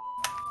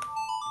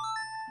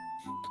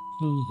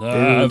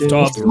 Left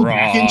up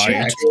right,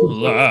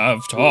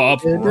 left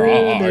up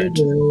right.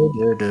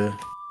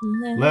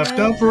 Left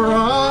up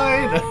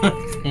right,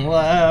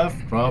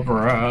 left up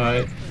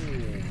right.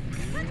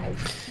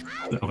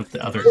 With the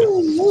other.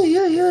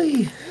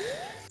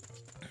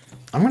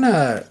 I'm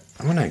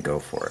gonna go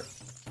for it.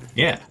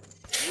 Yeah.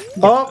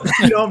 Oh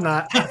no, I'm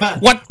not.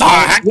 What the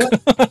heck?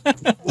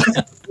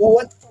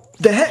 What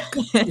the heck?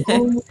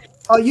 Who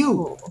are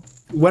you?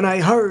 When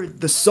I heard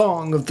the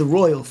song of the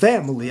royal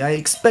family, I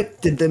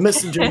expected the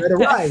messenger might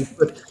arrive,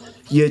 but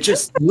you're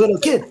just a little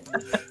kid.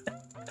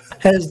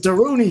 Has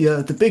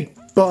Darunia, the big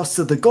boss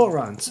of the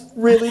Gorons,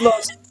 really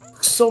lost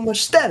so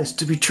much status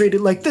to be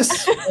treated like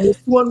this?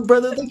 With one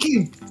brother the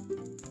king.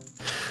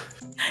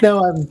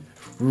 Now I'm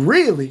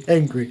really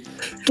angry.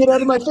 Get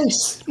out of my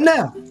face,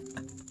 now!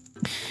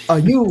 Are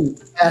you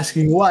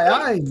asking why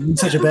I'm in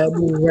such a bad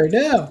mood right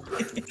now?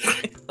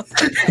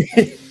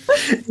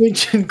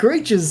 Ancient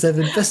creatures have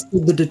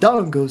infested the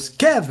Dodongo's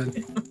cavern.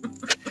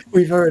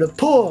 We've heard a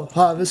poor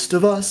harvest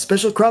of our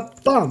special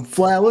crop bomb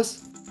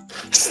flowers.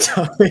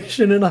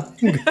 Starvation and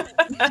hunger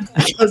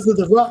because of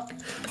the rock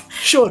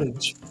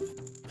shortage.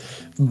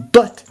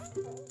 But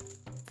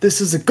this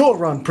is a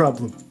Goron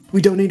problem.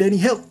 We don't need any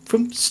help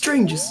from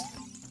strangers.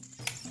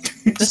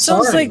 That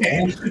sounds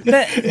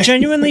that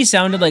genuinely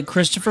sounded like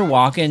Christopher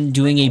Walken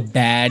doing a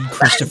bad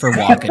Christopher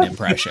Walken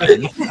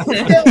impression.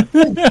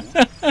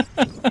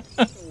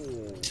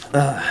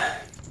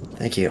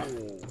 Thank you.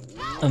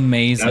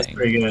 Amazing. That's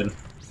pretty good.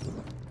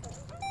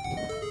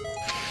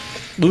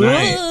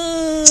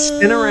 Nice.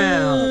 Spin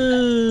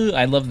around.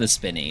 I love the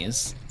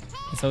spinnies.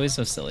 It's always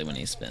so silly when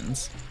he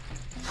spins.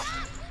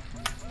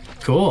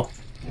 Cool.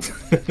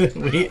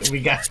 we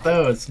got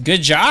those.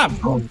 Good job.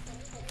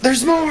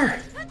 There's more.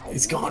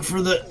 He's going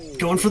for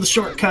the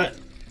shortcut.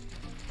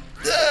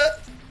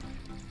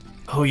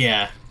 Oh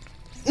yeah.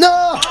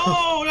 No.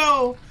 Oh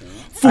no.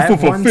 I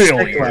have one stick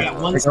Failure. left. Yeah,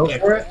 one Go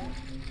stick. for it.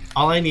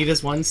 All I need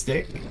is one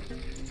stick.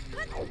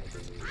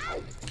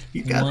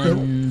 You got it.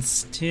 One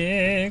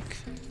stick.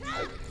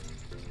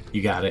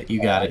 You got it.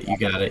 You got it. You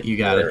got it. You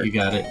got it. You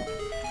got it.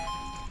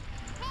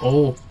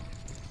 Oh.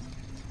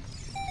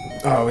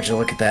 Oh, would you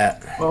look at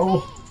that?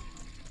 Oh.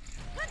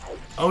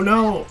 Oh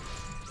no.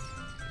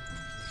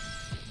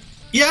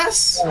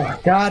 Yes. Oh, I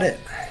got it.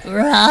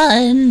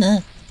 Run.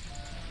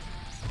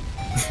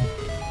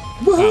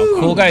 Woohoo!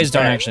 Cool guys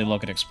don't actually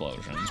look at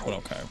explosions, but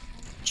okay.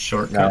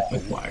 Shortcut No,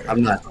 required.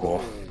 I'm not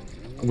cool.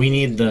 We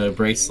need the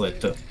bracelet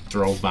to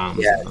throw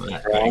bombs Yeah, on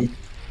that throw 'em. thing.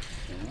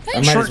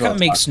 That shortcut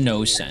makes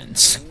no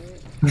sense.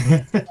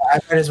 I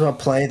might as well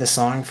play the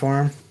song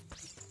for him.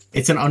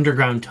 It's an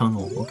underground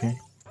tunnel, okay?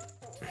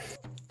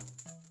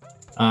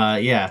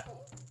 Yeah.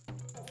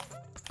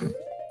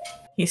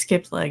 He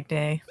skipped leg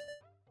day.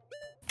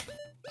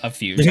 A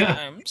few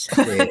times.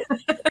 Wait.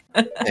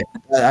 Okay,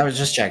 I was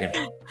just checking.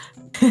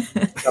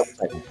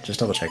 Just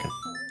double checking.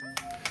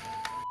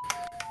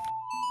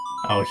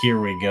 Oh, here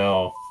we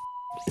go.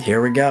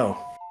 Here we go.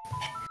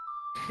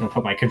 I'm gonna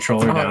put my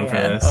controller down for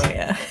this. Oh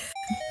yeah.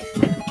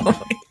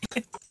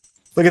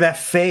 Look at that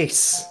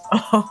face.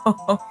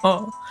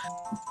 Oh.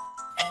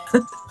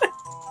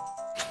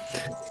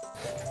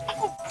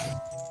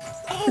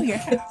 Oh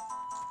yeah.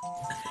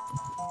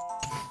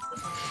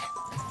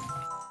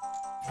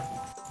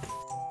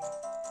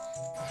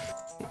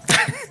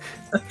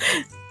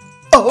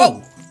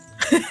 Oh.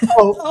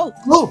 Oh.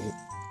 Oh.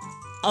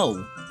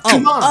 Oh.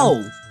 Come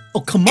on. Oh,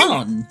 come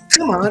on.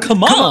 Come on.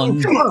 Come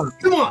on. Come on,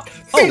 come on!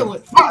 Feel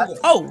it! Feel it!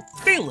 Oh,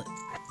 feel it.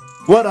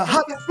 What a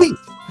hot beat.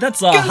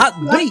 That's a hot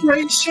beat.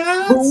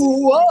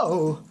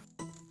 Whoa.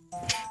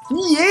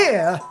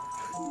 Yeah.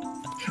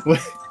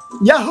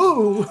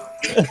 Yahoo.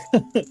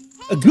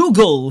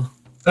 Google.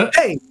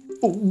 Hey,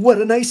 what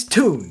a nice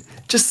tune.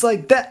 Just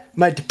like that,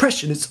 my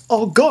depression is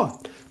all gone.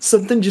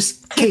 Something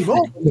just came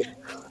over me.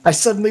 I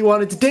suddenly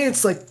wanted to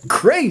dance like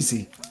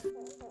crazy.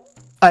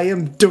 I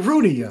am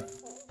Darunia.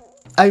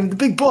 I am the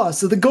big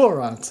boss of the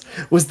Gorons.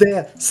 Was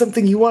there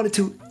something you wanted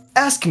to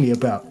ask me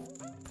about?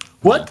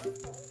 What?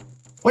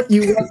 What,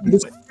 you want the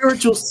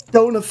spiritual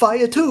stone of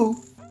fire too?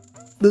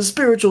 The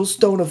spiritual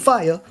stone of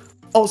fire,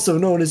 also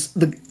known as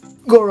the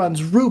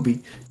Goron's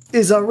ruby,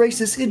 is our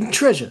race's hidden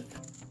treasure.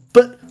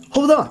 But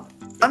hold on,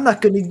 I'm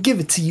not going to give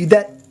it to you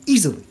that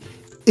easily.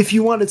 If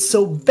you want it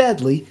so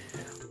badly,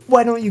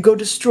 why don't you go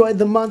destroy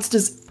the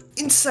monsters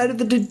inside of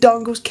the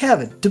Dodongo's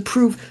cavern to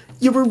prove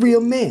you're a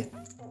real man?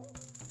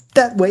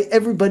 That way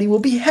everybody will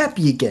be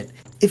happy again.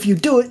 If you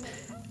do it,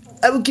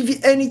 I will give you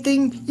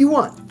anything you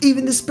want,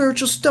 even the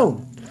spiritual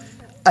stone.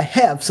 I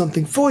have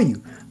something for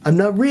you. I'm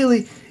not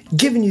really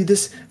giving you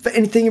this for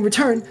anything in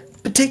return,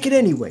 but take it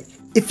anyway.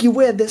 If you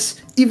wear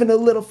this, even a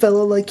little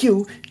fellow like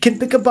you can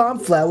pick a bomb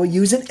flower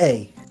using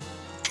A.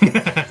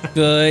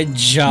 Good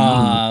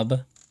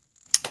job.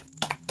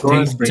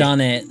 We've done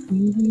it.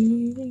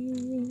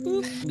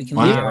 We can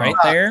leave it right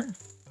there.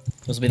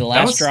 This will be the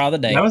last draw of the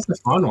day. That was a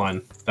fun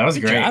one. That was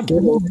great. Job.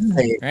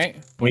 Right.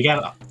 We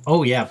got,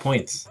 oh yeah,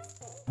 points.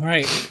 All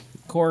right,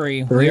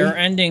 Corey, we are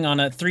ending on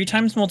a 3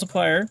 times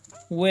multiplier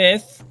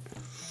with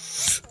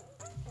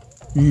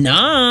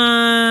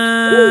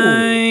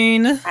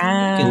 9.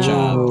 Good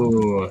job.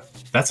 Ooh,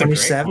 that's a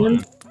 27? great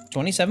one.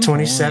 27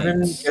 27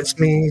 points. gets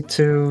me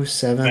to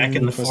 7. Back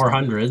in the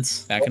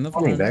 400s. Back in the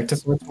 420, 400s. back to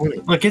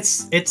 420. Look,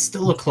 it's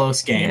still a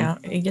close game. Yeah,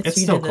 it gets It's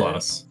you still to the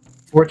close.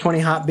 420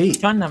 hot beat.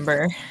 fun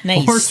number.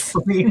 Nice.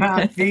 420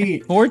 hot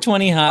beat.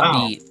 420 hot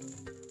Wow. beat.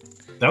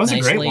 That was a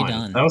Nicely great one.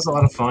 done. That was a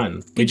lot of fun.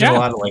 We Good did job. a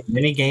lot of like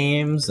mini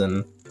games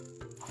and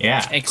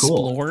yeah, cool.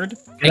 Explored.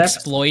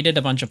 Exploited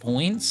a bunch of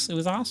points. It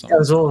was awesome. That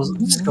was a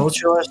little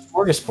Sculptural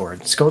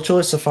Smorgasbord.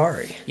 Sculptural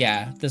Safari.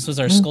 Yeah, this was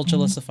our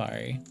Sculptula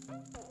Safari.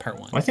 Part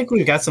 1. Well, I think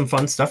we've got some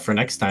fun stuff for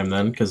next time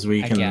then, because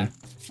we Heck can yeah.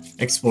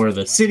 explore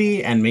the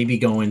city and maybe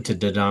go into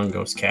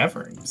Dodongo's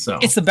cavern. So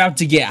It's about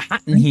to get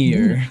hot in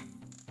here.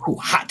 ooh,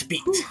 hot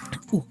beat.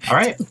 All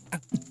right,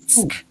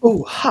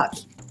 Ooh,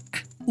 hot.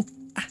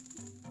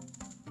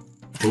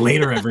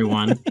 later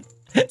everyone.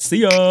 See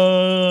ya.